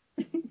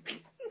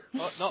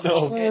 Oh, no, No,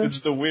 okay.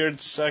 it's the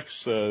weird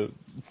sex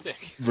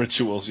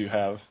rituals you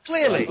have.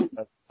 Clearly.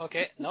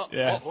 Okay, no.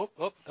 Yeah.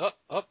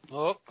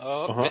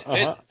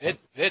 Wait.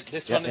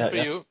 This one is for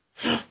you.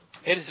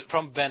 It is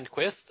from Ben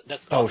Quist.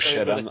 That's not Oh, very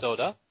shit, good I'm at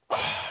Dota.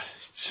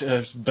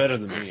 It's better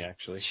than me,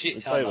 actually. She,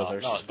 Play no, with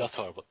her. no, She's- that's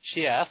horrible.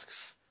 She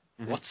asks,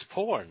 what's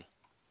porn?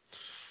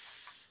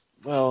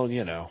 Well,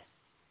 you know.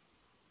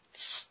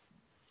 It's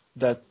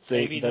that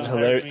Maybe thing, not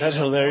hurt me that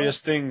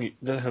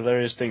anymore.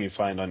 hilarious thing you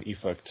find on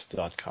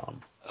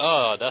efucked.com.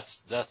 Oh, that's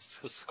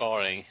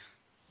scarring.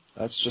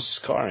 That's just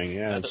scarring,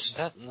 yeah. It's,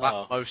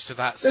 No. Most of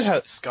that's It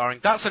has- scarring.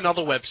 That's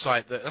another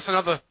website that's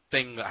another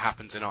thing that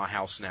happens in our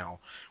house now.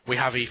 We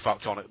have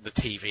eFucked on at the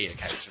TV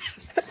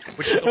occasionally.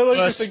 Which is the I like to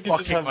worst think you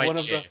just fucking have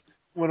idea.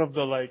 one of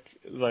the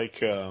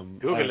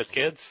Google it,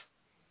 kids.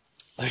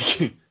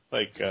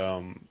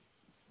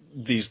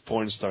 these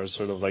porn stars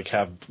sort of like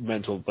have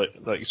mental,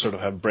 like sort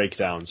of have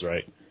breakdowns,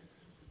 right?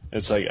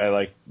 It's like, I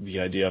like the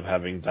idea of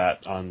having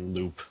that on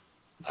loop.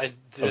 Of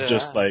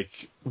just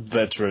like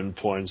veteran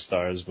porn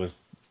stars with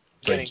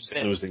like, just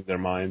losing their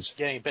minds.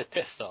 Getting a bit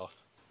pissed off.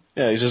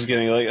 Yeah, he's just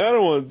getting like, I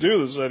don't want to do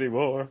this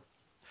anymore.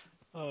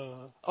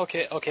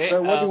 Okay.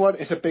 So what do you want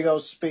is a big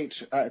old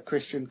speech at a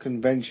Christian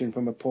convention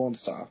from a porn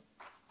star.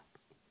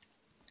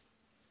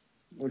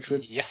 Which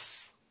would...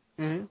 Yes.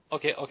 Mm-hmm.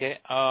 Okay.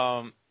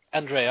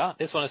 Andrea,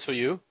 this one is for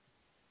you.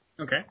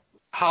 Okay.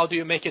 How do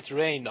you make it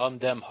rain on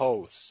them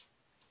hoes?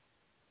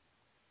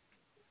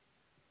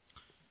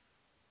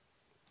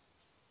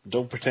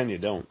 Don't pretend you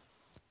don't.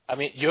 I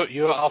mean,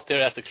 you're out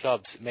there at the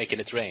clubs making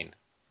it rain.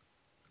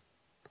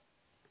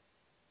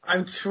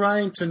 I'm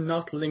trying to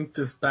not link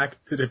this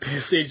back to the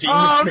PCG.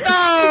 Oh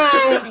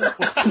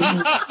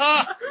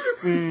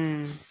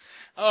no!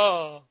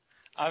 Oh,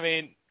 I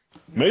mean,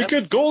 Make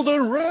it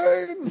golden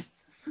rain!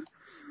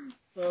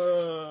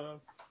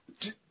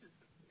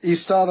 You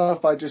start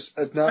off by just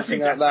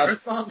announcing out loud,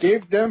 response.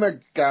 give them a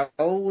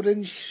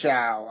golden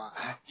shower.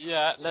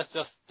 yeah, let's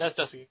just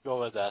go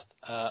with that.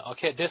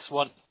 Okay, this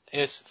one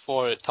is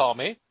for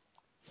Tommy.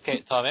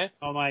 Okay, Tommy.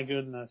 Oh my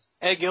goodness.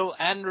 Egil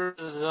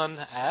Anderson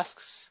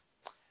asks,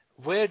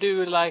 where do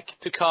you like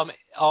to come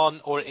on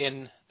or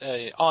in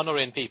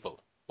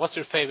people? What's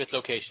your favorite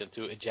location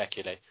to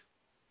ejaculate?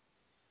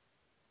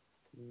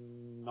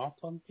 Not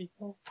on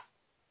people?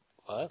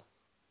 What?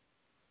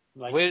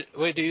 Like,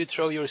 Where do you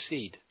throw your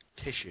seed?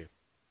 Tissue.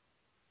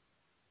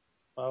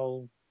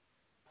 well,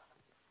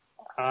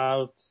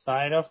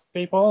 outside of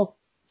people?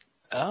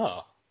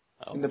 Oh.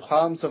 In the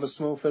palms of a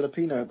small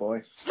Filipino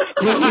boy.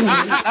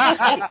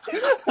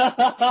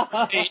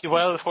 Paid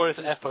well for his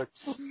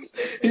efforts.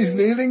 He's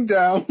kneeling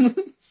down.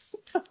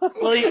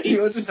 Well,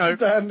 You're just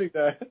standing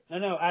there.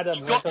 No, Adam,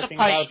 you we're got to talking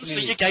pay about him, so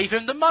me. you gave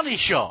him the money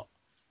shot.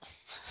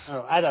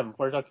 No, Adam,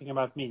 we're talking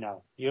about me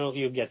now.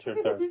 You get your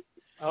turn.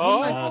 Oh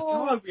my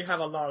god, we have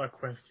a lot of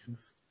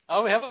questions.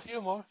 Oh, we have a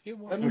few more.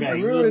 And Okay,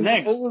 we ruined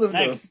next, all of them.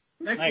 Next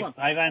next. one.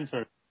 I've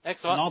answered.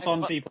 Next one. Not next on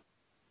one. people.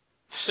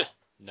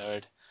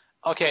 Nerd.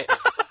 Okay.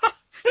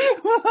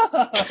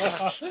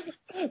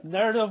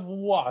 Nerd of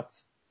what?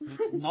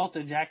 Not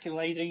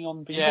ejaculating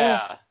on people?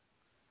 Yeah.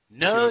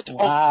 Nerd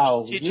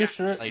Wow, of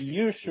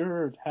you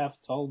should have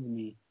told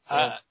me.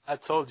 So, I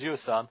told you,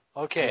 son.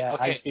 Okay, yeah,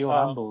 okay. I feel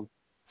humbled.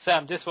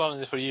 Sam, this one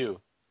is for you.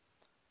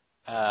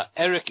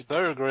 Eric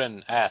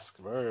Berggren asks,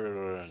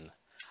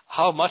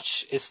 how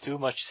much is too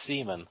much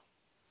semen?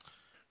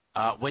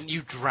 When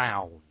you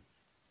drown.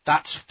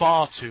 That's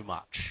far too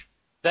much.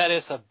 That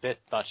is a bit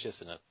much,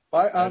 isn't it?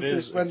 My answer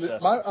is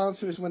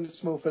is when the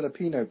small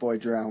Filipino boy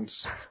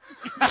drowns.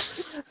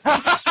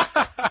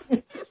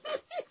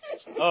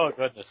 Oh,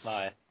 goodness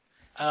my.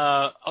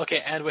 Okay,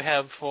 and we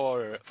have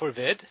for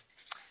Vid,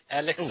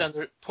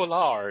 Alexander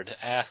Pollard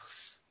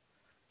asks,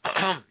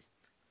 I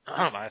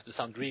have to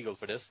sound regal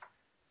for this.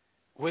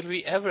 Will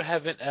we ever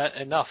have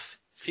enough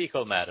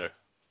fecal matter?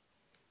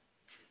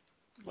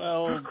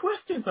 Our Well,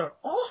 questions are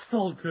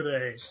awful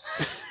today.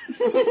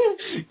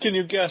 can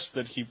you guess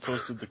that he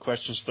posted the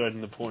questions thread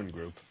in the porn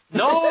group?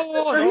 No,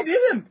 He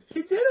didn't.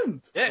 He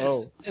didn't. Yeah,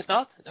 Oh. it's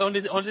not. Only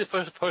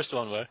the first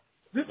one were.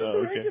 This is Oh, the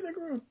okay. regular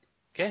group.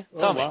 Okay, Oh,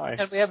 tell me, my.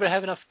 can we ever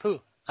have enough poo?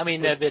 I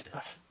mean, a bit.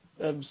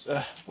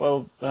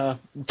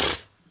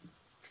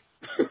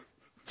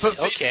 But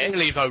Okay.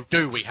 really, though,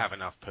 do we have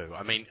enough poo?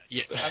 I mean,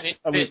 yeah.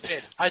 I mean,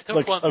 I took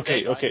look, one. okay,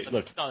 today, okay, right?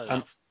 look, It's not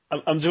enough.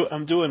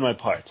 I'm doing my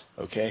part,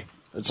 okay?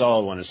 That's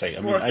all I want to say. I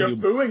mean, What, you're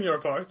booing your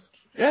part?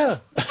 yeah.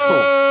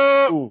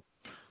 Ooh.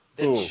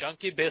 The Ooh.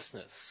 chunky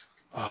business.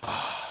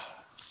 That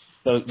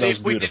See, was if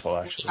we beautiful,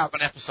 didn't actually. have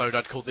an episode,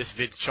 I'd call this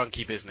vid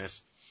chunky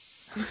business.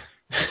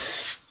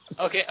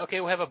 Okay,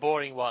 we have a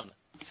boring one.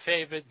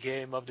 Favorite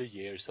game of the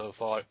year so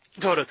far?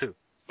 Dota 2.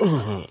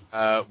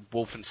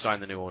 Wolfenstein: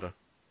 The New Order.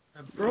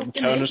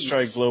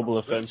 Counter-Strike Age. Global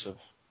Offensive.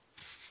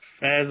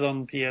 As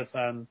on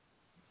PSN.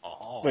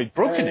 Oh. Wait,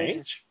 Broken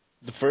Age?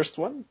 The first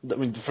one? I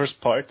mean, the first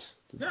part?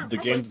 Yeah, the probably.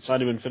 game that's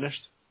not even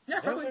finished?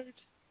 Yeah, probably.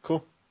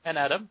 Cool. And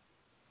Adam?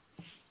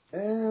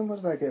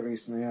 What did I get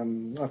recently?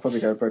 I'll probably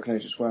go Broken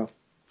Age as well.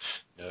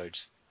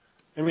 Nerds.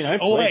 I mean, I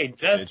Oh played wait,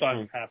 Death it.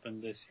 Bug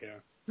happened this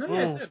year. No,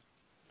 yeah, it did.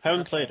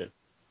 Haven't played it.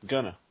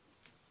 Gonna.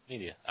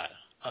 Media.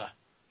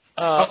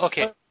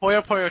 Okay.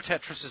 Puyo Puyo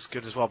Tetris is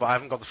good as well, but I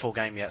haven't got the full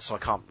game yet, so I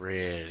can't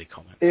really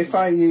comment. If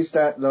I use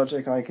that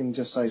logic, I can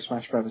just say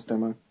Smash Brothers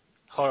demo.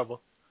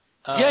 Horrible.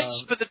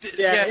 Yes, but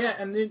Yeah,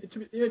 and to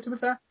be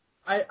fair,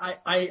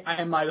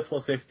 I might as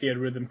well say Field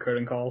Rhythm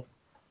Curtain Call.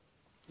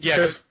 yeah,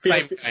 Because 'cause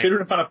Field same-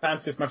 Rhythm Final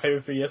Fantasy is my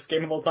favorite 3DS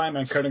game of all time,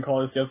 and Curtain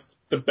Call is just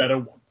the better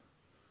one.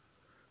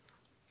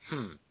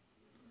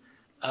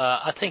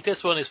 I think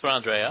this one is for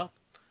Andrea.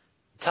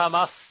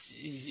 Tamas,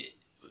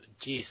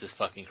 Jesus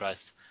fucking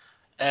Christ.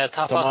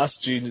 Tomas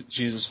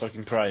Jesus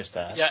fucking Christ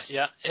asked.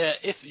 Yeah.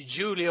 If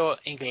Julio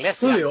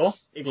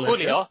Iglesias,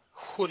 Julio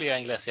Julio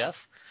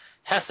Iglesias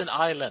has an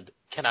island,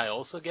 can I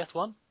also get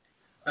one?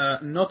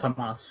 No,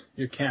 Tomas,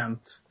 you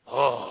can't.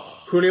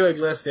 Oh, Julio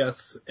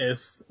Iglesias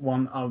is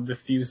one of the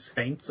few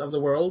saints of the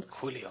world,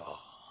 Julio.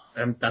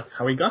 and that's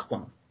how he got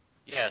one.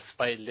 Yes,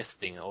 by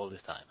lisping all the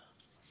time.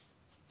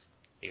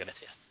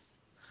 Iglesias.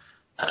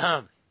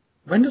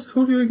 When does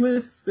Julio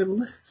Iglesias still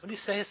lisp? What do you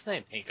say his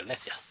name?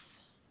 Iglesias.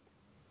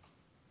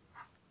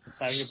 That's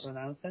how you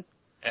pronounce it?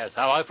 That's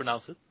how I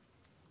pronounce it.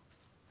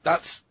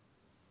 that's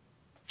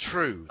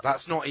true.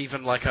 That's not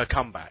even like a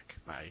comeback,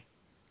 mate.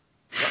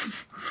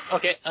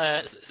 Okay,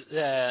 Sam.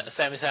 Yeah,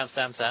 Sam.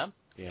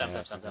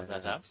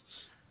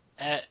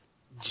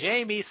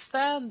 Jamie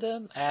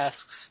Standen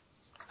asks,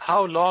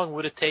 how long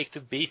would it take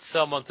to beat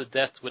someone to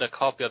death with a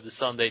copy of the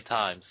Sunday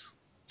Times?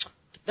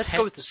 Let's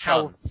go with the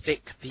How Sun.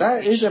 thick the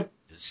That is issue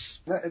a-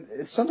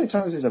 is. Sunday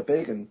Times is a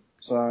big one,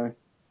 so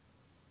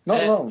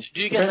not long.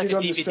 Do you get like a Depending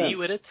on the DVD strength.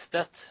 with it?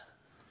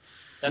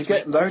 You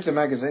get loads of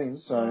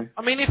magazines, so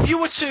I mean, if you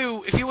were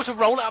to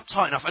roll it up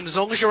tight enough, and as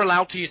long as you're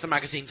allowed to use the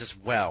magazines as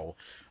well,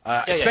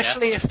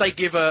 especially if they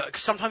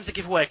sometimes they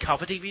give away a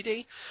cover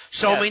DVD,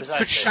 so Yeah, I mean, you could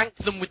precisely. shank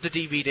them with the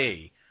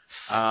DVD.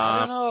 I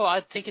don't know.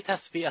 I think it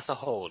has to be as a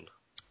whole.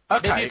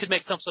 Maybe Okay. you could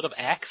make some sort of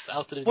axe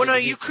out of the Well, no,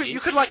 DVD. you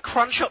could like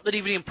crunch up the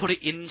DVD and put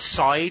it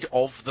inside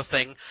of the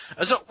thing.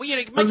 As a, you know,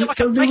 make But it like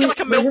a here's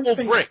the Millwall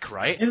thing. brick,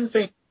 right? Here's the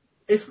thing.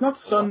 It's not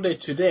Sunday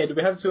today. Do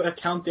we have to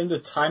account in the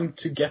time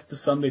to get the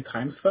Sunday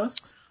Times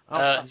first? Oh,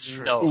 that's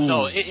true.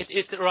 No,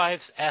 it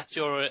arrives at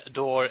your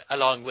door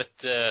along with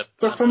the.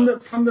 So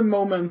from the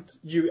moment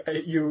you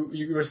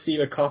receive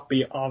a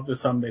copy of the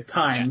Sunday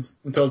Times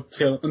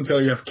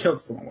until you have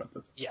killed someone with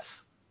it. Yes.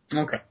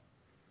 Okay.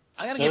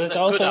 I'm gonna Does give it it a good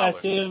also hour.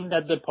 assume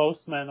that the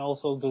postman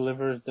also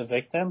delivers the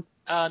victim?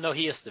 No,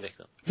 he is the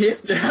victim.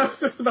 Yes, I was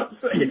just about to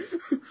say.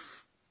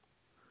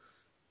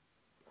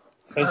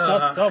 So it's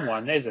not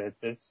someone, is it?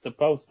 It's the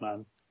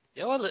postman.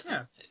 Yeah, well,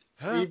 Yeah.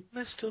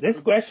 This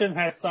question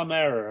has some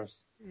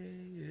errors.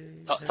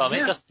 Tommy,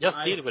 just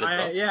deal with it.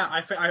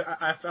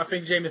 I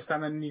think Jamie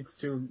Stannon needs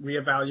to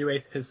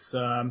reevaluate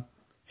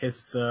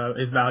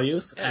his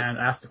values and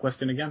ask the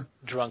question again.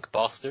 Drunk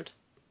bastard.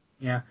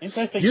 Yeah.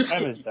 Interesting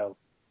premise, though.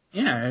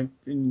 Yeah,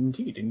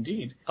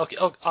 indeed. Okay,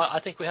 I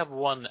think we have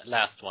one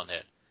last one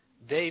here.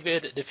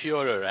 David the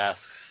Führer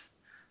asks,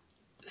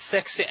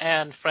 Sexy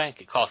Anne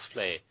Frank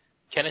cosplay.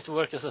 Can it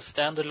work as a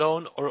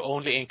standalone or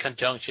only in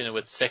conjunction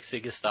with Sexy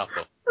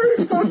Gestapo? I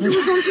thought you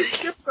were going to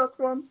skip that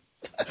one.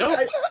 No.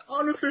 I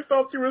honestly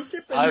thought you were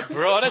skipping I it.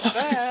 brought it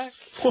back.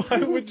 Why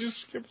would you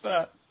skip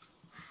that?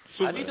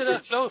 I needed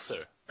that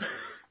closer.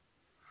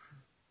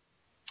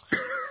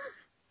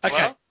 Okay.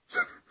 Well,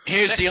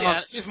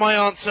 Here's my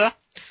answer.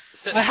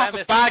 I have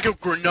a bag of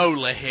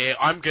granola here.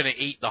 I'm gonna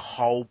eat the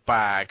whole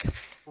bag.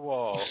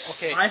 Whoa.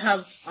 Okay. I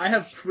have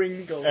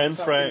Pringles and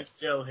in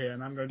jail here,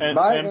 and I'm going to.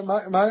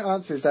 My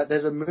answer is that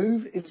there's a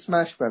move in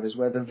Smash Brothers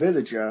where the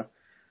villager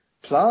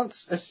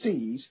plants a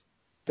seed,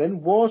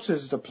 then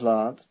waters the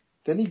plant,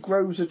 then he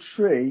grows a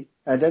tree,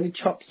 and then he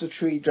chops the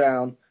tree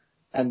down,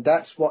 and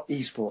that's what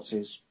esports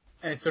is.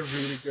 And it's a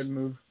really good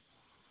move.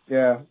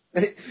 Yeah,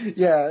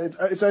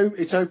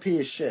 it's OP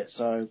as shit.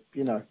 So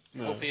you know.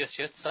 OP as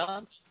shit,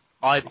 son.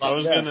 I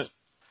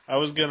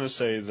was gonna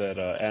say that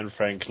Anne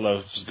Frank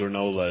loves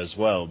granola as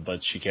well,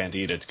 but she can't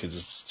eat it because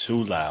it's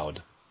too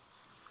loud.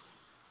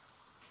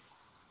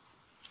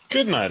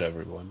 Good night,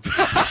 everyone.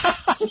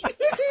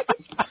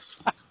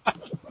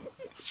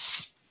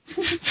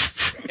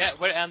 Yeah,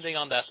 we're ending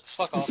on that.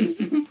 Fuck off.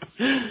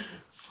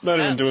 Not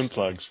even doing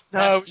plugs.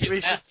 No,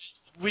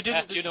 we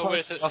didn't do know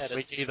plugs last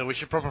week either. We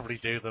should probably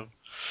do them.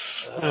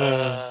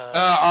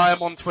 I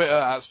am on Twitter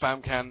at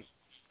SpamCan.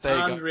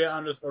 There you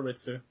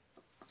Andrea_Ritsu.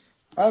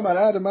 I'm at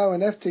Adam O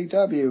and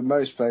FTW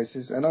most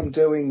places, and I'm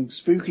doing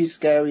spooky,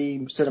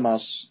 scary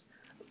cinemas.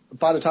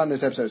 By the time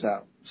this episode's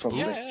out,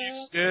 probably. Yeah.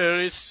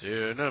 Scary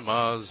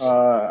cinemas.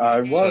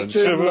 I was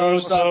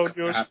shivers out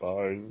your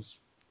spines.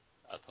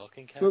 A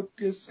talking cat?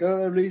 Spooky,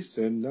 scary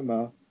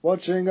cinema.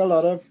 Watching a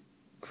lot of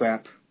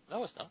crap.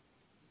 No, it's not.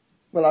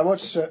 Well, I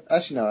watched.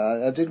 Actually,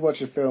 no, I did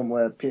watch a film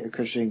where Peter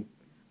Cushing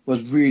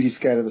was really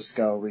scared of a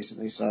skull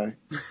recently. So.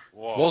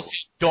 Whoa. Was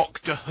it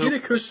Doctor Who? Peter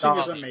Cushing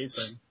is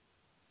amazing.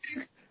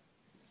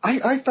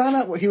 I found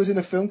out he was in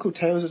a film called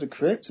Tales of the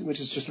Crypt,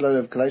 which is just a load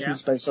of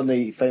collections based on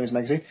the famous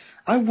magazine.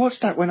 I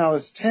watched that when I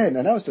was 10,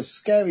 and that was the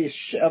scariest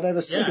shit I've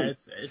ever seen. Yeah,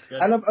 it's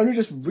good. And I've only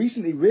just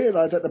recently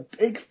realised that the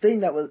big thing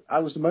that I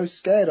was the most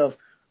scared of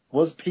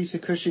was Peter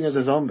Cushing as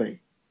a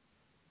zombie.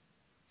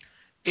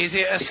 Is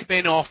it a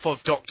spin-off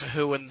of Doctor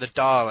Who and the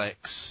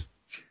Daleks?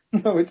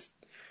 No,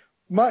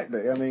 might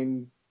be. I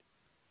mean...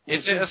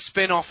 Is it a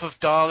spin-off of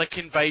Dalek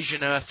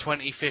Invasion Earth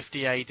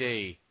 2050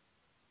 AD?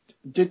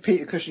 Did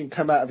Peter Cushing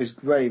come out of his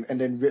grave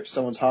and then rip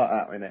someone's heart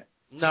out in it?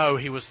 No,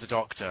 he was the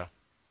Doctor.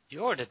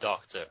 You're the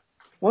Doctor.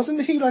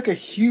 Wasn't he like a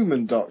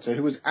human doctor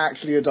who was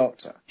actually a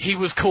doctor? He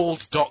was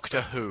called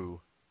Doctor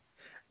Who.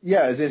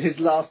 Yeah, as in his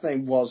last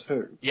name was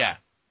Who. Yeah.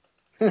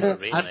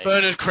 Really? And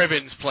Bernard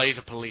Cribbins plays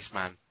a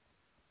policeman.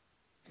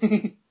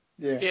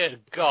 Yeah. Dear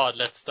God,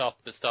 let's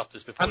stop this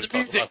before And we the talk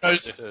music about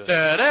goes Doctor Who.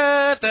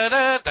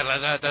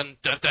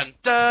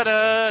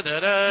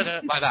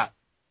 like that.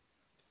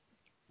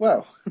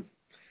 Well,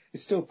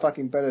 it's still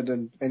fucking better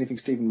than anything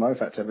Stephen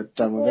Moffat's ever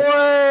done with it.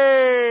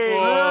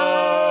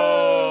 Whoa.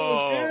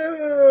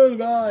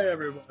 Goodbye,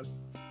 everyone.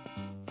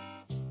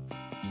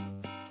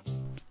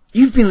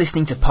 You've been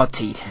listening to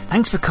Podteed.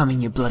 Thanks for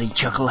coming, you bloody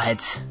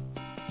chuckleheads.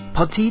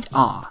 Podteed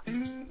are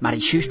Maddie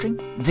Shoestring,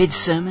 Vid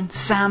Sermon,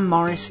 Sam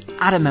Morris,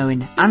 Adam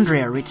Owen,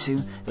 Andrea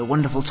Ritsu, the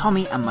wonderful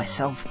Tommy, and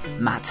myself,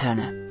 Matt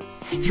Turner.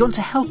 If you want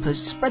to help us,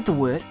 spread the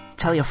word,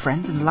 tell your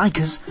friends, and like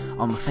us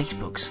on the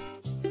Facebooks.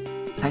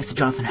 Thanks to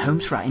Jonathan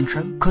Holmes for our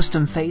intro,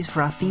 Custom Phase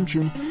for our theme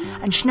tune,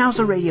 and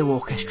Schnauzer Radio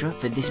Orchestra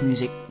for this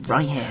music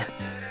right here.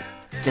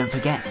 Don't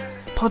forget,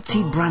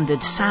 Podteed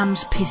branded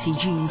Sam's Pissy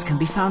Jeans can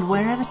be found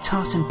wherever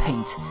tartan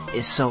paint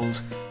is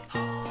sold.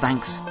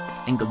 Thanks,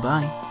 and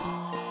goodbye.